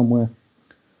somewhere.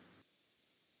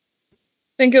 I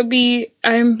think it'll be.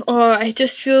 I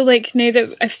just feel like now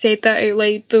that I've said that out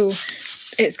loud, though,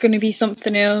 it's going to be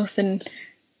something else. And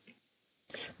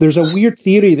there's a weird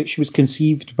theory that she was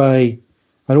conceived by.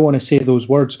 I don't want to say those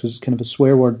words because it's kind of a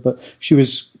swear word, but she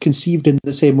was conceived in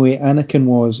the same way Anakin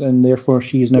was, and therefore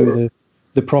she is now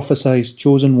the prophesized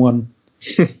chosen one.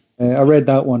 I read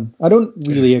that one. I don't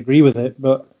really agree with it,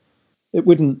 but it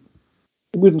wouldn't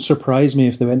surprise me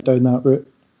if they went down that route.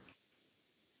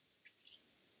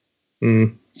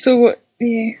 So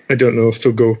yeah, I don't know if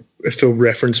they'll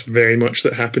reference very much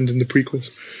that happened in the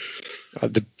prequels.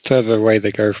 The further away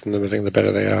they go from them, I think the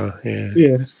better they are.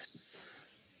 Yeah.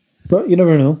 But you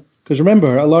never know, because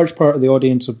remember, a large part of the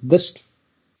audience of this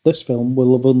film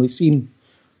will have only seen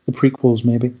the prequels,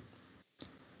 maybe.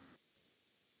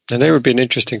 And there would be an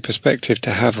interesting perspective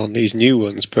to have on these new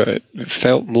ones, but it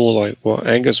felt more like what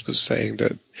Angus was saying,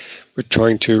 that we're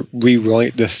trying to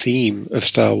rewrite the theme of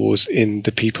Star Wars in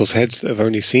the people's heads that have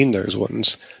only seen those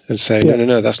ones and saying,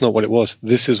 no, that's not what it was.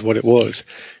 This is what it was.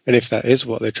 And if that is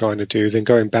what they're trying to do, then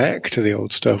going back to the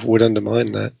old stuff would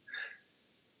undermine that.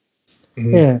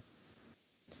 Yeah.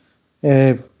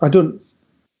 I don't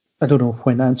know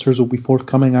when answers will be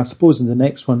forthcoming. I suppose in the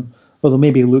next one, although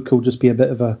maybe Luke will just be a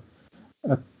bit of a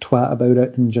twat about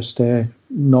it and just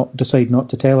not decide not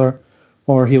to tell her,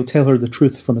 or he'll tell her the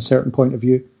truth from a certain point of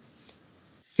view.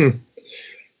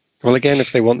 Well, again,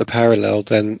 if they want the parallel,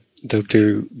 then they'll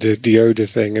do the Yoda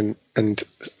thing and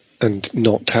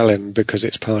not tell him, because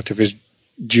it's part of his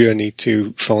journey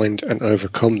to find and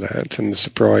overcome that, and the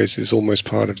surprise is almost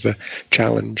part of the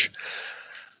challenge.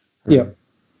 Yeah.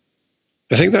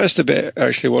 I think that's the bit,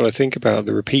 actually, what I think about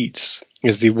the repeats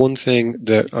is the one thing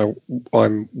that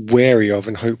I'm wary of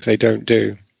and hope they don't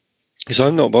do. Because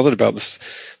I'm not bothered about this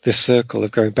circle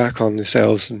of going back on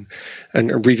themselves and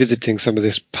revisiting some of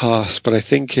this past. But I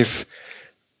think if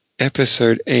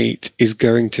Episode 8 is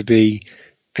going to be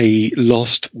a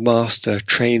lost master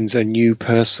trains a new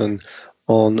person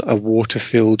on a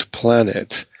water-filled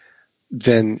planet,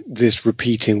 then this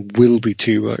repeating will be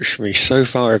too much for me. So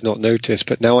far I've not noticed,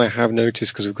 but now I have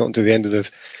noticed because we've gotten to the end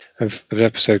of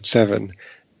Episode 7.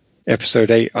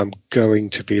 Episode 8, I'm going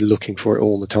to be looking for it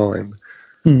all the time.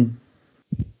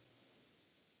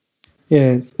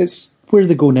 Yeah, it's where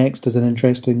they go next is an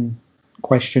interesting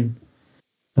question.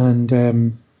 And,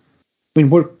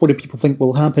 what do people think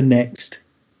will happen next?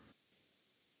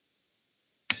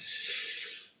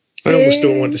 I almost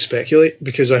don't want to speculate,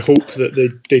 because I hope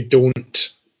that they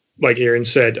don't, like Aaron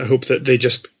said, I hope that they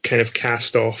just kind of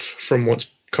cast off from what's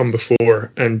come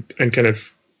before and kind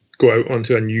of go out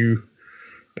onto a new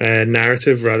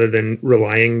narrative rather than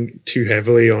relying too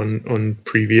heavily on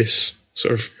previous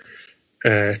sort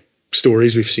of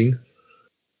stories we've seen.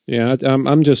 Yeah,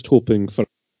 I'm just hoping for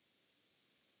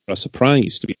a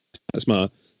surprise to be. That's my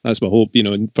hope,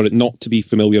 for it not to be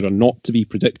familiar or not to be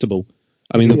predictable.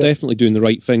 I mean, they're definitely doing the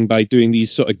right thing by doing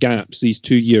these sort of gaps, these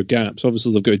 2-year gaps.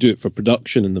 Obviously, they've got to do it for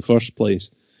production in the first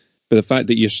place. But the fact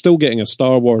that you're still getting a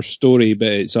Star Wars story, but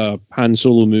it's a Han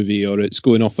Solo movie, or it's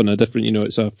going off on a different,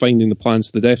 it's a Finding the Plans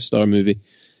to the Death Star movie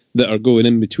that are going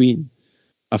in between,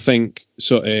 I think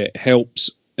sort of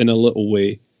helps in a little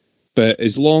way. But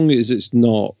as long as it's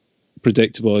not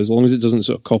predictable, as long as it doesn't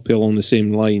sort of copy along the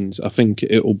same lines, I think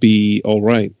it'll be all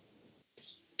right.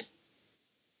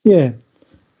 Yeah.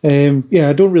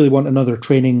 I don't really want another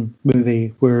training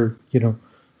movie where,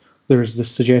 there's the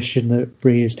suggestion that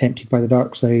Rey is tempted by the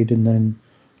dark side and then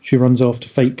she runs off to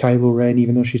fight Kylo Ren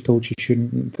even though she's told she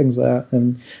shouldn't, and things like that.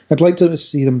 And I'd like to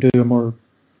see them do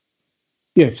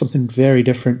something very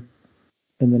different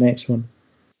in the next one.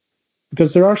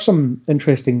 Because there are some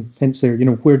interesting hints there.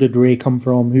 Where did Rey come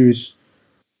from? Whose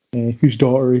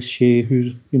daughter is she?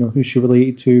 Who's she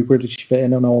related to? Where did she fit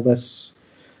in on all this?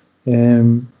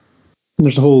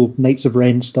 There's the whole Knights of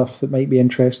Ren stuff that might be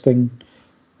interesting.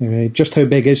 Just how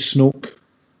big is Snoke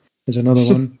is another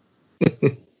one.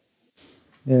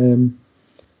 And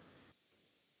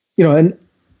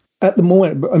at the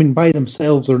moment, by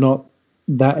themselves, they're not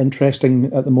that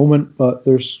interesting at the moment, but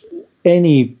there's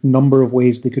any number of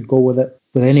ways they could go with it,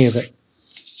 with any of it.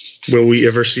 Will we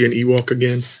ever see an Ewok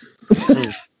again?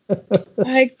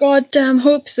 I goddamn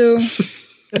hope so.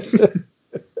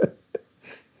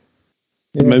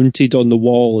 Yeah. Mounted on the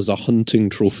wall as a hunting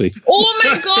trophy. Oh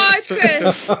my god,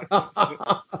 Chris!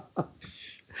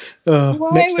 Why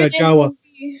Next to would Jawa. anyone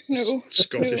be- No.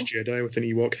 Scottish Jedi with an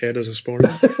Ewok head as a spawn.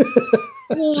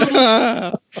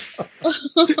 Oh,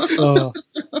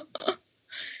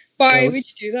 Why Well, would you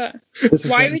do that? this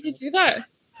is Why getting- would you do that?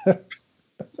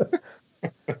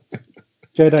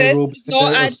 Jedi This robes is not made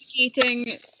out of-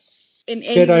 advocating in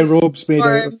any Jedi robes made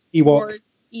out of form Ewok. or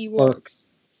Ewoks.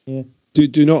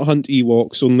 Do not hunt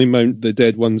Ewoks, only mount the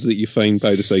dead ones that you find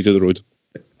by the side of the road.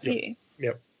 Yeah.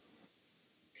 Yep.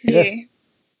 Yeah.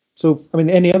 So, I mean,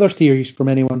 any other theories from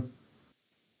anyone?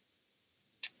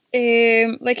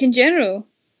 Like in general.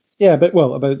 Yeah, but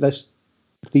well, about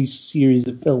these series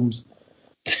of films.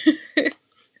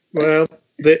 Well,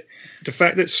 the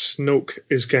fact that Snoke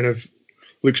is kind of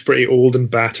looks pretty old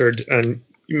and battered, and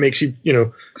makes you,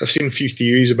 I've seen a few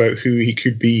theories about who he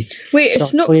could be. Wait,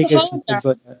 it's not the Plagueis and things hologram.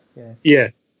 like that. Yeah.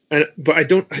 Yeah, but I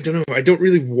don't know. I don't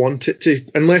really want it to,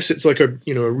 unless it's like a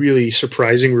really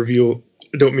surprising reveal.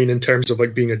 I don't mean in terms of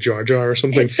like being a Jar Jar or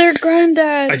something. It's their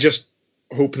granddad. I just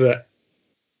hope that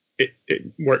it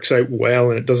works out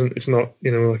well and it's not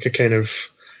like a kind of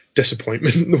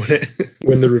disappointment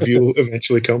when the reveal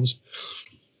eventually comes.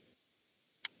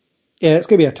 Yeah, it's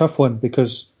going to be a tough one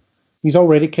because he's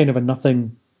already kind of a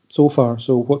nothing so far.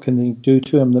 So what can they do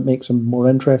to him that makes him more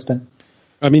interesting?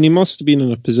 I mean, he must have been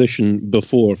in a position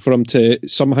before for him to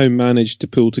somehow manage to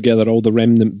pull together all the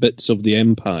remnant bits of the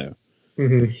Empire.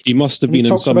 Mm-hmm. He must have And he been in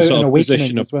talks some about sort an of awakening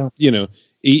position of, as well.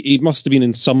 he must have been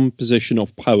in some position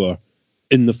of power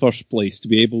in the first place to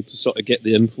be able to sort of get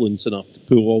the influence enough to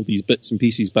pull all these bits and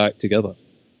pieces back together.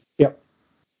 Yep.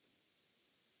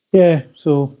 Yeah,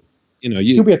 so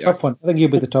He'll be a tough one. I think he'll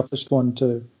be the toughest one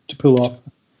to pull off.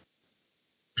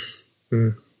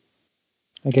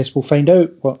 I guess we'll find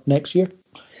out, next year?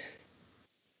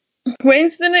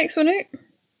 When's the next one out?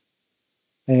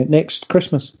 Next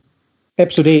Christmas.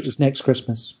 Episode 8 is next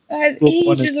Christmas. That's Rogue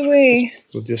One ages is- away.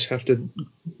 We'll just have to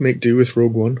make do with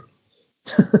Rogue One.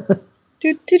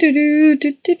 Anyway,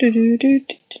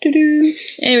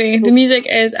 the music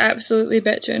is absolutely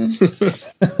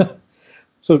bitchin'.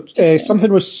 So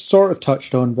something was sort of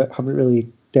touched on, but haven't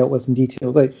really dealt with in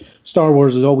detail. Like Star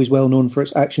Wars is always well known for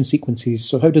its action sequences.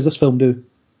 So how does this film do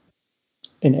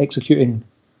in executing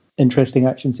interesting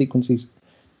action sequences?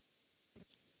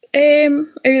 I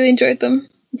really enjoyed them.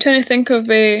 I'm trying to think of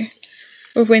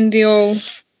when they all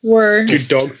were Good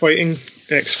dogfighting,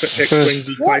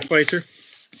 X-Wing TIE fighter.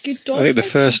 good dogs. I think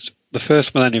the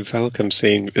first Millennium Falcon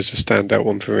scene is a standout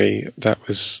one for me. That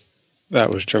was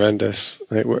tremendous.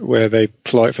 Like, where they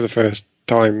fly for the first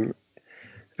time,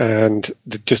 and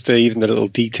even the little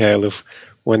detail of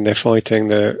when they're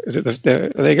fighting. Are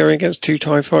they going against 2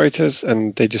 TIE fighters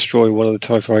and they destroy one of the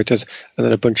TIE fighters, and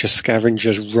then a bunch of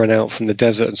scavengers run out from the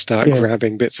desert and start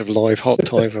grabbing bits of live hot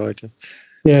TIE fighter.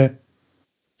 Yeah.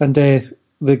 And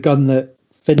the gun that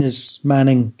Finn is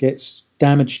manning gets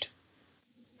damaged.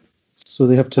 So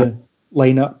they have to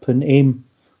line up and aim.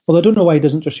 Well, I don't know why he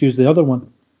doesn't just use the other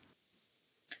one.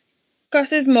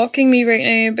 Gus is mocking me right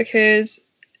now because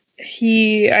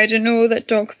I didn't know that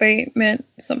dogfight meant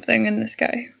something in the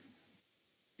sky.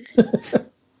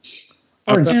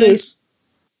 Or in space.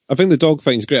 I think the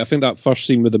dogfighting's great. I think that first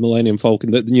scene with the Millennium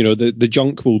Falcon, that the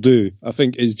junk will do, I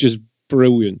think is just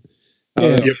brilliant.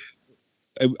 Yeah.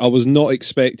 I was not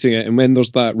expecting it, and when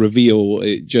there's that reveal,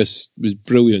 it just was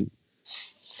brilliant.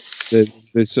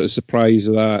 The sort of surprise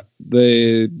of that,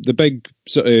 the big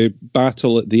sort of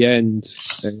battle at the end,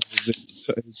 the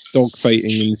sort of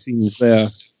dogfighting and the scenes there,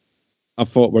 I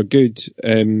thought were good.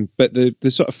 But the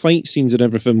sort of fight scenes and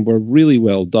everything were really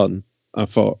well done, I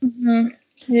thought. Mm-hmm.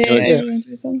 Yeah, I really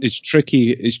enjoyed them. It's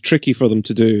tricky for them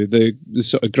to do the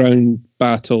sort of ground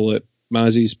battle at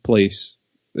Mazzy's place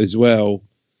as well.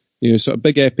 Sort of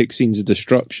big epic scenes of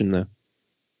destruction there.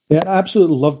 Yeah, I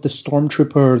absolutely loved the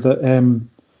stormtrooper that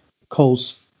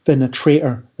calls Finn a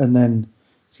traitor and then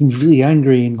seems really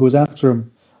angry and goes after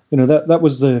him. That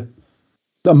was a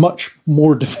much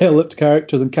more developed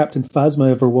character than Captain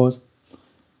Phasma ever was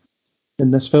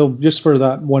in this film, just for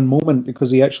that one moment,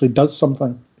 because he actually does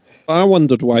something. I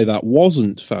wondered why that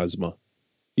wasn't Phasma.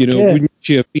 Wouldn't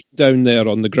you have been down there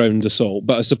on the ground assault?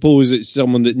 But I suppose it's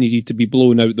someone that needed to be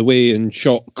blown out the way and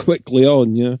shot quickly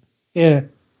on, yeah? Yeah.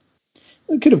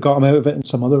 They could have got him out of it in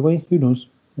some other way. Who knows?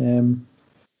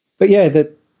 But yeah,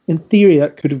 in theory,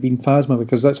 that could have been Phasma,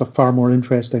 because that's a far more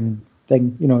interesting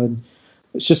thing, and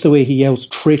It's just the way he yells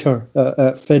 "traitor"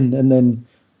 at Finn, and then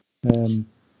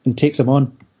and takes him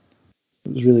on.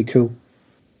 It was really cool.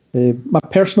 My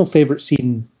personal favourite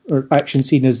scene or action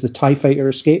scene is the TIE fighter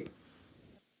escape.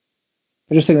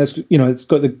 I just think that's, it's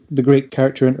got the great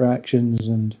character interactions,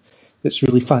 and it's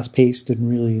really fast paced and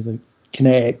really like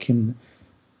kinetic, and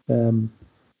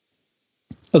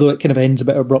although it kind of ends a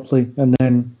bit abruptly, and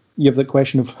then you have the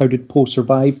question of how did Poe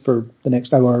survive for the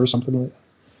next hour or something like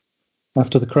that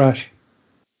after the crash.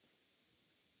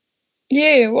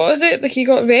 Yeah, what was it? Like he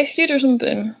got rescued or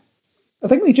something? I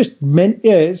think they just meant,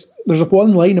 there's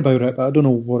one line about it, but I don't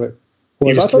know what it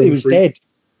was. I thought he was dead.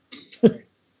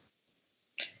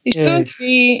 He's still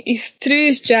free. He threw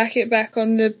his jacket back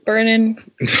on the burning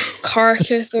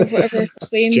carcass of whatever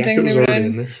plane thing they were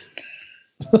in.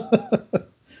 But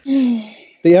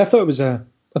yeah, I thought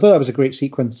that was a great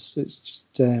sequence. It's just,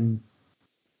 I don't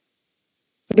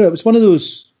know, it was one of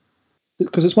those,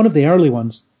 because it's one of the early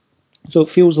ones, so it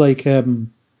feels like everything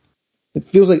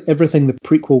the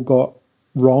prequel got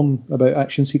wrong about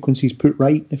action sequences put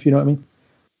right, if you know what I mean.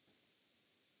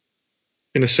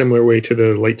 In a similar way to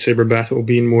the lightsaber battle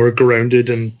being more grounded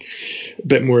and a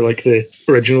bit more like the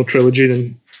original trilogy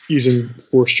than using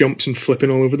force jumps and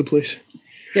flipping all over the place.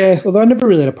 Yeah, although I never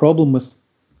really had a problem with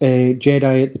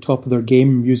Jedi at the top of their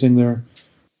game using their,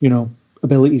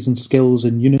 abilities and skills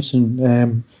in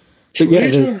unison. But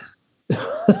yeah,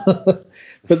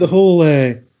 but the whole,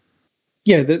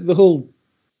 the whole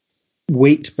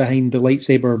weight behind the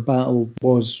lightsaber battle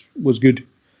was good.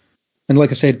 And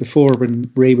like I said before,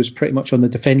 when Rey was pretty much on the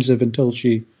defensive until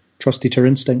she trusted her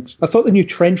instincts. I thought the new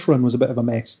trench run was a bit of a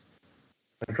mess.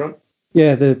 Trench run?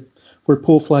 Yeah, where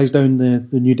Poe flies down the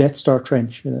new Death Star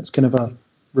trench, and it's kind of a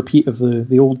repeat of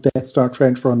the old Death Star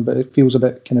trench run, but it feels a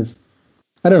bit kind of,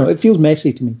 I don't know, it feels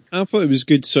messy to me. I thought it was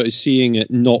good sort of seeing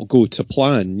it not go to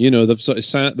plan. They've sort of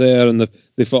sat there and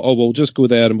they thought, oh, we'll just go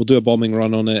there and we'll do a bombing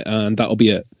run on it and that'll be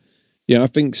it. Yeah, I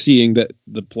think seeing that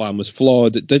the plan was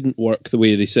flawed, it didn't work the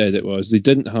way they said it was. They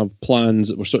didn't have plans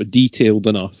that were sort of detailed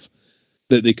enough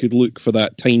that they could look for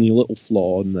that tiny little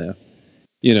flaw in there.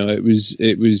 It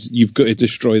was you've got to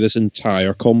destroy this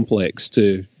entire complex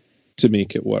to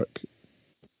make it work.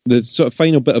 The sort of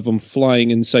final bit of them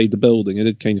flying inside the building, I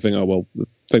did kind of think, oh well, the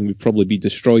thing would probably be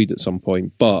destroyed at some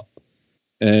point, but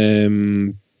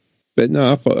no,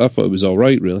 I thought it was all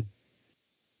right, really. It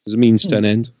was a means to an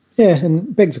end. Yeah, and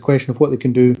it begs the question of what they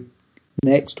can do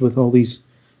next with all these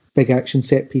big action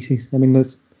set pieces. I mean, I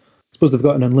suppose they've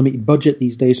got an unlimited budget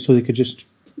these days, so they could just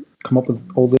come up with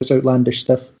all this outlandish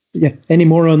stuff. Yeah, any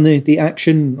more on the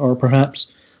action, or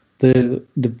perhaps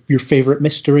your favourite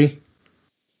mystery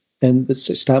that's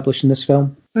established in this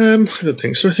film? I don't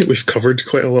think so. I think we've covered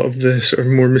quite a lot of the sort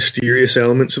of more mysterious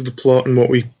elements of the plot and what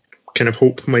we kind of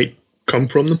hope might come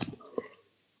from them.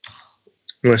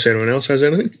 Unless anyone else has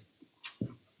anything.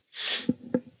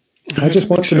 I just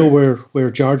want to know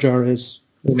where Jar Jar is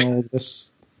in all this.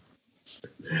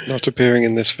 Not appearing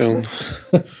in this film.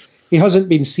 He hasn't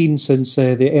been seen since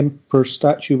the Emperor's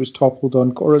statue was toppled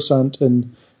on Coruscant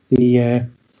in the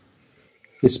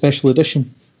special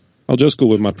edition. I'll just go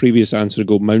with my previous answer,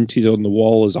 go mounted on the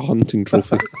wall as a hunting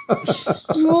trophy.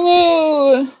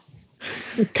 Oh!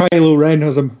 Kylo Ren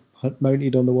has him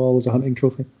mounted on the wall as a hunting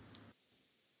trophy.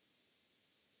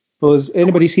 Well, has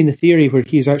anybody seen the theory where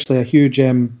he's actually a huge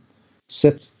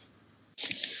Sith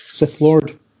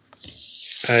Lord?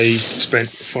 I spent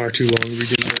far too long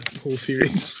reading the whole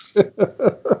series.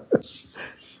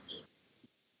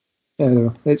 I don't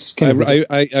know. It's kind of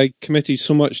I committed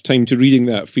so much time to reading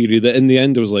that theory that in the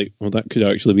end I was like, well, that could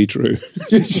actually be true.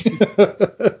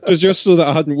 just so that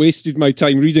I hadn't wasted my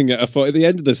time reading it, I thought at the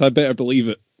end of this I better believe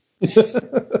it.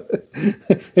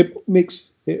 It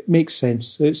makes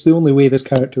sense. It's the only way this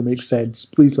character makes sense.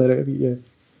 Please let it be. Yeah.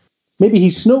 Maybe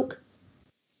he's Snoke.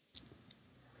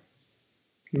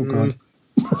 Oh God,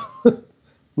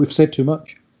 we've said too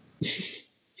much.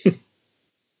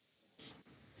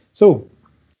 So,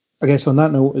 I guess on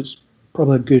that note, it's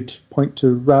probably a good point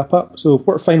to wrap up. So,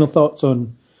 what are final thoughts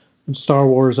on Star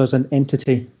Wars as an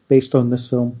entity based on this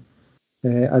film,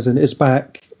 as in is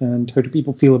back, and how do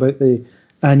people feel about the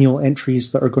annual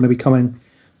entries that are going to be coming?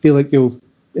 Feel like you'll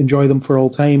enjoy them for all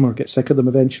time or get sick of them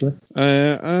eventually?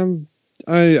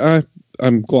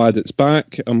 I'm glad it's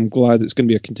back. I'm glad it's going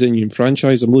to be a continuing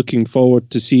franchise. I'm looking forward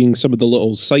to seeing some of the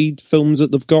little side films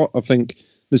that they've got. I think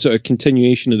the sort of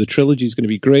continuation of the trilogy is going to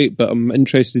be great, but I'm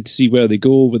interested to see where they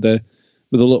go with the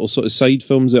little sort of side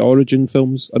films, the origin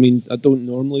films. I mean, I don't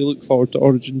normally look forward to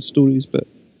origin stories, but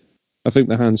I think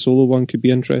the Han Solo one could be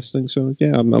interesting. So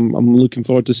yeah, I'm looking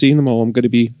forward to seeing them all. I'm going to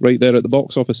be right there at the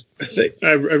box office.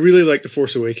 I really like The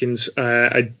Force Awakens.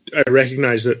 I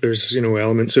recognise that there's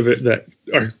elements of it that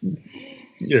are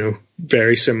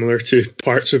very similar to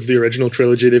parts of the original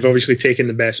trilogy. They've obviously taken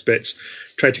the best bits,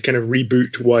 tried to kind of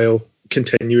reboot while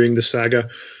continuing the saga.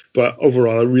 But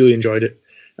overall, I really enjoyed it.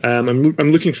 I'm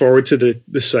looking forward to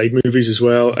the side movies as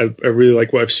well. I really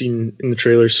like what I've seen in the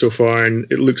trailers so far,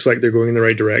 and it looks like they're going in the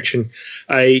right direction.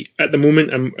 At the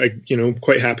moment, I'm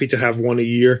quite happy to have one a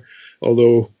year.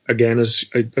 Although, again, as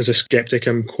a skeptic,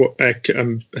 I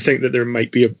think that there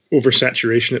might be a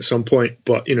oversaturation at some point.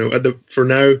 But for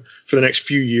now, for the next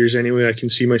few years anyway, I can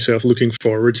see myself looking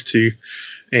forward to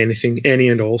any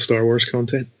and all Star Wars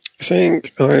content. I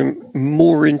think I'm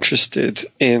more interested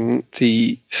in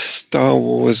the Star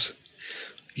Wars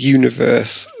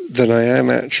universe than I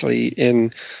am actually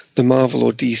in the Marvel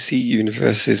or DC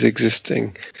universes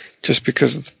existing, just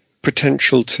because of the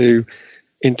potential to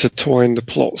intertwine the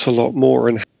plots a lot more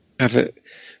and have it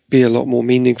be a lot more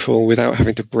meaningful without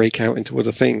having to break out into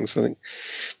other things. I think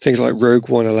things like Rogue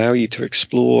One allow you to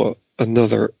explore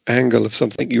another angle of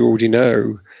something you already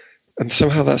know, and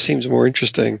somehow that seems more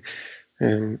interesting.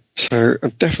 So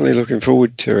I'm definitely looking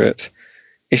forward to it.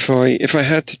 If I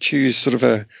had to choose sort of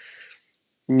a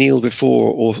kneel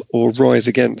before or rise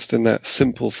against in that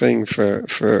simple thing for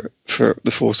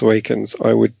The Force Awakens,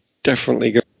 I would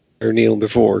definitely go kneel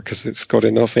before, because it's got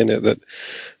enough in it that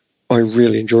I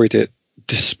really enjoyed it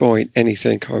despite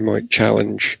anything I might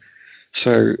challenge.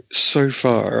 So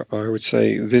far, I would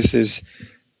say this is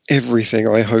everything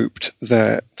I hoped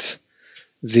that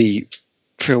the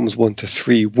films 1 to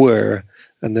 3 were,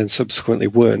 and then subsequently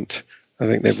weren't. I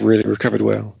think they've really recovered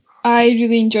well. I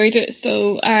really enjoyed it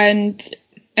still, and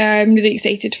I'm really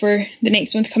excited for the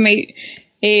next one to come out.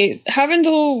 Having the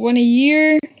whole one a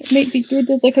year might be good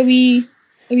as like a wee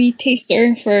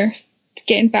taster for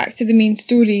getting back to the main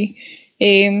story.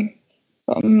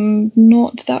 But I'm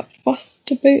not that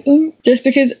fussed about them. Just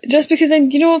because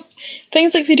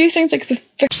things like they do things like the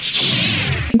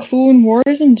Clone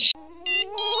Wars and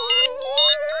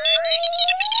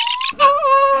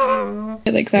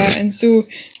like that, and so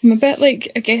I'm a bit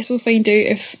like, I guess we'll find out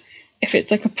if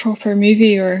it's like a proper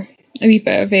movie or a wee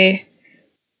bit of a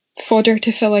fodder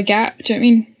to fill a gap. Do you know what I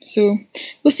mean? So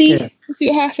we'll see. Yeah. We'll see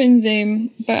what happens.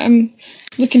 But I'm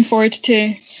looking forward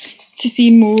to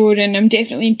see more, and I'm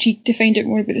definitely intrigued to find out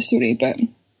more about the story. But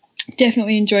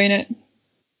definitely enjoying it.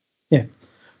 Yeah,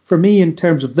 for me, in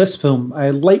terms of this film,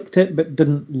 I liked it but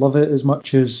didn't love it as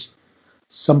much as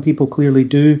some people clearly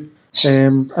do.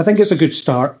 I think it's a good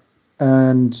start,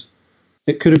 and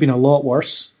it could have been a lot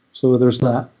worse. So there's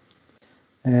that.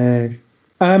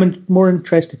 I'm more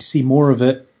interested to see more of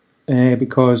it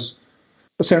because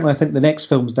certainly I think the next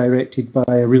film's directed by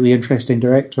a really interesting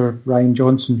director, Rian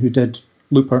Johnson, who did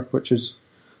Looper, which is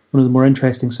one of the more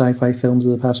interesting sci-fi films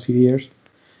of the past few years.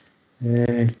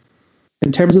 In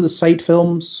terms of the side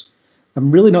films,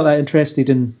 I'm really not that interested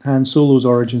in Han Solo's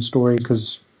origin story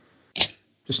because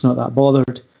just not that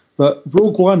bothered. But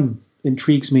Rogue One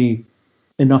intrigues me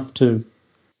enough to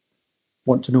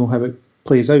want to know how it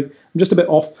plays out. I'm just a bit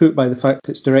off-put by the fact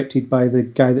it's directed by the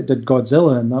guy that did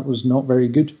Godzilla, and that was not very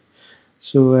good.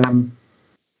 So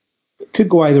it could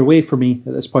go either way for me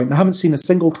at this point. I haven't seen a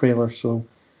single trailer, so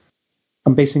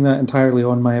I'm basing that entirely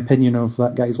on my opinion of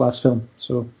that guy's last film.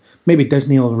 So maybe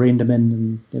Disney will have reined him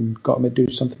in and got him to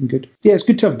do something good. Yeah, it's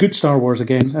good to have good Star Wars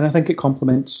again, and I think it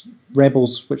complements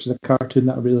Rebels, which is a cartoon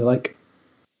that I really like.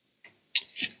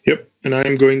 Yep, and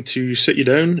I'm going to sit you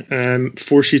down and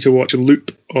force you to watch a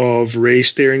loop of Rey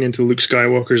staring into Luke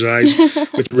Skywalker's eyes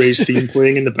with Rey's theme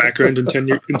playing in the background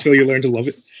until you learn to love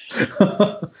it.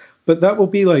 But that will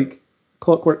be like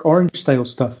Clockwork Orange style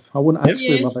stuff. I won't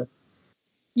actually love it.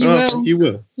 You will. You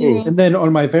will. You will. And then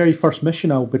on my very first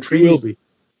mission, I'll betray You will be.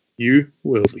 You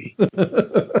will be.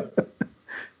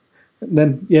 And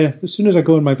then, yeah, as soon as I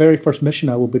go on my very first mission,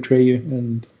 I will betray you,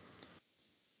 and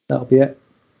that'll be it.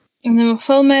 And then we'll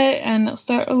film it, and it'll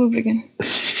start all over again.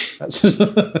 So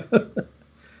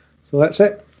that's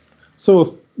it.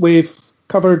 So we've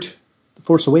covered The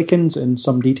Force Awakens in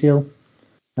some detail,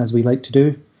 as we like to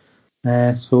do.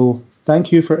 So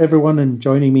thank you for everyone and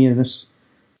joining me in this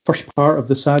first part of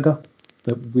the saga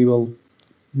that we will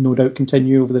no doubt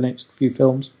continue over the next few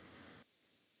films.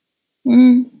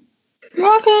 You're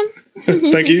welcome.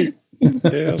 Thank you.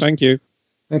 Yeah, thank you.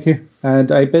 Thank you.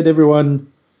 And I bid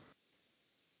everyone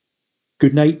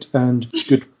good night and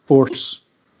good force.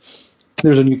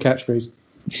 There's a new catchphrase.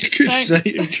 Good night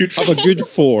and good Have a good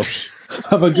force.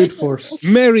 Have a good force.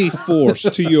 Merry force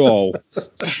to you all.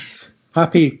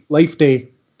 Happy Life Day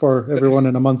for everyone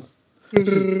in a month.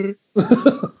 The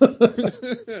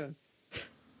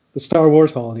Star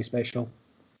Wars Holiday Special.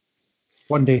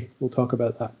 One day we'll talk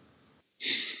about that.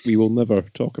 We will never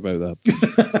talk about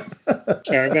that.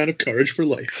 Caravan of Courage for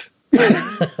life.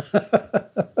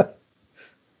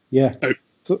 Yeah. Out.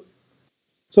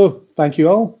 So thank you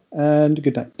all, and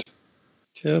good night.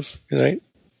 Cheers. Good night.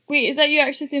 Wait, is that you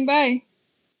actually saying bye?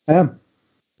 I am.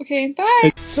 Okay,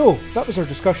 bye. So, that was our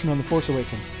discussion on The Force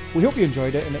Awakens. We hope you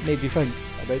enjoyed it and it made you think,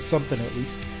 about something at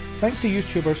least. Thanks to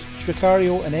YouTubers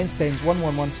Stratario and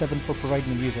Ensigns1117 for providing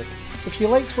the music. If you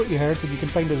liked what you heard, then you can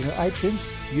find us on iTunes,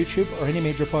 YouTube, or any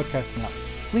major podcasting app.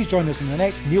 Please join us in the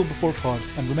next Kneel Before Pod,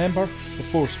 and remember, the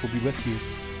Force will be with you,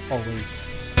 always.